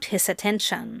caught his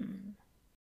attention.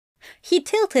 He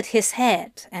tilted his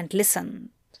head and listened.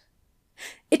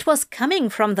 It was coming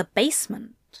from the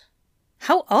basement.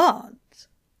 How odd!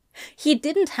 He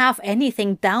didn't have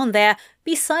anything down there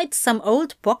besides some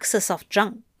old boxes of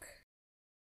junk.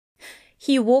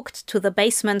 He walked to the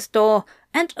basement door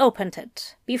and opened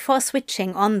it before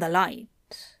switching on the light.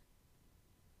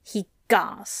 He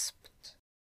gasped.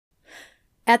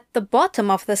 At the bottom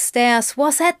of the stairs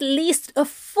was at least a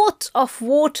foot of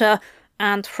water,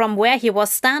 and from where he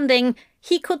was standing,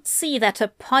 he could see that a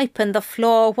pipe in the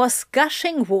floor was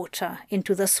gushing water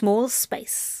into the small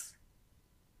space.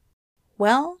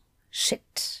 Well,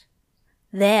 shit.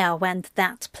 There went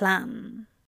that plan.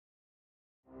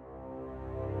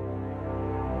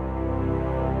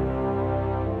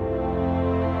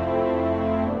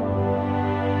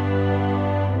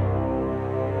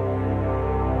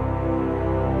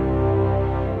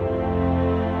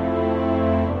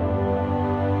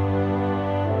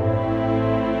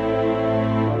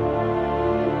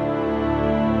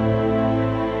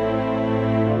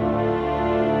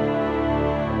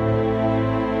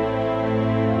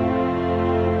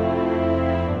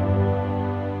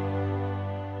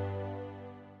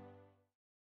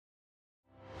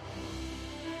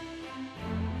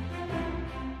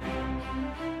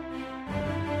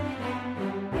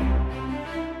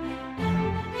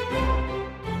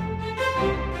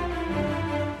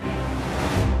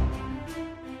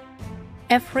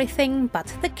 Everything But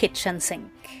the Kitchen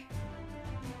Sink.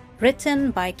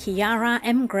 Written by Kiara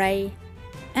M. Gray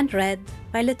and read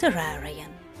by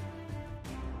Literarian.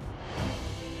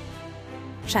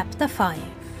 Chapter 5.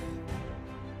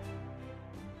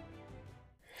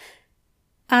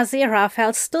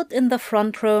 Aziraphale stood in the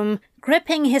front room,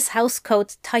 gripping his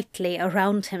housecoat tightly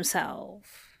around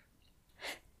himself.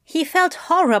 He felt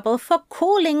horrible for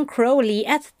calling Crowley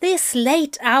at this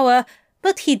late hour,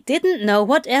 but he didn't know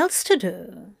what else to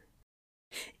do.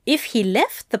 If he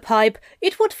left the pipe,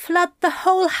 it would flood the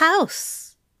whole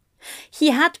house.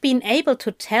 He had been able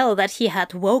to tell that he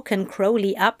had woken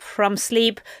Crowley up from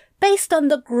sleep based on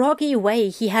the groggy way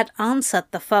he had answered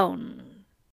the phone.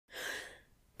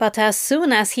 But as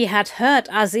soon as he had heard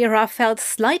Aziraphale's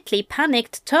slightly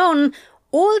panicked tone,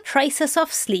 all traces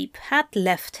of sleep had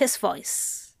left his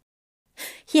voice.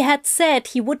 He had said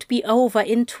he would be over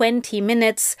in 20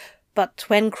 minutes, but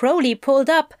when Crowley pulled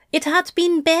up, it had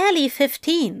been barely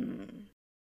 15.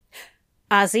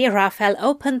 Aziraphale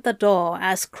opened the door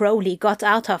as Crowley got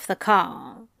out of the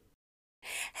car.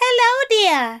 "Hello,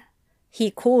 dear,"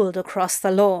 he called across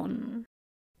the lawn.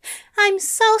 "I'm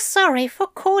so sorry for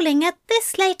calling at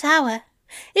this late hour.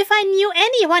 If I knew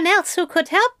anyone else who could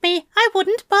help me, I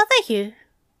wouldn't bother you."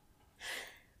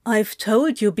 "I've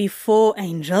told you before,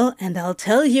 Angel, and I'll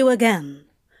tell you again.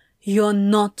 You're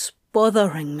not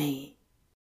bothering me."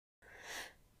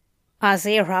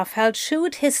 Aziraphale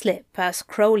chewed his lip as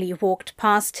Crowley walked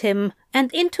past him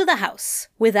and into the house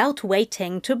without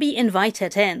waiting to be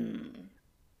invited in.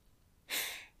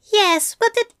 "Yes,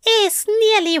 but it is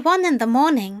nearly 1 in the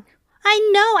morning. I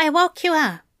know I woke you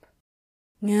up."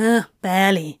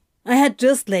 Barely. I had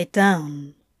just laid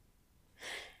down."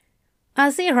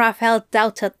 Aziraphale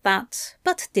doubted that,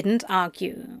 but didn't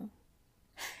argue.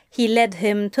 He led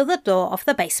him to the door of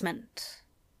the basement.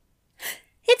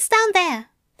 "It's down there.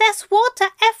 There's water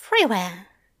everywhere."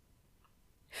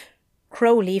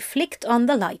 Crowley flicked on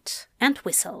the light and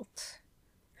whistled.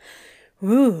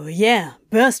 "Ooh, yeah,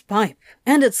 burst pipe,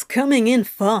 and it's coming in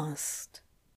fast."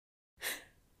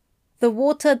 The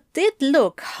water did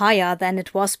look higher than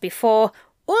it was before,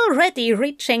 already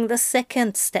reaching the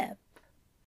 2nd step.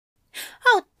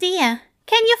 "Oh dear,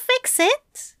 can you fix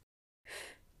it?"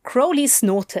 Crowley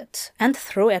snorted and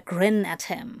threw a grin at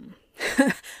him.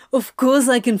 "Of course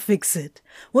I can fix it.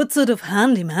 What sort of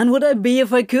handyman would I be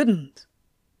if I couldn't?"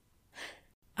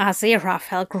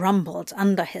 Aziraphale grumbled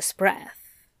under his breath.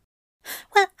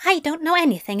 "Well, I don't know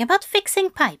anything about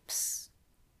fixing pipes."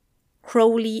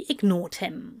 Crowley ignored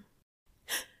him.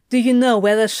 "Do you know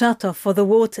where the shutoff for the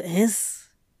water is?"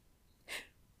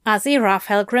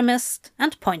 Aziraphale grimaced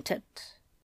and pointed.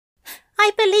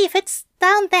 "I believe it's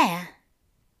down there."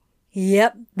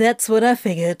 "Yep, that's what I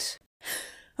figured.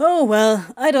 Oh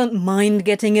well, I don't mind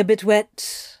getting a bit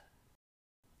wet."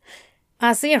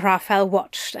 Aziraphale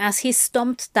watched as he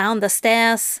stomped down the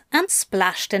stairs and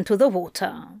splashed into the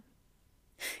water.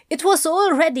 It was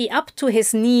already up to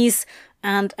his knees,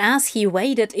 and as he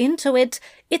waded into it,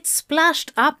 it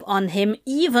splashed up on him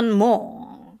even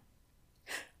more.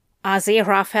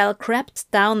 Aziraphale crept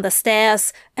down the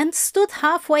stairs and stood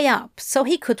halfway up so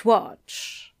he could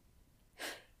watch.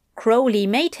 Crowley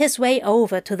made his way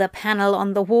over to the panel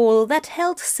on the wall that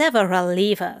held several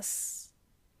levers.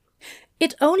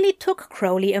 It only took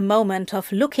Crowley a moment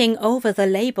of looking over the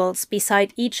labels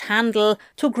beside each handle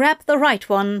to grab the right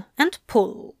one and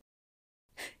pull.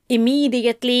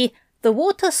 Immediately, the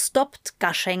water stopped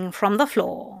gushing from the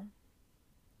floor.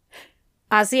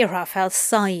 Aziraphale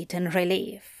sighed in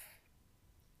relief.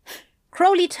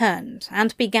 Crowley turned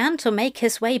and began to make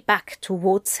his way back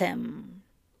towards him.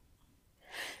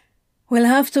 "We'll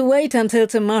have to wait until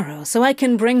tomorrow so I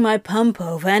can bring my pump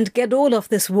over and get all of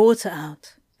this water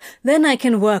out. Then I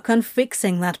can work on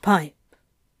fixing that pipe."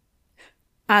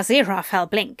 Aziraphale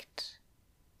blinked.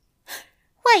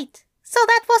 "Wait, so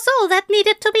that was all that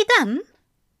needed to be done?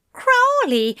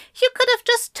 Crowley, you could have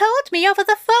just told me over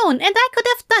the phone and I could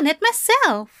have done it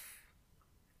myself."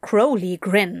 Crowley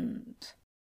grinned.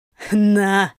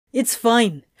 "Nah, it's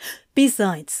fine.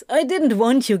 Besides, I didn't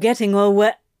want you getting all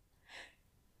wet."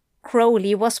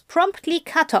 Crowley was promptly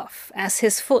cut off as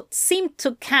his foot seemed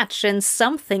to catch in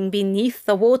something beneath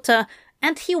the water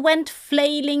and he went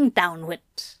flailing downward.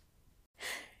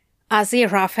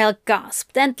 Aziraphale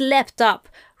gasped and leapt up,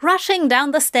 rushing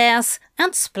down the stairs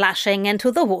and splashing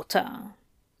into the water.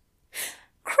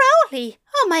 "Crowley,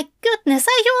 oh my goodness,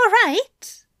 are you all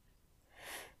right?"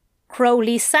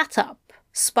 Crowley sat up,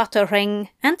 sputtering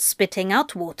and spitting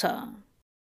out water.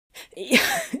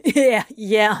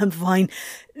 Yeah, I'm fine.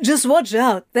 Just watch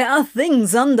out, there are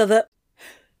things under the..."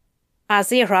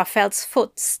 Aziraphale's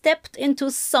foot stepped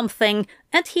into something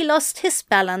and he lost his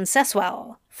balance as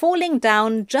well, falling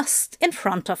down just in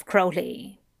front of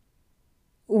Crowley.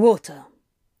 "Water,"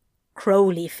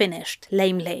 Crowley finished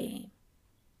lamely.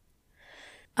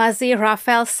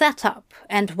 Aziraphale sat up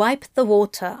and wiped the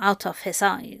water out of his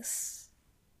eyes.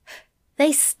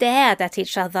 They stared at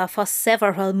each other for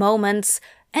several moments,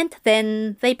 and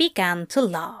then they began to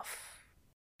laugh.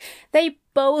 They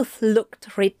both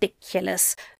looked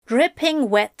ridiculous, dripping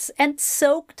wet and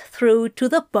soaked through to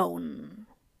the bone.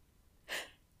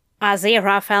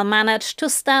 Aziraphale managed to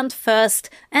stand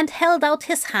first and held out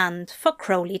his hand for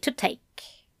Crowley to take.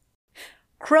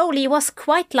 Crowley was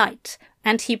quite light,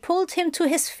 and he pulled him to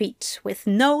his feet with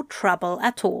no trouble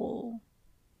at all.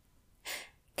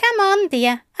 "Come on,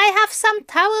 dear. I have some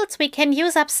towels we can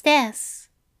use upstairs."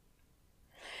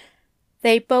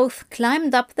 They both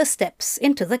climbed up the steps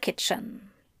into the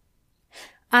kitchen.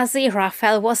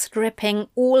 Aziraphale was dripping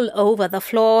all over the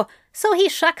floor, so he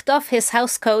shucked off his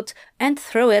housecoat and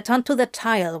threw it onto the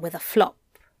tile with a flop.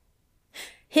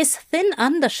 His thin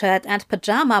undershirt and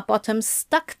pajama bottoms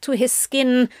stuck to his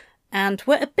skin and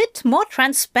were a bit more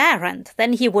transparent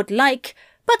than he would like,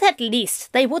 but at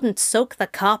least they wouldn't soak the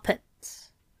carpet.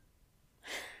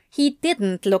 He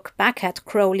didn't look back at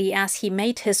Crowley as he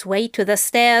made his way to the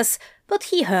stairs, but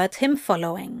he heard him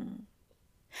following.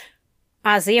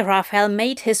 Aziraphale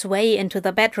made his way into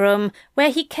the bedroom, where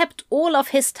he kept all of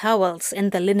his towels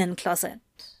in the linen closet.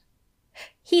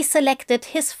 He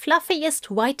selected his fluffiest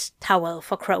white towel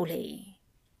for Crowley.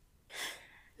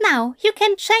 "Now, you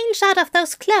can change out of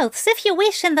those clothes if you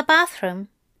wish in the bathroom.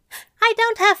 I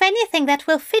don't have anything that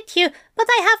will fit you, but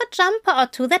I have a jumper or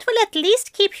two that will at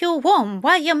least keep you warm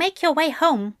while you make your way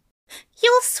home.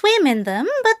 You'll swim in them,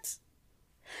 but—"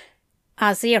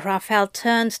 Aziraphale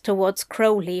turned towards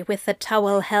Crowley with the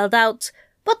towel held out,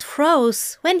 but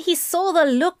froze when he saw the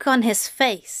look on his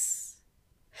face.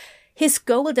 His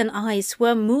golden eyes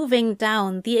were moving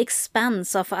down the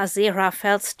expanse of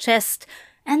Aziraphale's chest,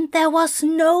 and there was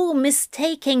no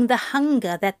mistaking the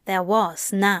hunger that there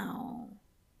was now.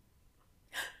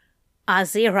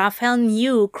 Aziraphale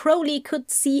knew Crowley could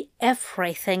see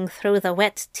everything through the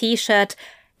wet t-shirt,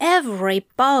 every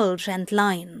bulge and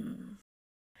line.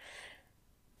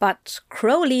 But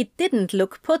Crowley didn't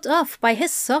look put off by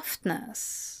his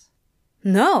softness.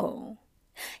 No,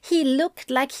 he looked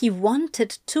like he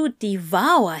wanted to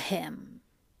devour him.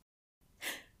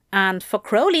 And for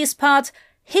Crowley's part,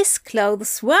 his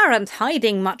clothes weren't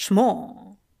hiding much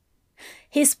more.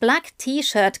 His black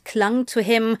t-shirt clung to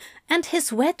him, and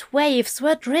his wet waves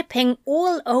were dripping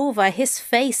all over his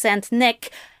face and neck,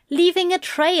 leaving a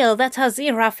trail that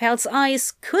Aziraphale's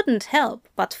eyes couldn't help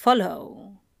but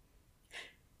follow.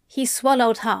 He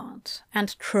swallowed hard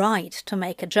and tried to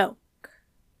make a joke.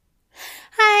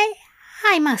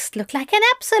 I must look like an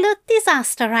absolute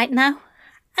disaster right now.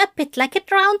 A bit like a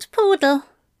drowned poodle."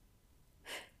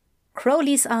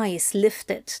 Crowley's eyes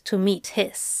lifted to meet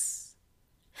his.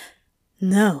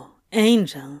 "No,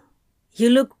 Angel, you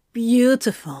look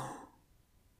beautiful."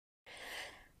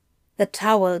 The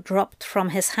towel dropped from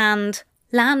his hand,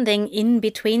 landing in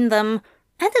between them,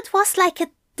 and it was like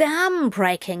a dam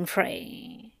breaking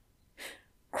free.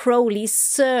 Crowley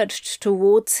surged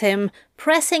towards him,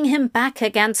 pressing him back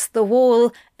against the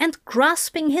wall and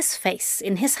grasping his face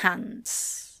in his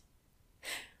hands.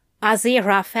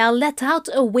 Aziraphale let out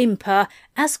a whimper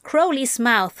as Crowley's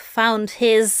mouth found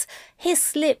his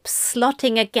lips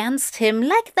slotting against him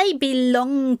like they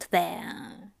belonged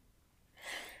there.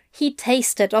 He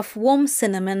tasted of warm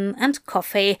cinnamon and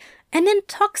coffee, an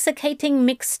intoxicating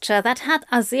mixture that had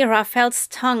Aziraphale's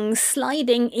tongue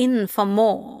sliding in for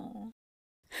more.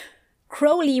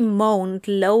 Crowley moaned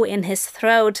low in his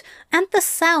throat, and the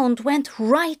sound went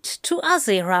right to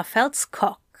Aziraphale's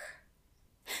cock.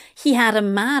 He had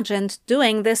imagined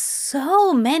doing this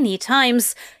so many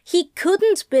times, he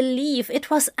couldn't believe it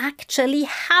was actually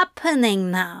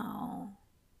happening now.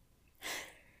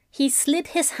 He slid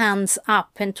his hands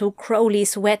up into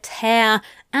Crowley's wet hair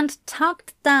and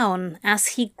tugged down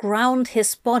as he ground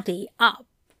his body up.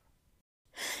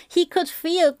 He could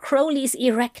feel Crowley's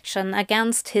erection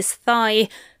against his thigh,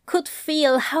 could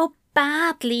feel how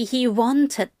badly he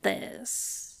wanted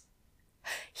this.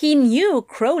 He knew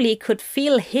Crowley could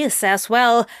feel his as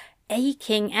well,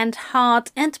 aching and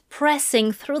hard and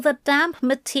pressing through the damp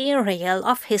material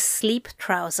of his sleep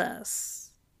trousers.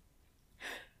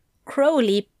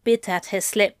 Crowley bit at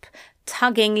his lip,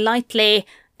 tugging lightly,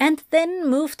 and then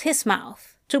moved his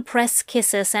mouth to press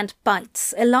kisses and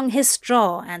bites along his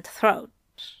jaw and throat.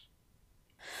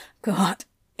 "God,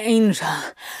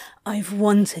 Angel, I've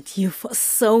wanted you for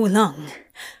so long.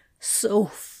 So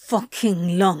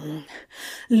fucking long.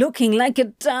 Looking like a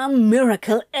damn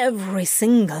miracle every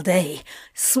single day.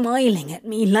 Smiling at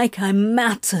me like I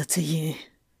matter to you."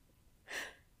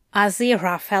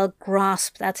 Aziraphale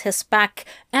grasped at his back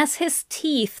as his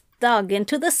teeth dug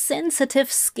into the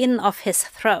sensitive skin of his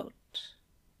throat.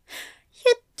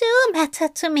 "You do matter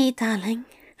to me, darling.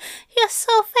 You're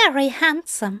so very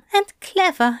handsome and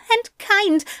clever and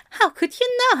kind. How could you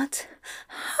not?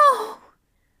 Oh!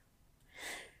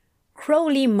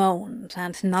 Crowley moaned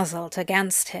and nuzzled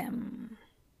against him.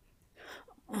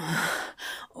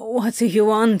 What do you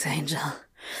want, Angel?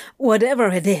 Whatever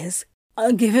it is,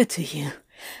 I'll give it to you.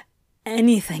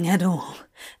 Anything at all.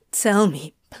 Tell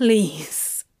me,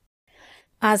 please.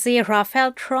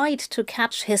 Aziraphale tried to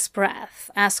catch his breath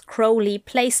as Crowley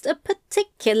placed a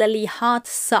particularly hard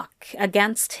suck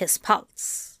against his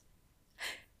pulse.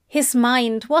 His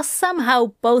mind was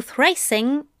somehow both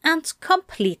racing and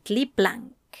completely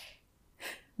blank.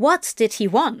 What did he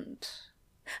want?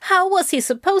 How was he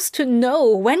supposed to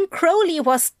know when Crowley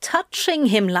was touching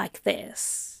him like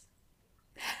this?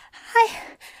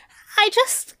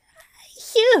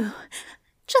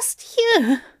 Just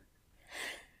you.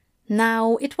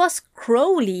 Now it was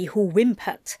Crowley who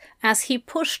whimpered as he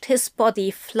pushed his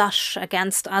body flush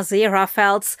against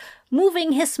Aziraphale's,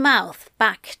 moving his mouth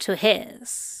back to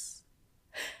his.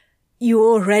 You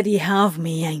already have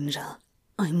me, Angel.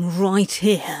 I'm right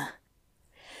here.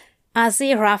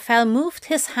 Aziraphale moved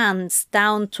his hands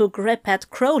down to grip at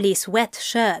Crowley's wet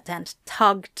shirt and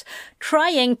tugged,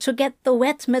 trying to get the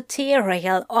wet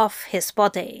material off his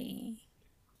body.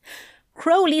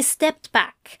 Crowley stepped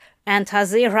back, and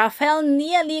Aziraphale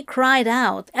nearly cried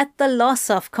out at the loss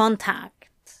of contact.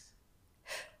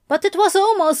 But it was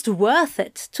almost worth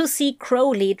it to see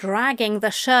Crowley dragging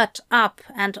the shirt up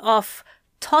and off,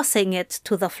 tossing it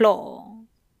to the floor.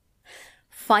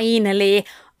 Finally,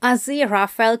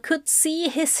 Aziraphale could see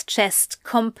his chest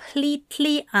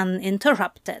completely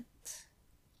uninterrupted.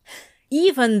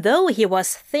 Even though he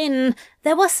was thin,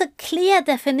 there was a clear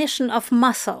definition of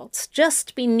muscles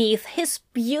just beneath his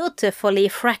beautifully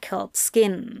freckled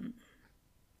skin.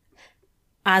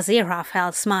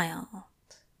 Aziraphale smiled.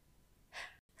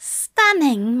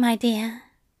 Stunning, my dear.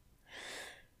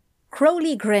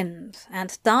 Crowley grinned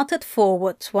and darted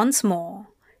forward once more,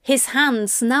 his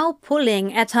hands now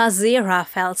pulling at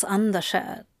Aziraphale's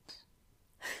undershirt.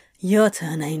 Your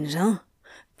turn, Angel.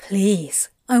 Please,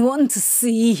 I want to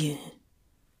see you.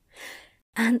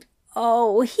 And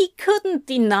oh, he couldn't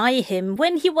deny him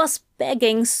when he was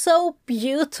begging so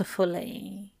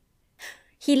beautifully.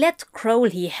 He let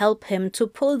Crowley help him to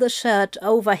pull the shirt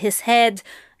over his head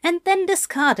and then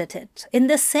discarded it in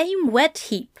the same wet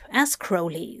heap as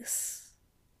Crowley's.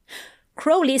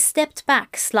 Crowley stepped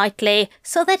back slightly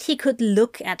so that he could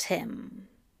look at him.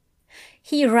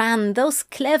 He ran those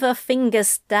clever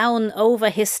fingers down over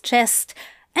his chest,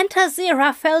 and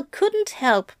Aziraphale couldn't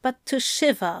help but to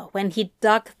shiver when he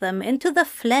dug them into the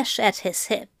flesh at his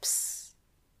hips.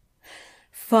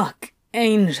 Fuck,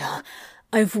 Angel.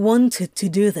 I've wanted to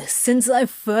do this since I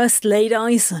first laid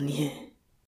eyes on you.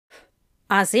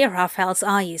 Aziraphale's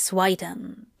eyes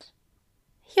widened.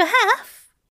 You have?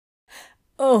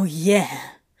 Oh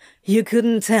yeah, you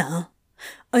couldn't tell?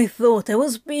 I thought I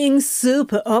was being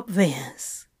super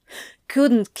obvious.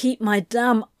 Couldn't keep my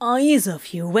damn eyes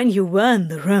off you when you were in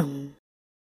the room.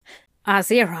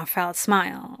 Aziraphale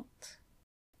smiled.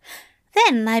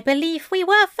 Then I believe we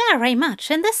were very much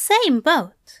in the same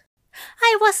boat.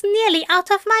 I was nearly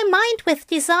out of my mind with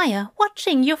desire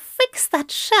watching you fix that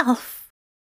shelf.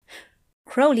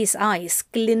 Crowley's eyes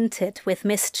glinted with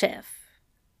mischief.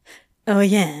 Oh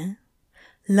yeah?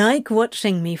 Like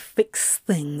watching me fix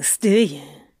things, do you?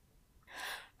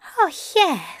 Oh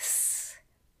yes,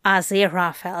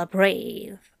 Aziraphale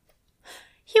breathed.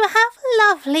 You have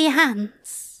lovely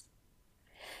hands.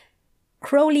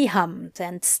 Crowley hummed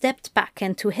and stepped back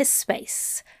into his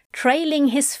space, trailing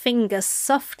his fingers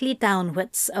softly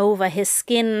downwards over his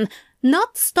skin,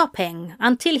 not stopping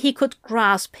until he could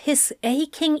grasp his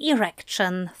aching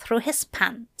erection through his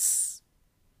pants.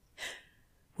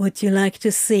 Would you like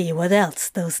to see what else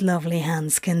those lovely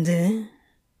hands can do?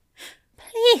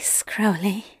 Please,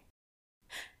 Crowley.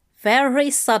 Very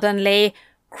suddenly,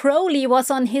 Crowley was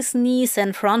on his knees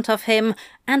in front of him,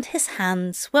 and his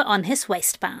hands were on his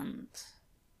waistband.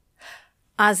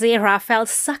 Aziraphale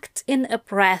sucked in a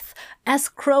breath as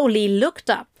Crowley looked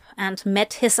up and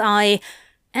met his eye,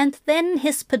 and then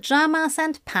his pajamas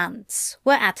and pants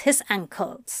were at his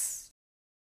ankles.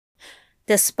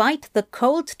 Despite the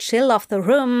cold chill of the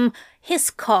room,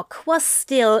 his cock was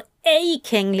still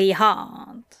achingly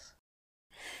hard.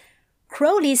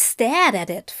 Crowley stared at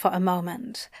it for a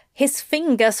moment, his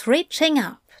fingers reaching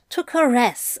up to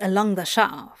caress along the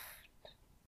shaft.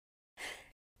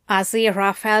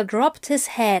 Aziraphale dropped his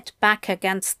head back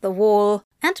against the wall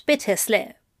and bit his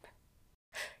lip.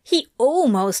 He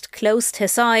almost closed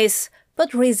his eyes,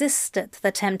 but resisted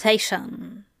the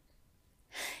temptation.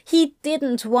 He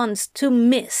didn't want to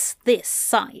miss this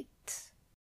sight.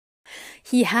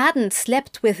 He hadn't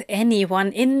slept with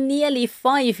anyone in nearly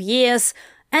 5 years,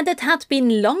 and it had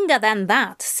been longer than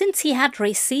that since he had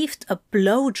received a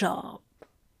blowjob.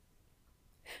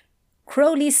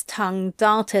 Crowley's tongue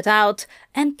darted out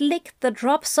and licked the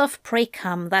drops of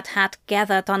precum that had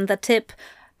gathered on the tip,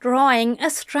 drawing a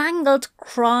strangled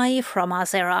cry from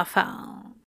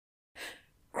Aziraphale.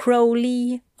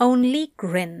 Crowley only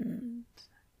grinned.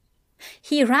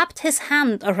 He wrapped his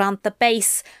hand around the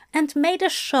base and made a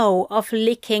show of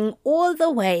licking all the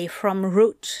way from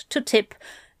root to tip,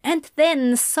 and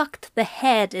then sucked the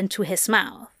head into his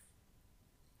mouth.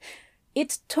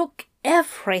 It took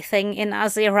everything in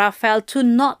Aziraphale to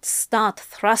not start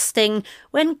thrusting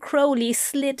when Crowley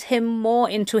slid him more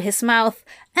into his mouth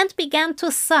and began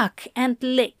to suck and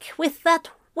lick with that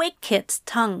wicked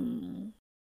tongue.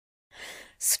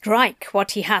 Strike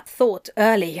what he had thought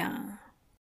earlier.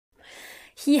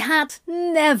 He had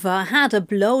never had a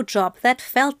blowjob that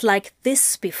felt like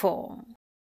this before.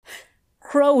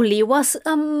 Crowley was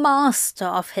a master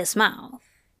of his mouth.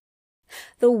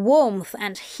 The warmth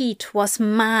and heat was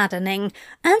maddening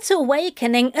and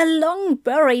awakening a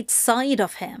long-buried side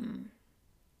of him.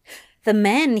 The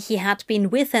men he had been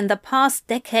with in the past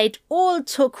decade all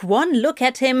took one look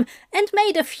at him and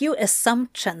made a few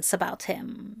assumptions about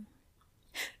him.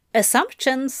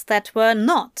 Assumptions that were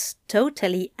not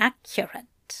totally accurate.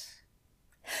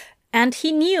 And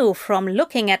he knew from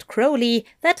looking at Crowley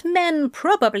that men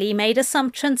probably made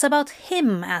assumptions about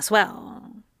him as well.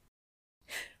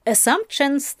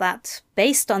 Assumptions that,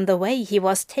 based on the way he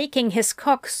was taking his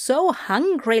cock so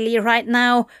hungrily right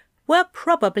now, were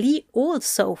probably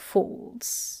also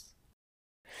false.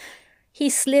 He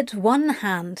slid one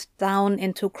hand down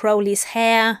into Crowley's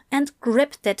hair and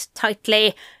gripped it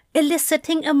tightly,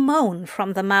 eliciting a moan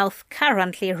from the mouth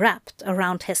currently wrapped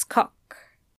around his cock.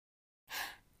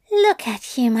 "Look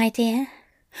at you, my dear.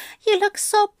 You look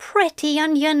so pretty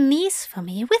on your knees for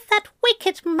me with that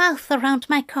wicked mouth around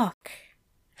my cock.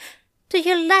 Do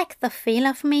you like the feel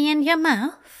of me in your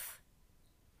mouth?"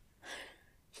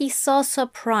 He saw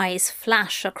surprise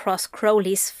flash across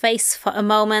Crowley's face for a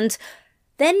moment,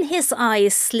 then his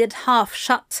eyes slid half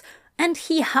shut, and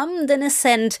he hummed an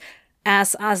assent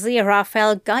as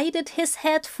Aziraphale guided his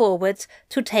head forward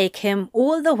to take him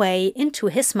all the way into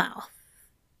his mouth.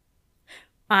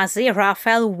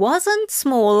 Aziraphale wasn't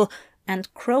small,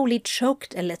 and Crowley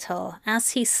choked a little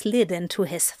as he slid into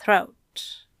his throat.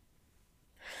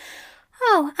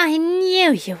 "Oh, I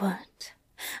knew you would.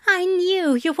 I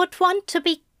knew you would want to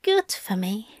be good for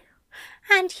me.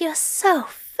 And you're so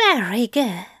very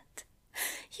good.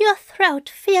 Your throat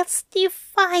feels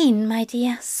divine, my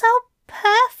dear, so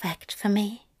perfect for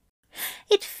me.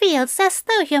 It feels as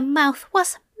though your mouth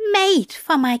was made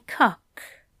for my cock."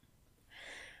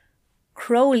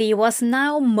 Crowley was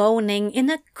now moaning in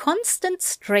a constant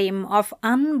stream of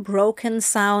unbroken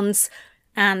sounds,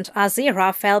 and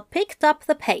Aziraphale picked up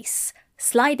the pace,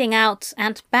 sliding out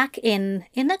and back in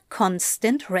a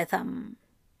constant rhythm.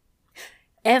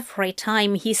 Every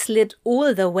time he slid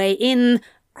all the way in,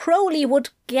 Crowley would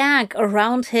gag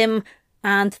around him,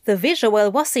 and the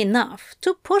visual was enough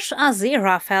to push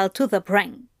Aziraphale to the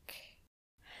brink.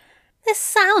 "The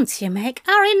sounds you make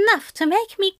are enough to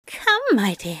make me come,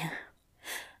 my dear.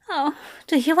 Oh,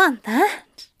 do you want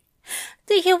that?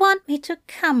 Do you want me to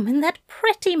come in that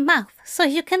pretty mouth so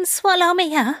you can swallow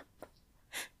me up?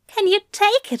 Can you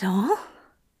take it all?"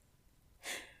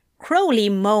 Crowley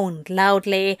moaned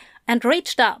loudly and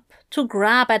reached up to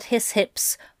grab at his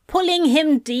hips, pulling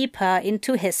him deeper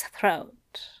into his throat.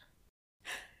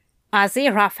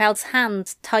 Aziraphale's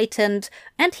hand tightened,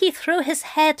 and he threw his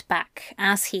head back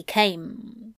as he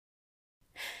came.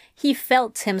 He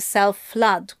felt himself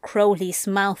flood Crowley's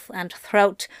mouth and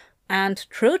throat, and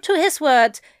true to his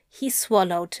word, he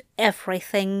swallowed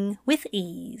everything with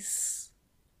ease.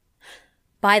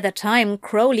 By the time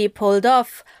Crowley pulled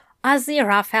off,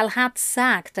 Aziraphale had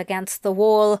sagged against the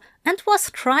wall and was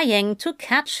trying to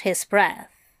catch his breath.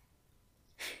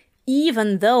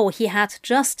 Even though he had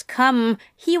just come,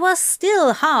 he was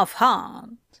still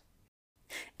half-hard.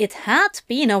 It had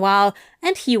been a while,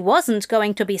 and he wasn't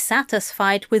going to be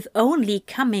satisfied with only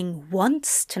coming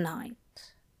once tonight.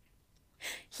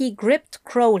 He gripped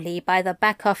Crowley by the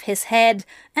back of his head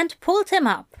and pulled him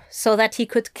up so that he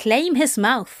could claim his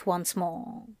mouth once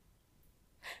more.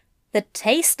 The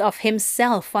taste of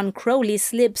himself on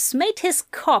Crowley's lips made his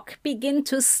cock begin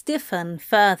to stiffen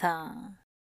further.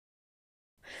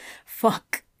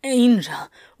 "Fuck, Angel,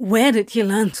 where did you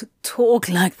learn to talk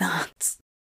like that?"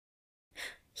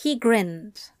 He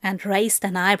grinned and raised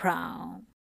an eyebrow.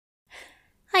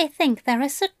 I think there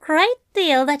is a great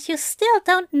deal that you still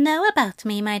don't know about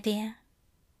me, my dear.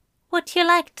 Would you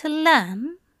like to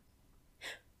learn?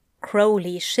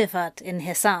 Crowley shivered in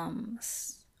his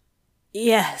arms.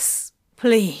 Yes,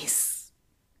 please.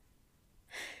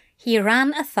 He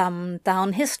ran a thumb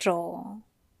down his jaw.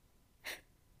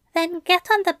 Then get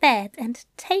on the bed and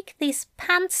take these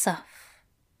pants off.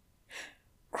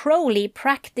 Crowley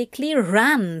practically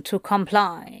ran to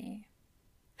comply.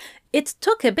 It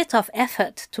took a bit of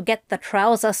effort to get the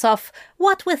trousers off,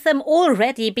 what with them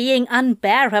already being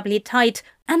unbearably tight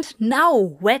and now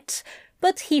wet,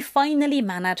 but he finally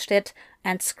managed it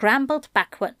and scrambled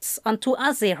backwards onto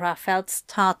Aziraphale's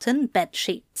tartan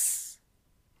bedsheets.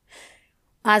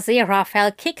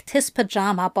 Aziraphale kicked his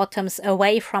pajama bottoms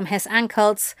away from his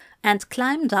ankles and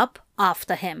climbed up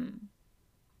after him.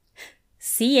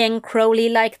 Seeing Crowley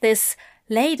like this,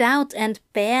 laid out and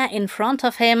bare in front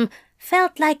of him,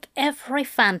 felt like every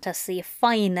fantasy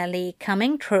finally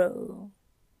coming true.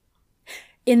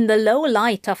 In the low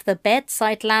light of the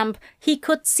bedside lamp, he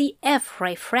could see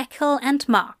every freckle and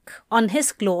mark on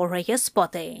his glorious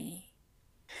body.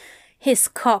 His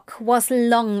cock was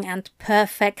long and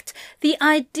perfect, the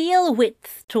ideal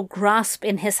width to grasp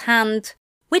in his hand,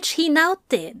 which he now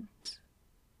did.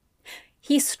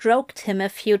 He stroked him a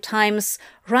few times,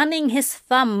 running his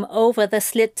thumb over the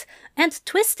slit and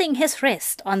twisting his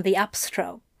wrist on the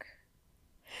upstroke.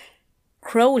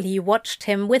 Crowley watched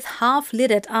him with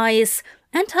half-lidded eyes,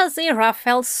 and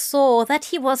Aziraphale saw that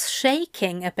he was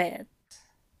shaking a bit.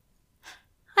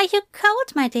 Are you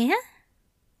cold, my dear?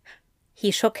 He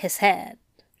shook his head.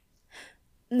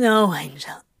 No,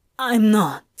 Angel, I'm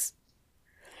not.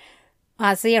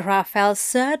 Aziraphale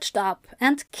surged up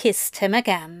and kissed him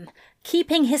again,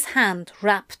 keeping his hand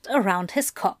wrapped around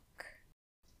his cock.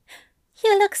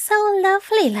 You look so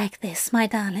lovely like this, my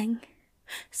darling.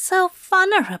 So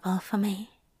vulnerable for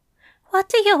me. What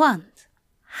do you want?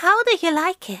 How do you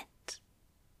like it?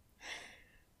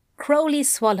 Crowley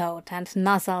swallowed and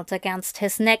nuzzled against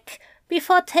his neck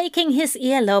before taking his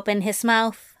earlobe in his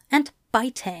mouth and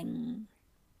biting.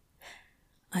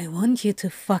 I want you to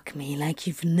fuck me like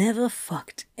you've never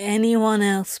fucked anyone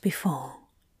else before.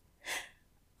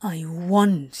 I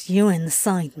want you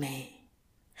inside me.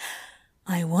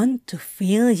 I want to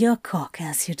feel your cock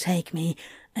as you take me,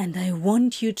 and I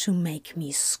want you to make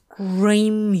me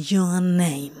scream your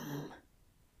name.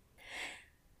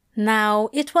 Now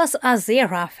it was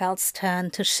Aziraphale's turn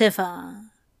to shiver.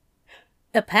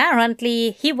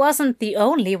 Apparently, he wasn't the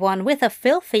only one with a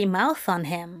filthy mouth on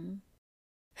him.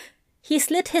 He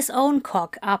slid his own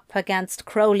cock up against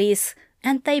Crowley's,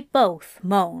 and they both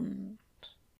moaned.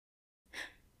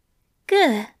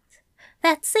 Good.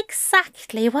 That's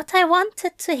exactly what I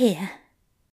wanted to hear.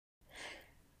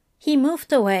 He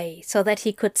moved away so that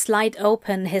he could slide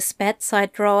open his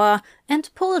bedside drawer and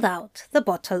pulled out the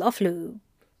bottle of lube.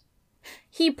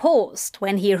 He paused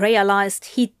when he realized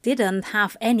he didn't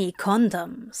have any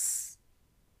condoms.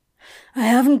 I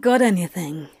haven't got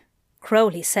anything,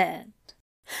 Crowley said.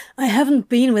 I haven't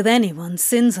been with anyone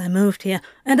since I moved here,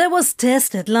 and I was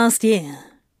tested last year.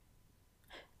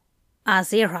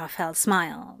 Aziraphale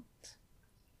smiled.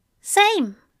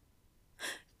 Same.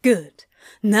 Good.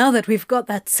 Now that we've got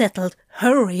that settled,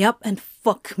 hurry up and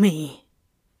fuck me.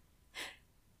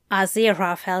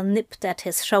 Aziraphale nipped at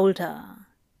his shoulder.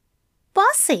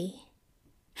 Bossy.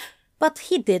 But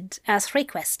he did as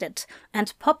requested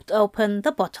and popped open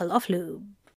the bottle of lube.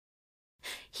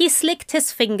 He slicked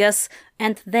his fingers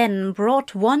and then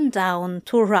brought one down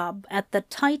to rub at the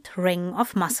tight ring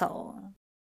of muscle.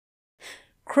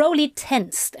 Crowley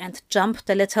tensed and jumped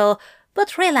a little,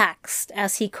 but relaxed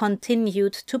as he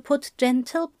continued to put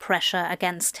gentle pressure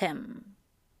against him.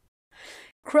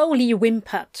 Crowley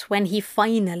whimpered when he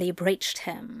finally breached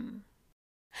him.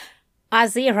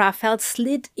 Aziraphale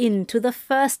slid into the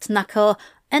first knuckle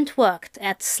and worked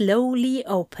at slowly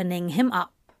opening him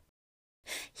up.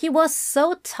 He was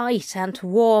so tight and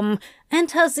warm, and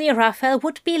Aziraphale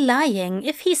would be lying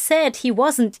if he said he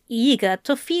wasn't eager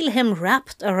to feel him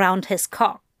wrapped around his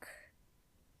cock.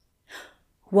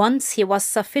 Once he was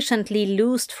sufficiently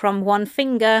loosed from one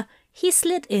finger, he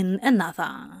slid in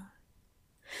another.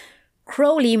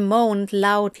 Crowley moaned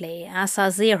loudly as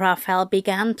Aziraphale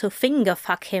began to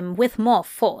finger-fuck him with more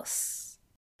force.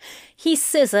 He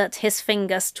scissored his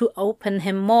fingers to open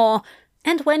him more,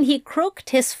 and when he crooked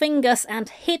his fingers and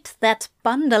hit that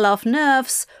bundle of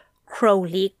nerves,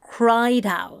 Crowley cried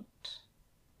out.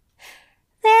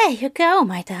 There you go,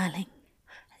 my darling.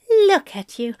 Look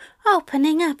at you,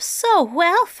 opening up so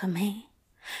well for me.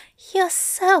 You're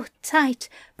so tight,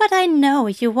 but I know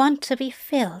you want to be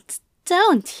filled,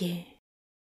 don't you?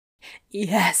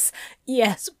 Yes,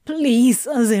 please,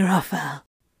 Aziraphale.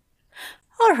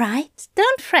 All right,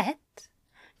 don't fret.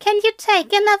 Can you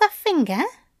take another finger?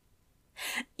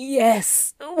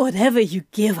 Yes, whatever you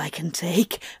give I can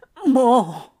take.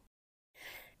 More.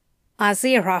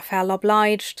 Aziraphale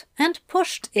obliged and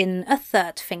pushed in a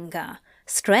third finger,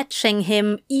 stretching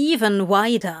him even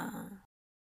wider.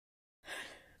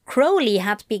 Crowley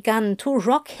had begun to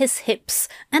rock his hips,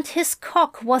 and his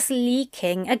cock was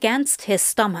leaking against his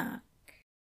stomach.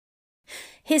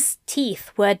 His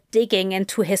teeth were digging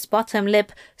into his bottom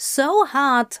lip so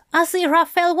hard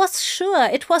Aziraphale was sure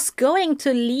it was going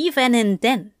to leave an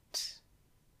indent.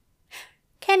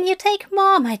 Can you take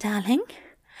more, my darling?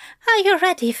 Are you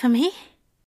ready for me?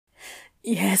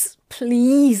 Yes,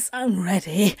 please, I'm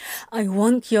ready. I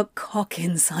want your cock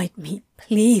inside me,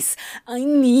 please. I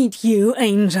need you,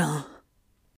 Angel.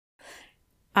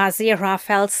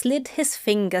 Aziraphale slid his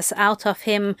fingers out of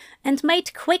him and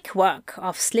made quick work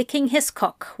of slicking his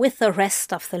cock with the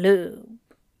rest of the lube.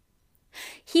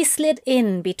 He slid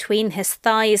in between his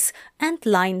thighs and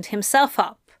lined himself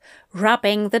up,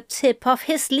 rubbing the tip of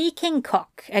his leaking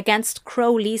cock against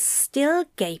Crowley's still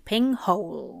gaping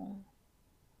hole.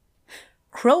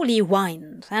 Crowley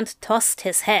whined and tossed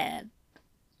his head.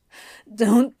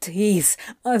 Don't tease,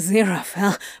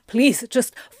 Aziraphale. Please,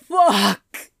 just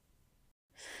fuck.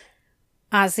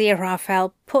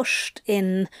 Aziraphale pushed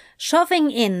in, shoving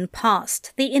in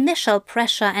past the initial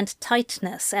pressure and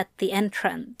tightness at the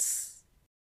entrance.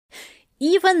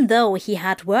 Even though he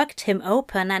had worked him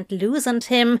open and loosened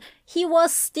him, he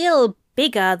was still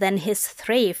bigger than his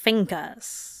 3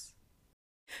 fingers.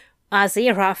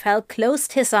 Aziraphale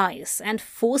closed his eyes and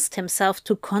forced himself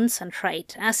to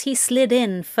concentrate as he slid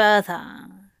in further.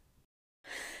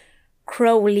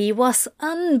 Crowley was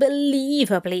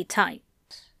unbelievably tight.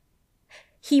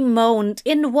 He moaned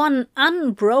in one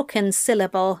unbroken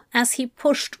syllable as he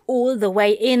pushed all the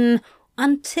way in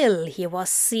until he was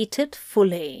seated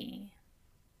fully.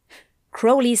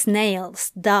 Crowley's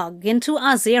nails dug into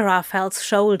Aziraphale's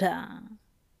shoulder.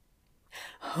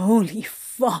 Holy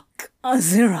fuck,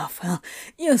 Aziraphale,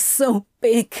 you're so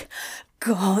big.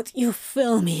 God, you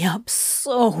fill me up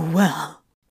so well.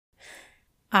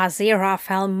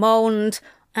 Aziraphale moaned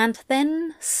and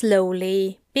then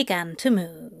slowly began to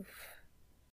move.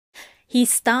 He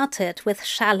started with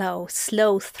shallow,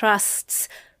 slow thrusts,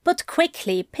 but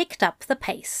quickly picked up the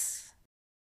pace.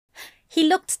 He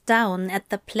looked down at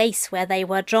the place where they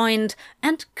were joined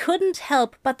and couldn't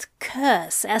help but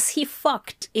curse as he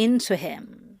fucked into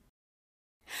him.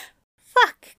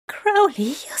 Fuck,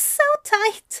 Crowley, you're so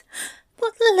tight.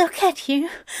 But look at you,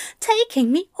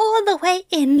 taking me all the way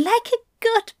in like a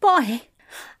good boy.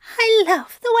 I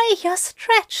love the way you're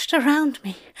stretched around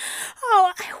me.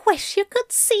 Oh, I wish you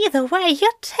could see the way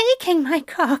you're taking my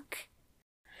cock.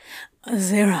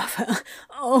 Aziraphale,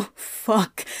 oh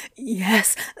fuck,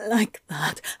 yes, like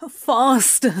that,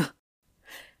 faster.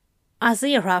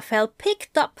 Aziraphale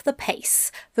picked up the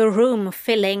pace, the room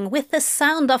filling with the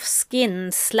sound of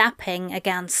skin slapping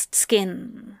against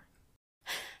skin.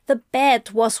 The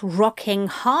bed was rocking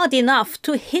hard enough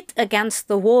to hit against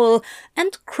the wall,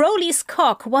 and Crowley's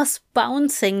cock was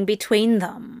bouncing between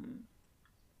them.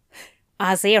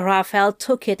 Aziraphale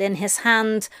took it in his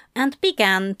hand and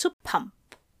began to pump.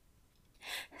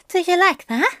 Do you like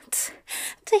that?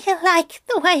 Do you like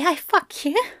the way I fuck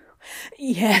you?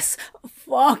 Yes,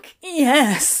 fuck,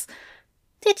 yes.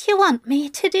 Did you want me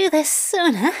to do this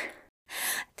sooner?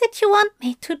 Did you want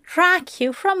me to drag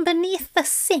you from beneath the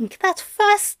sink that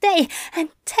first day and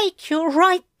take you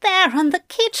right there on the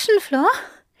kitchen floor?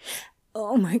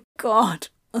 Oh my God,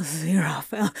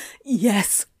 Aziraphale,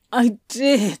 yes, I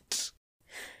did.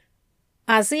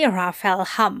 Aziraphale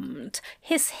hummed,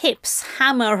 his hips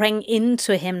hammering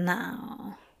into him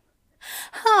now.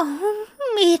 Oh,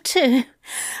 me too.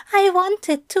 I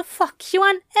wanted to fuck you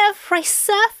on every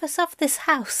surface of this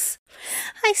house.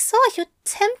 I saw you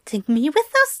tempting me with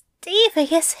those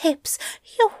devious hips,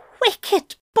 you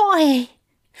wicked boy.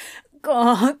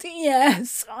 God,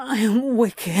 yes, I am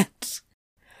wicked.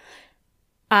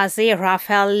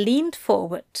 Aziraphale leaned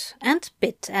forward and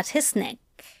bit at his neck.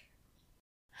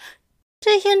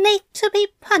 Do you need to be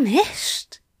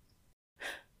punished?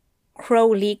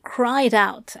 Crowley cried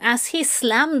out as he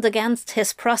slammed against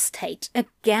his prostate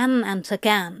again and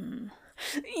again.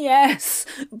 Yes,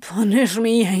 punish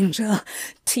me, Angel.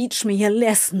 Teach me a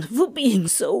lesson for being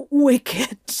so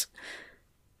wicked.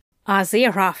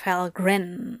 Aziraphale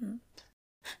grinned.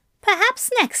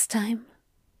 Perhaps next time,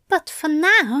 but for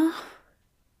now...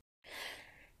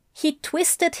 He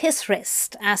twisted his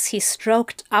wrist as he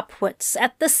stroked upwards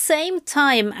at the same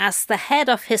time as the head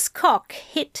of his cock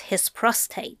hit his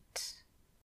prostate.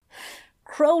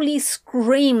 Crowley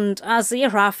screamed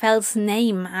Aziraphale's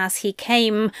name as he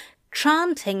came,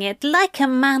 chanting it like a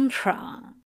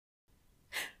mantra.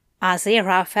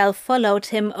 Aziraphale followed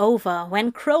him over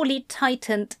when Crowley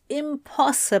tightened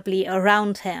impossibly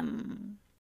around him.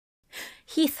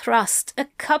 He thrust a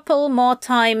couple more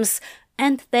times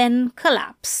and then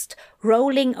collapsed,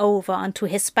 rolling over onto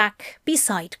his back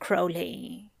beside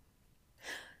Crowley.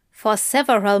 For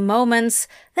several moments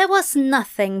there was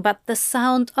nothing but the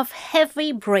sound of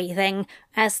heavy breathing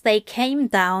as they came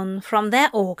down from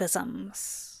their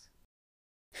orgasms.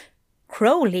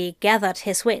 Crowley gathered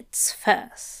his wits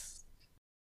first.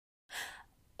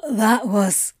 That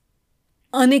was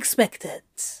unexpected.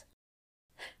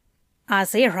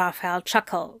 Aziraphale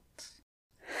chuckled.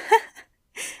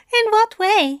 In what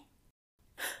way?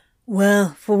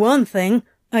 Well, for one thing,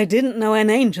 I didn't know an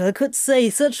angel could say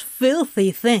such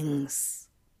filthy things.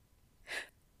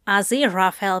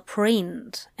 Aziraphale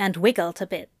preened and wiggled a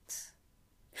bit.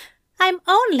 I'm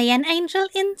only an angel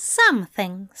in some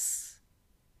things.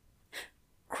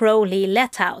 Crowley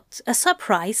let out a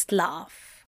surprised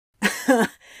laugh.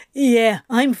 Yeah,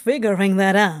 I'm figuring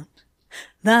that out.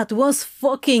 That was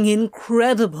fucking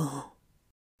incredible.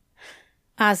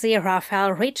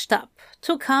 Aziraphale reached up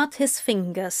to cart his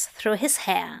fingers through his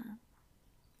hair.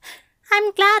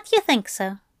 I'm glad you think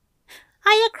so.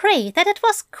 I agree that it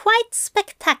was quite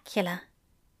spectacular.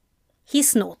 He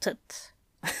snorted.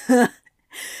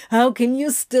 How can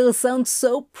you still sound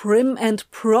so prim and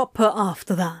proper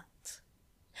after that?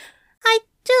 I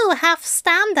do have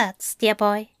standards, dear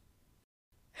boy.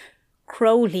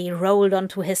 Crowley rolled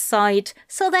onto his side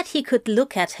so that he could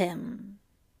look at him.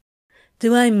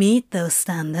 Do I meet those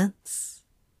standards?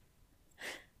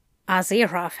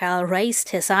 Aziraphale raised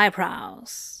his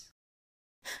eyebrows.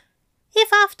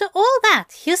 If after all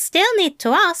that you still need to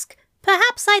ask,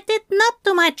 perhaps I did not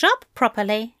do my job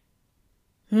properly.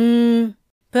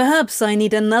 Perhaps I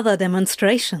need another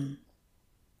demonstration.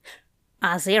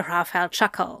 Aziraphale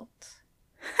chuckled.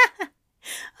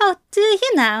 Oh, do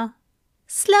you now?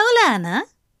 Slow learner?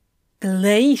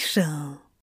 Glacial,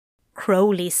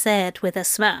 Crowley said with a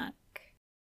smirk.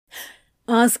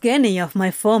 Ask any of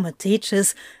my former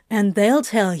teachers, and they'll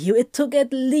tell you it took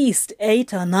at least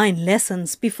 8 or 9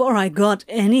 lessons before I got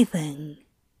anything.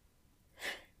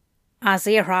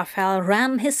 Aziraphale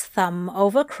ran his thumb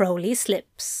over Crowley's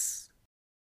lips.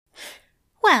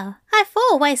 Well, I've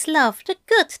always loved a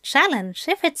good challenge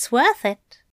if it's worth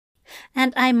it.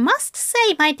 And I must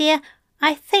say, my dear,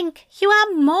 I think you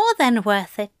are more than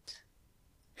worth it.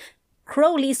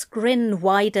 Crowley's grin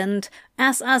widened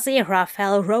as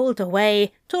Aziraphale rolled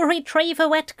away to retrieve a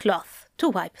wet cloth to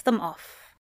wipe them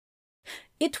off.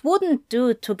 It wouldn't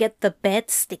do to get the bed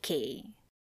sticky.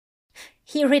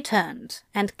 He returned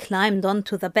and climbed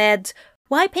onto the bed,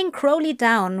 wiping Crowley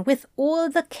down with all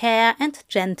the care and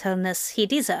gentleness he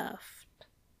deserved.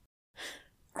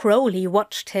 Crowley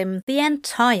watched him the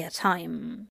entire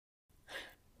time.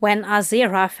 When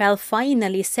Aziraphale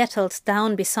finally settled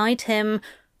down beside him,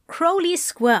 Crowley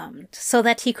squirmed so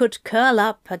that he could curl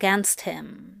up against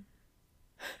him.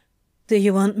 Do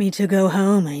you want me to go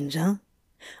home, Angel?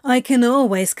 I can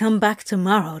always come back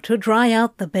tomorrow to dry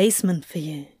out the basement for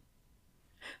you.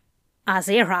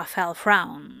 Aziraphale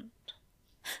frowned.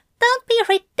 Don't be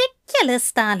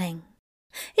ridiculous, darling.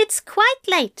 It's quite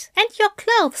late and your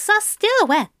clothes are still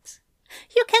wet.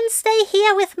 You can stay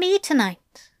here with me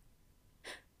tonight.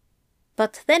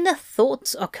 But then a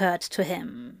thought occurred to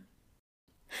him.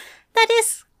 That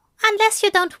is, unless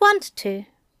you don't want to.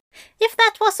 If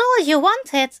that was all you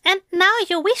wanted, and now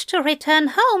you wish to return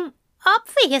home,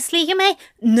 obviously you may—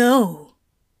 No,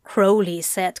 Crowley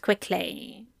said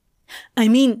quickly. I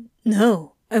mean,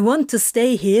 no, I want to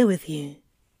stay here with you.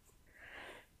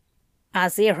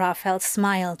 Aziraphale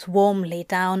smiled warmly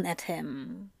down at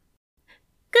him.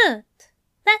 Good,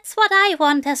 that's what I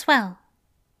want as well.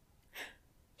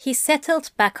 He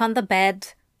settled back on the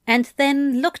bed and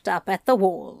then looked up at the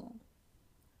wall.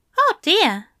 Oh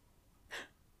dear!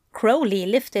 Crowley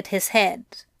lifted his head,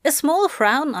 a small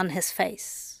frown on his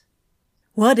face.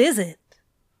 What is it?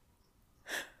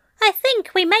 I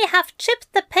think we may have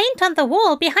chipped the paint on the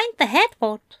wall behind the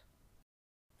headboard.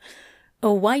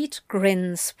 A wide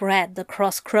grin spread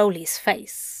across Crowley's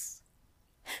face.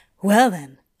 Well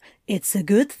then, it's a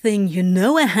good thing you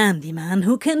know a handyman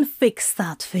who can fix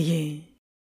that for you.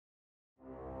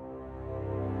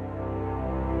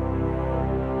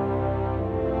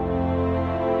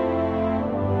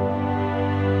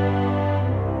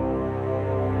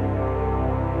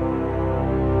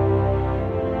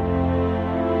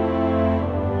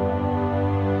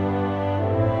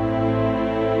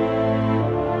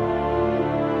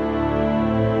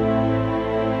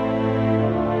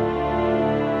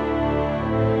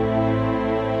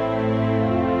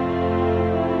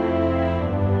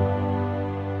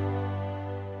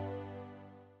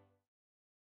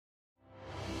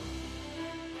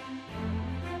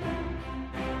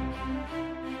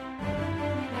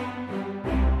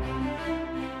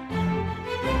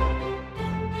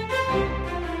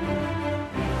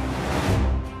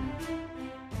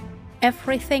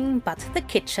 Everything But the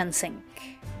Kitchen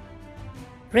Sink.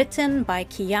 Written by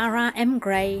Kiara M.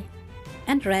 Gray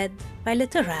and read by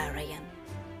Literarian.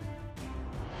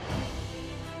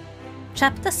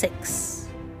 Chapter 6.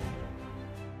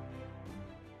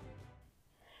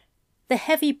 The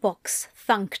heavy box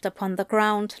thunked upon the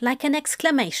ground like an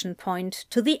exclamation point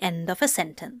to the end of a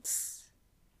sentence.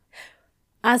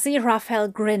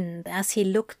 Aziraphale grinned as he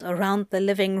looked around the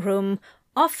living room,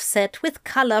 offset with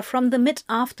color from the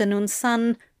mid-afternoon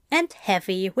sun and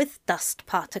heavy with dust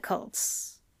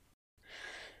particles.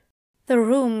 The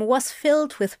room was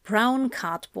filled with brown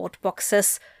cardboard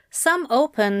boxes, some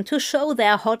open to show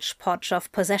their hodgepodge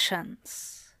of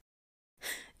possessions.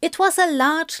 It was a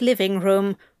large living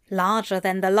room, larger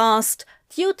than the last,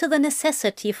 due to the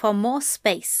necessity for more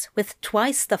space with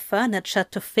twice the furniture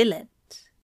to fill it.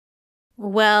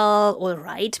 Well, all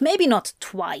right, maybe not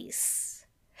twice.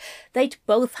 They'd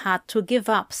both had to give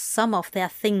up some of their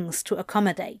things to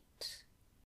accommodate.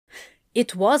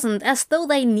 It wasn't as though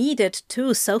they needed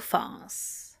 2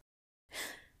 sofas.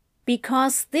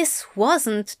 Because this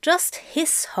wasn't just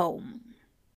his home.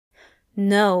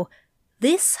 No,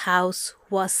 this house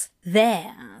was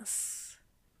theirs.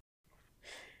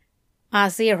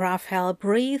 Aziraphale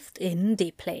breathed in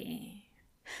deeply.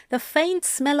 The faint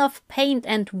smell of paint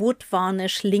and wood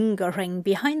varnish lingering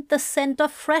behind the scent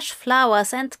of fresh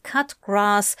flowers and cut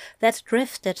grass that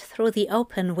drifted through the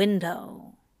open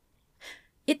window.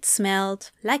 It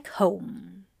smelled like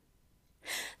home.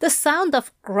 The sound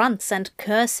of grunts and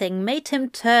cursing made him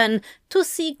turn to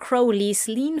see Crowley's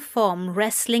lean form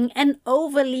wrestling an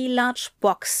overly large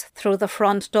box through the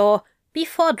front door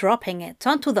before dropping it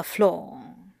onto the floor.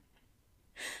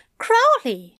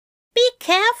 "Crowley! Be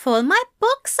careful, my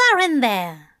books are in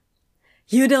there."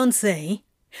 "You don't say.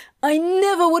 I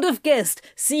never would have guessed,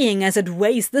 seeing as it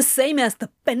weighs the same as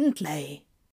the Bentley."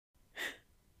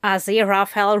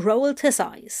 Aziraphale rolled his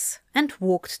eyes and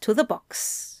walked to the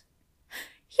box.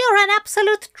 "You're an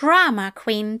absolute drama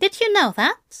queen, did you know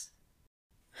that?"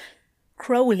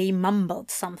 Crowley mumbled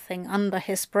something under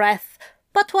his breath,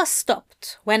 but was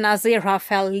stopped when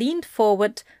Aziraphale leaned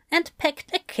forward and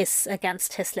pecked a kiss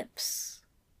against his lips.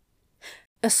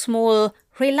 A small,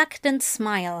 reluctant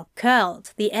smile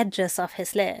curled the edges of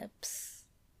his lips.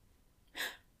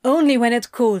 "Only when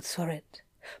it calls for it.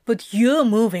 But you're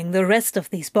moving the rest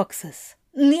of these boxes.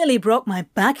 Nearly broke my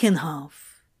back in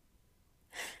half."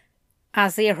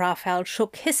 Aziraphale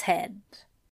shook his head.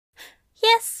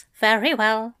 "Yes, very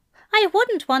well. I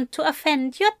wouldn't want to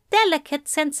offend your delicate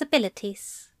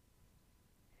sensibilities."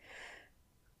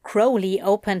 Crowley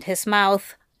opened his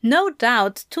mouth, no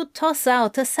doubt to toss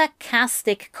out a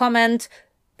sarcastic comment,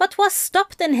 but was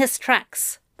stopped in his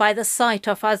tracks by the sight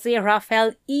of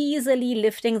Aziraphale easily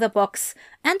lifting the box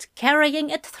and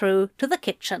carrying it through to the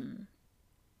kitchen.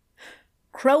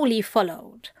 Crowley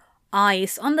followed,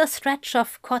 eyes on the stretch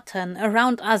of cotton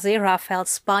around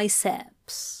Aziraphale's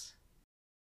biceps.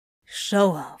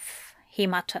 "Show off," he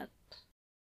muttered.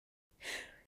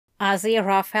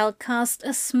 Aziraphale cast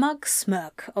a smug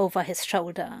smirk over his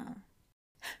shoulder.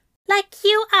 "Like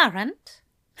you aren't?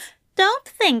 Don't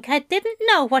think I didn't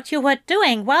know what you were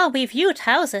doing while we viewed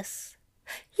houses.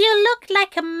 You looked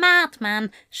like a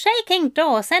madman, shaking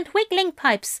doors and wiggling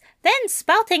pipes, then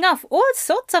spouting off all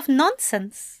sorts of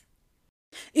nonsense."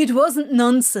 "It wasn't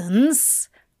nonsense,"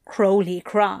 Crowley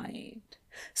cried.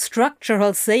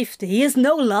 "Structural safety is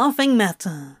no laughing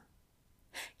matter."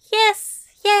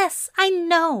 Yes, I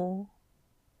know."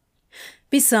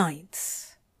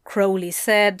 "Besides," Crowley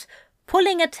said,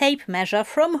 pulling a tape measure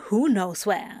from who knows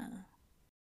where,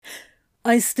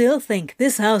 "I still think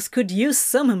this house could use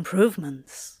some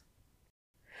improvements."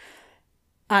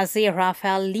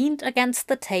 Aziraphale leaned against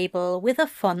the table with a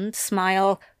fond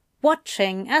smile,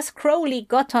 watching as Crowley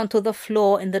got onto the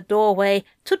floor in the doorway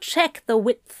to check the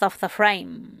width of the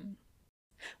frame.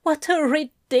 What a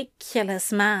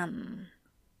ridiculous man.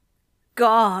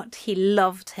 God, he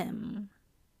loved him.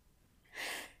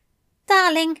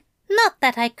 "Darling, not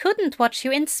that I couldn't watch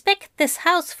you inspect this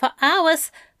house for hours,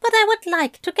 but I would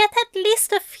like to get at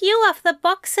least a few of the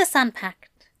boxes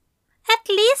unpacked. At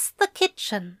least the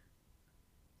kitchen."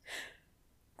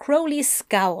 Crowley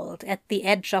scowled at the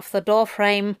edge of the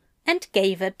doorframe and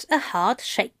gave it a hard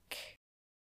shake.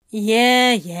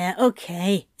 Yeah,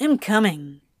 okay, I'm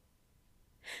coming."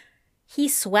 He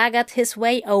swaggered his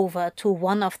way over to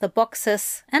one of the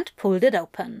boxes and pulled it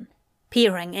open,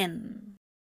 peering in.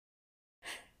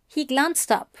 He glanced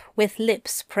up with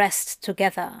lips pressed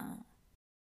together.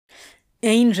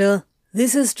 "Angel,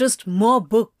 this is just more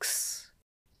books."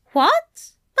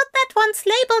 "What? But that one's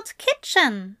labeled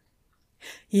kitchen."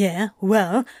 Yeah,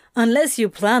 well, unless you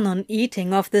plan on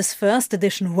eating off this first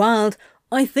edition wild,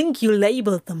 I think you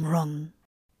labeled them wrong.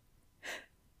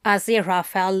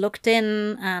 Aziraphale looked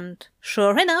in and,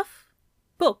 sure enough,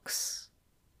 books.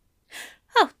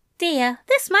 Oh dear,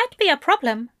 this might be a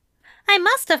problem. I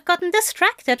must have gotten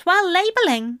distracted while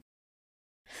labeling.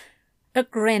 A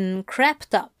grin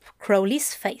crept up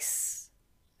Crowley's face.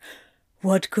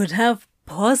 What could have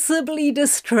possibly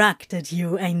distracted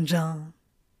you, Angel?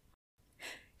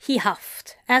 He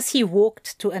huffed as he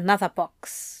walked to another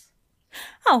box.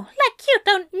 Oh, like you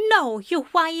don't know, you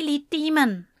wily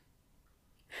demon.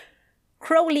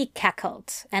 Crowley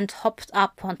cackled and hopped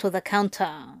up onto the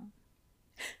counter.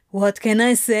 What can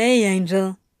I say,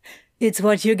 Angel? It's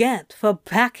what you get for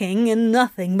packing in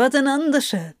nothing but an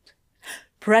undershirt.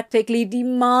 Practically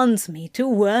demands me to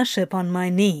worship on my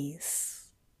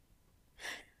knees.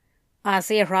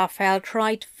 Aziraphale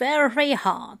tried very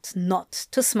hard not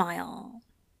to smile.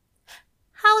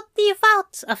 How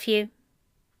devout of you.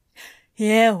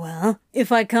 Yeah, well,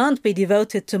 if I can't be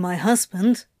devoted to my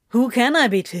husband, who can I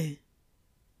be to?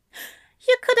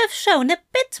 You could have shown a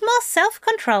bit more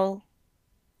self-control.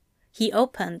 He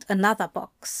opened another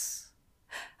box.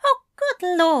 Oh,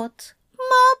 good Lord,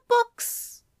 more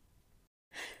books.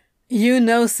 You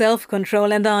know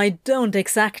self-control and I don't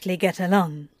exactly get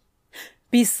along.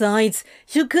 Besides,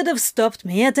 you could have stopped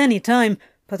me at any time,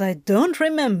 but I don't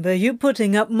remember you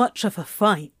putting up much of a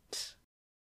fight.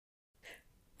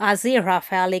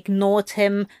 Aziraphale ignored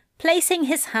him, placing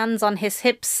his hands on his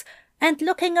hips and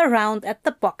looking around at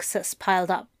the boxes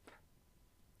piled up.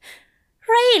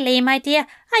 Really, my dear,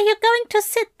 are you going to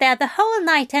sit there the whole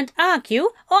night and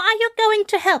argue, or are you going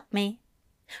to help me?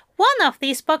 One of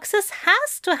these boxes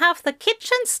has to have the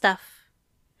kitchen stuff.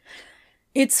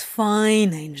 It's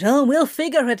fine, Angel. We'll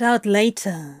figure it out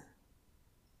later.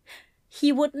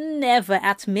 He would never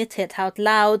admit it out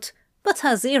loud, but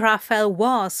Aziraphale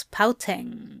was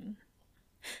pouting.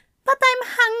 But I'm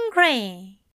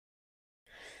hungry.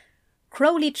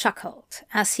 Crowley chuckled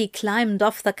as he climbed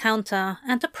off the counter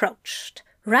and approached,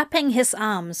 wrapping his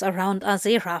arms around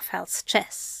Aziraphale's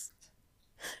chest.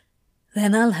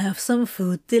 Then I'll have some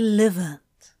food delivered.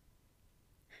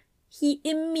 He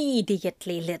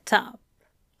immediately lit up.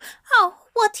 Oh,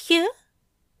 would you?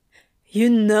 You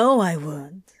know I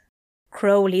would,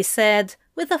 Crowley said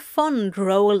with a fond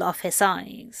roll of his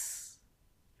eyes.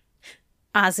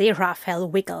 Aziraphale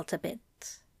wiggled a bit.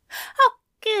 Oh,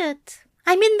 good.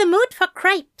 I'm in the mood for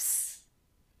crepes.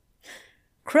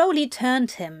 Crowley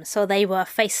turned him so they were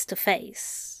face to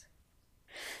face.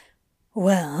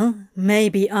 Well,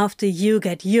 maybe after you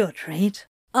get your treat,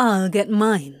 I'll get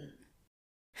mine.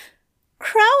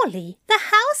 Crowley, the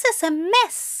house is a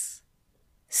mess.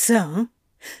 So,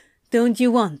 don't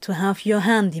you want to have your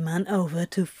handyman over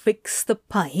to fix the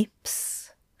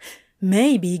pipes?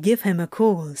 Maybe give him a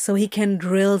call so he can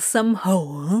drill some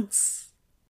holes.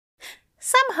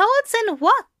 Some holes in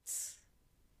what?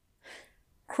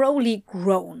 Crowley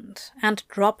groaned and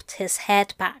dropped his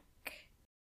head back.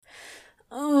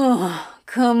 Oh,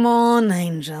 come on,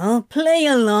 Angel. Play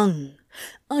along.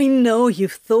 I know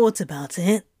you've thought about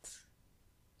it.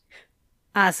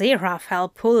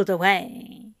 Aziraphale pulled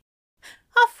away.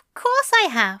 Of course I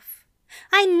have.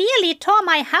 I nearly tore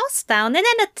my house down in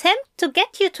an attempt to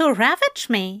get you to ravage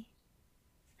me.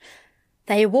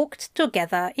 They walked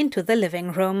together into the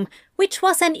living room, which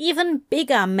was an even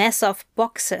bigger mess of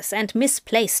boxes and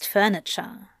misplaced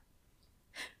furniture.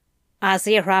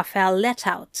 Aziraphale let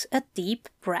out a deep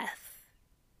breath.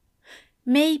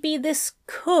 Maybe this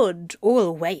could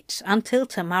all wait until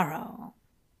tomorrow.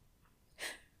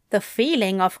 The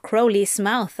feeling of Crowley's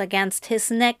mouth against his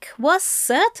neck was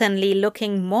certainly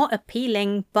looking more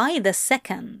appealing by the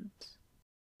second.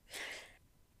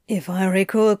 If I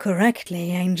recall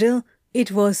correctly, Angel,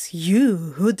 it was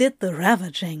you who did the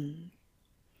ravaging.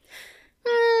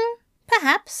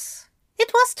 Perhaps.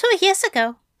 It was 2 years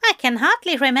ago. I can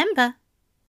hardly remember.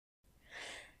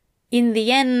 In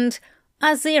the end,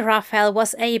 Aziraphale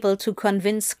was able to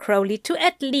convince Crowley to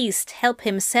at least help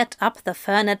him set up the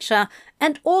furniture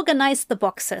and organize the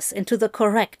boxes into the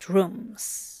correct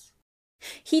rooms.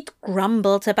 He'd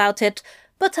grumbled about it,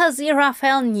 but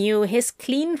Aziraphale knew his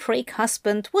clean freak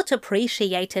husband would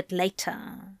appreciate it later.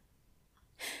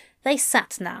 They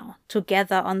sat now,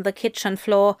 together on the kitchen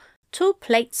floor, 2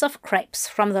 plates of crepes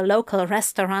from the local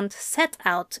restaurant set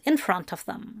out in front of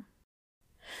them.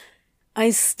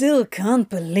 I still can't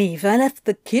believe I left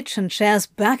the kitchen chairs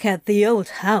back at the old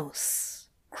house,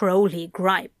 Crowley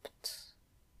griped.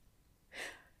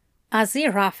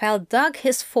 Aziraphale dug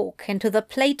his fork into the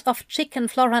plate of chicken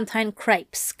Florentine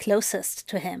crepes closest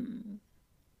to him.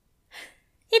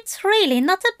 It's really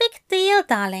not a big deal,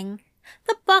 darling.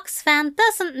 The box van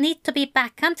doesn't need to be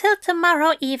back until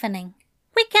tomorrow evening.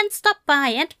 We can stop by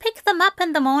and pick them up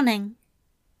in the morning.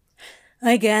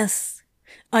 I guess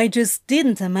I just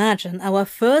didn't imagine our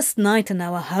first night in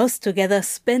our house together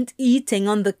spent eating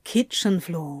on the kitchen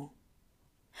floor.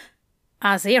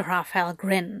 Aziraphale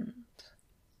grinned.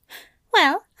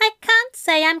 Well, I can't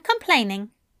say I'm complaining.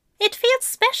 It feels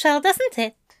special, doesn't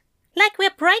it? Like we're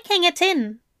breaking it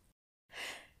in.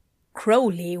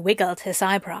 Crowley wiggled his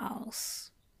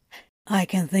eyebrows. I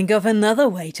can think of another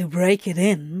way to break it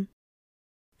in.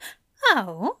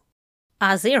 Oh?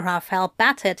 Aziraphale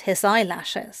batted his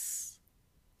eyelashes.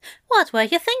 What were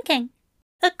you thinking?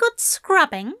 A good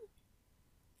scrubbing?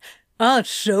 I'll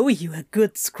show you a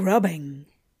good scrubbing.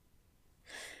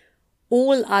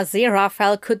 All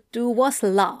Aziraphale could do was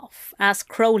laugh as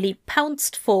Crowley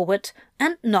pounced forward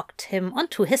and knocked him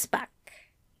onto his back.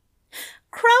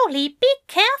 Crowley, be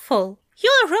careful!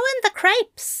 You'll ruin the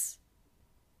crepes!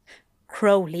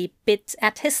 Crowley bit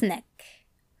at his neck.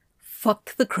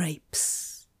 Fuck the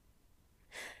crepes.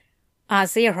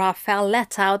 Aziraphale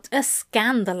let out a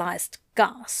scandalized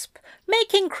gasp,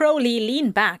 making Crowley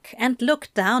lean back and look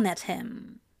down at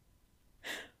him.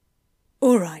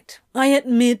 All right, I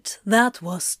admit that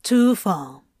was too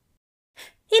far.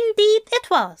 Indeed it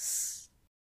was.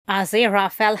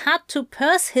 Aziraphale had to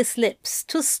purse his lips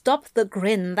to stop the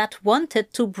grin that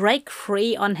wanted to break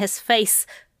free on his face,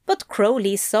 but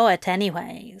Crowley saw it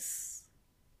anyways.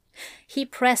 He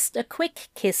pressed a quick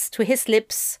kiss to his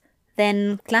lips,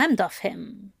 then climbed off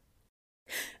him.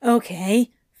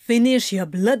 Okay, finish your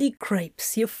bloody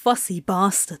crepes, you fussy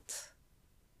bastard.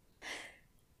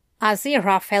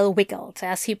 Aziraphale wiggled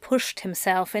as he pushed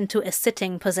himself into a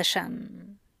sitting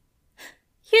position.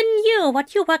 You knew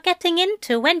what you were getting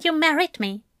into when you married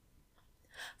me.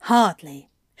 Hardly.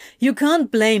 You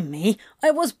can't blame me. I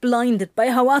was blinded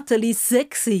by how utterly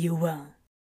sexy you were.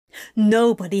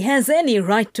 Nobody has any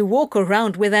right to walk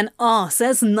around with an arse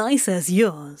as nice as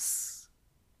yours.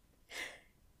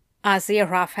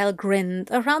 Aziraphale grinned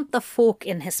around the fork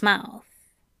in his mouth.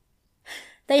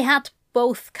 They had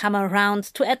both come around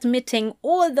to admitting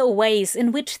all the ways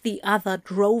in which the other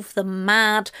drove them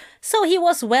mad, so he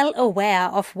was well aware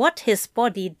of what his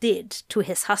body did to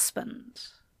his husband.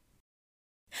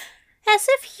 As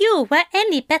if you were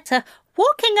any better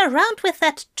walking around with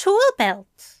that tool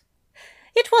belt.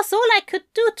 It was all I could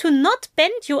do to not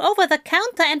bend you over the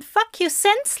counter and fuck you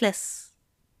senseless.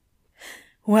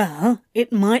 Well,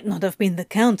 it might not have been the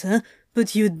counter,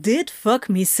 but you did fuck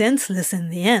me senseless in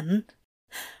the end.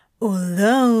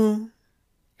 Although...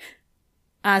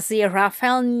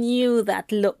 Aziraphale knew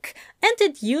that look, and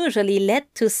it usually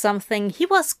led to something he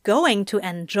was going to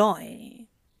enjoy.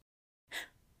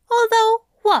 Although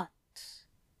what?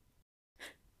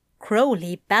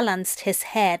 Crowley balanced his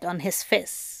head on his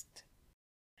fist.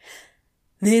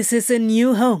 This is a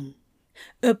new home.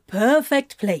 A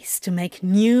perfect place to make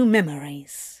new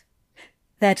memories.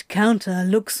 That counter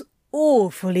looks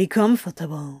awfully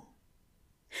comfortable.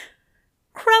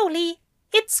 Crowley,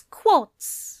 it's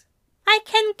quartz. I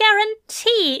can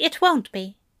guarantee it won't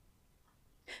be.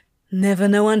 Never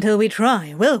know until we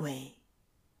try, will we?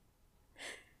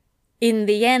 In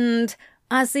the end,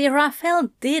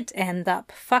 Aziraphale did end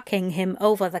up fucking him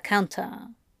over the counter.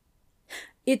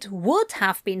 It would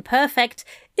have been perfect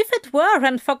if it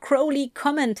weren't for Crowley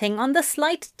commenting on the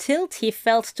slight tilt he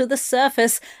felt to the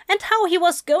surface and how he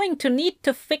was going to need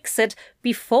to fix it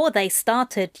before they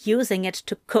started using it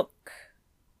to cook.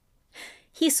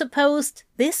 He supposed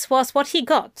this was what he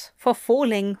got for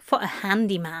falling for a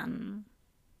handyman.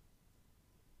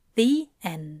 The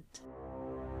end.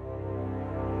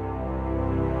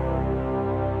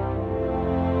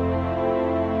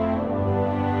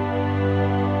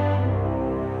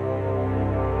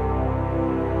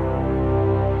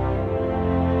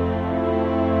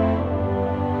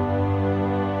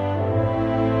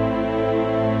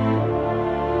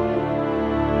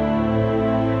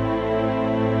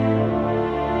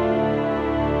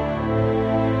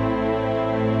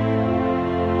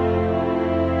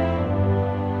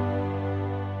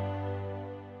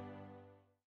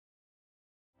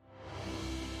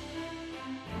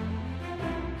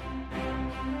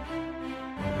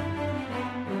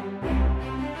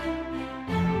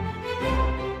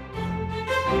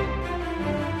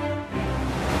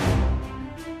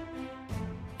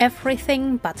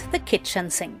 Everything But the Kitchen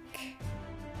Sink.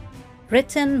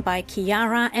 Written by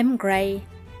Kiara M. Gray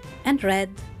and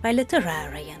read by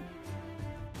Literarian.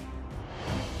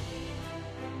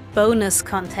 Bonus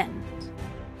content.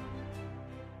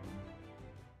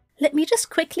 Let me just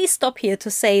quickly stop here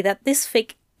to say that this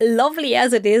fic lovely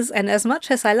as it is, and as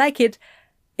much as I like it,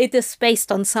 it is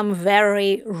based on some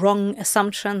very wrong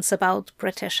assumptions about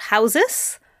British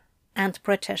houses and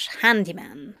British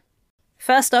handymen.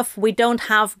 First off, we don't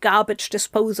have garbage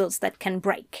disposals that can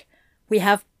break. We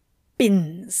have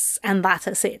bins, and that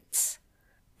is it.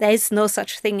 There is no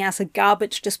such thing as a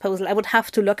garbage disposal. I would have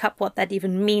to look up what that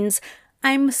even means.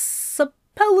 I'm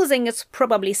supposing it's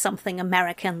probably something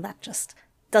American that just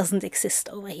doesn't exist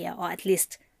over here, or at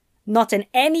least not in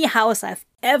any house I've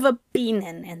ever been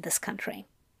in this country.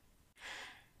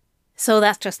 So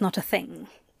that's just not a thing.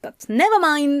 But never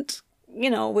mind,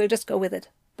 we'll just go with it.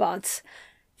 But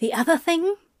the other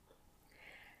thing,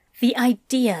 the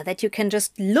idea that you can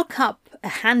just look up a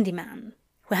handyman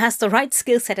who has the right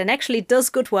skill set and actually does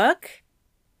good work,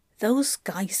 those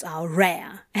guys are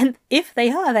rare. And if they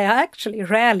are actually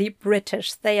rarely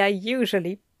British. They are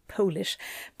usually Polish.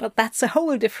 But that's a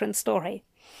whole different story.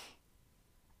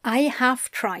 I have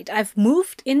tried. I've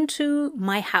moved into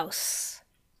my house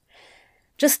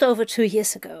just over 2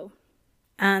 years ago.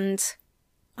 And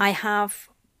I have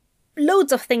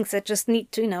loads of things that just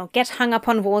need to, get hung up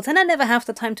on walls, and I never have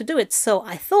the time to do it. So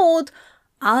I thought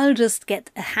I'll just get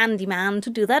a handyman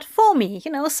to do that for me.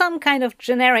 Some kind of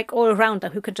generic all-rounder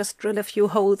who could just drill a few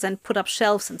holes and put up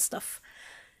shelves and stuff.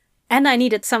 And I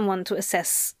needed someone to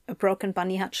assess a broken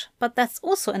bunny hutch. But that's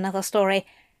also another story.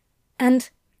 And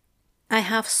I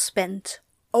have spent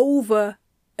over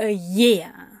a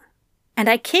year, and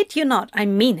I kid you not, I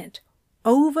mean it,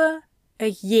 over a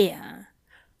year,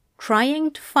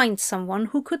 trying to find someone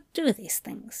who could do these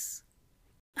things.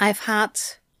 I've had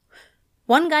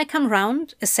one guy come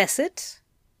round, assess it,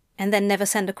 and then never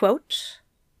send a quote.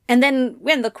 And then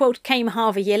when the quote came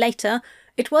half a year later,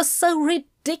 it was so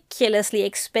ridiculously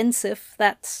expensive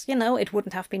that, it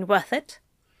wouldn't have been worth it.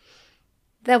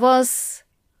 There was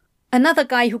another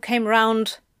guy who came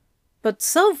round, but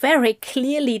so very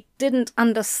clearly didn't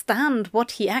understand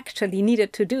what he actually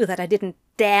needed to do that I didn't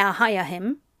dare hire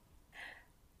him.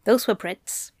 Those were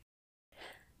Brits.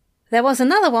 There was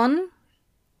another one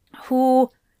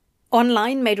who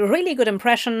online made a really good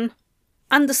impression,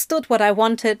 understood what I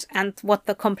wanted and what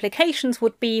the complications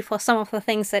would be for some of the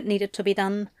things that needed to be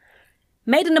done,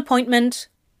 made an appointment,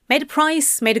 made a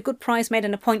price, made a good price, made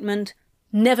an appointment,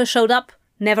 never showed up,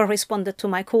 never responded to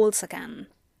my calls again.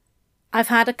 I've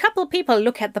had a couple people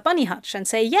look at the bunny hutch and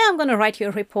say, yeah, I'm going to write you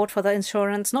a report for the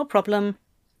insurance, no problem.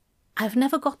 I've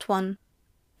never got one.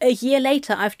 A year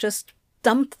later, I've just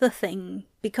dumped the thing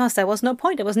because there was no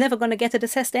point. I was never going to get it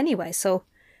assessed anyway. So,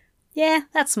 yeah,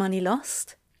 that's money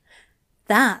lost.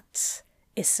 That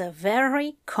is a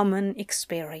very common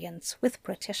experience with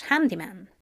British handymen.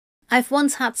 I've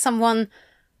once had someone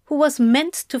who was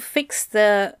meant to fix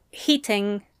the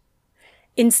heating,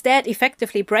 instead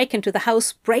effectively break into the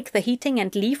house, break the heating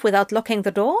and leave without locking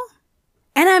the door.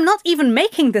 And I'm not even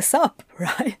making this up,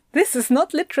 right? This is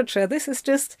not literature. This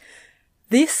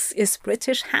is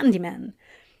British handyman.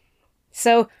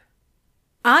 So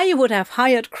I would have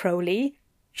hired Crowley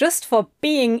just for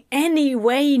being any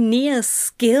way near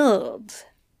skilled.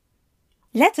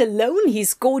 Let alone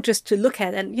he's gorgeous to look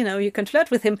at and, you can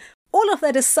flirt with him. All of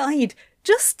that aside,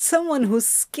 just someone whose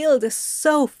skill is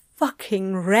so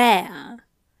fucking rare.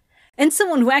 And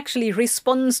someone who actually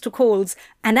responds to calls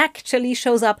and actually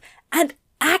shows up and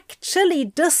actually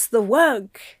does the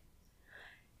work.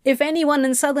 If anyone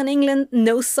in southern England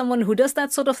knows someone who does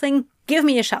that sort of thing, give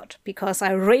me a shout, because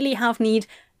I really have need,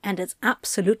 and it's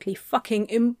absolutely fucking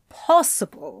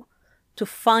impossible to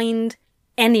find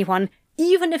anyone,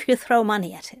 even if you throw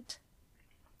money at it.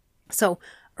 So,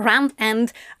 rant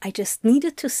end, I just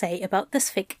needed to say about this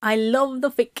fic. I love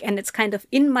the fic, and it's kind of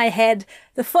in my head,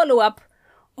 the follow-up,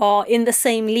 or in the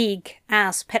same league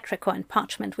as Petrichor and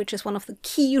Parchment, which is one of the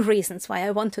key reasons why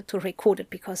I wanted to record it,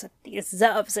 because it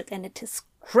deserves it, and it is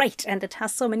great, and it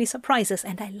has so many surprises,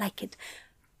 and I like it.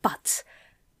 But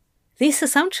these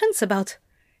assumptions about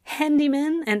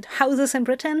handymen and houses in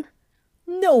Britain,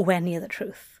 nowhere near the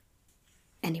truth.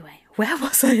 Anyway, where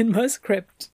was I in my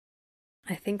script?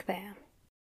 I think there.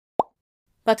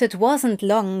 But it wasn't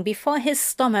long before his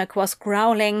stomach was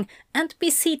growling and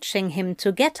beseeching him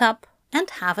to get up and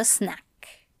have a snack.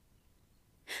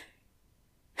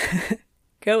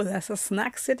 Go, there's a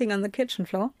snack sitting on the kitchen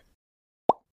floor.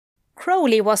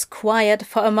 Crowley was quiet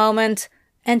for a moment,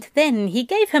 and then he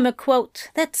gave him a quote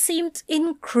that seemed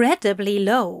incredibly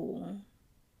low.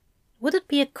 Would it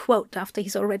be a quote after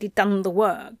he's already done the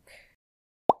work?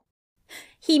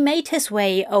 He made his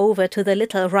way over to the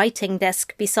little writing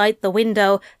desk beside the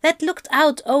window that looked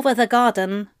out over the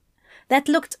garden.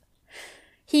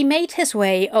 He made his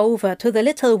way over to the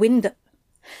little window.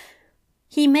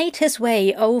 He made his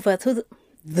way over to the...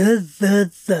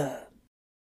 The.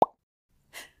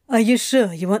 Are you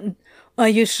sure you want... Are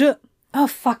you sure... Oh,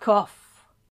 fuck off.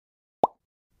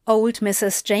 Old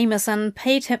Mrs. Jameson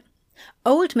paid him...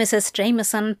 Old Mrs.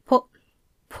 Jameson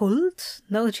pulled?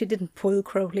 No, she didn't pull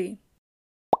Crowley.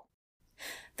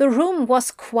 The room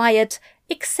was quiet,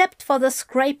 except for the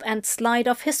scrape and slide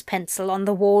of his pencil on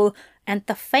the wall and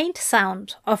the faint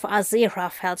sound of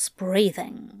Aziraphale's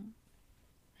breathing.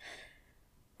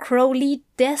 Crowley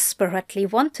desperately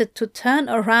wanted to turn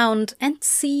around and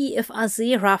see if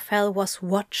Aziraphale was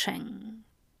watching.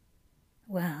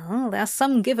 Well, there's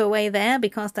some giveaway there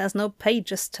because there's no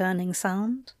pages turning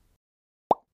sound.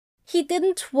 He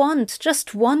didn't want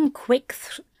just one quick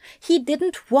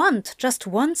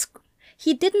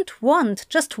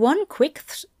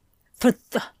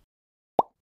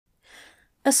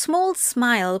A small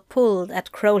smile pulled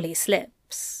at Crowley's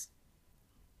lips.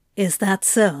 Is that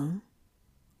so?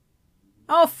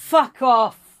 Oh, fuck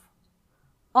off!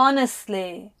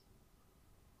 Honestly.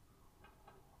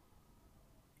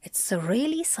 It's a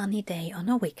really sunny day on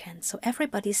a weekend, so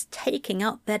everybody's taking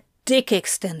out their dick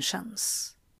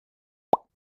extensions.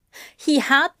 He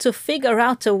had to figure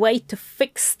out a way to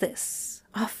fix this.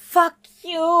 Oh, fuck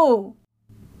you!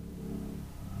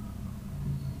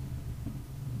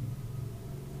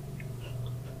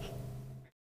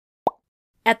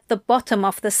 At the bottom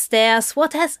of the stairs,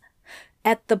 what?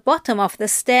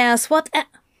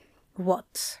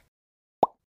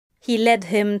 He led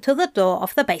him to the door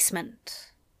of the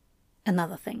basement.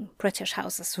 Another thing, British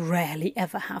houses rarely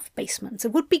ever have basements.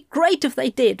 It would be great if they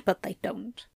did, but they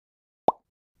don't.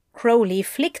 Crowley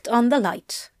flicked on the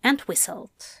light and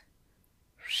whistled.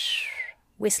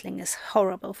 Whistling is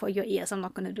horrible for your ears. I'm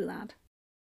not going to do that.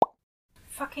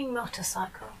 Fucking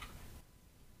motorcycle.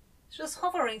 It's just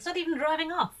hovering. It's not even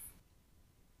driving off.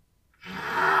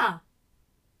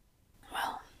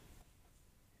 Well,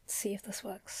 let's see if this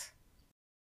works.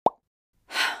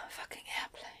 Fucking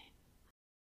airplane.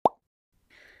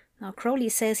 Now, Crowley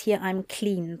says here I'm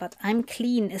clean, but I'm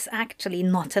clean is actually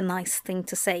not a nice thing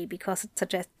to say because it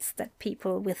suggests that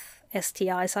people with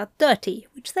STIs are dirty,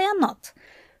 which they are not.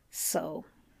 So,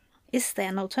 is there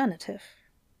an alternative?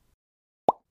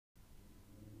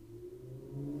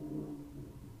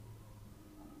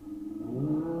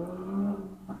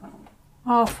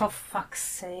 Oh, for fuck's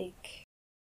sake.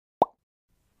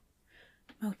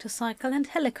 Motorcycle and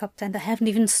helicopter, and I haven't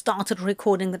even started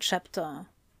recording the chapter.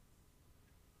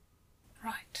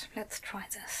 Right, let's try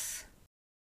this.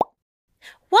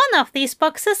 One of these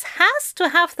boxes has to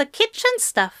have the kitchen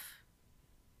stuff.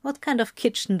 What kind of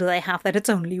kitchen do they have that it's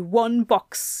only one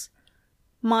box?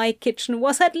 My kitchen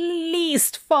was at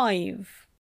least 5.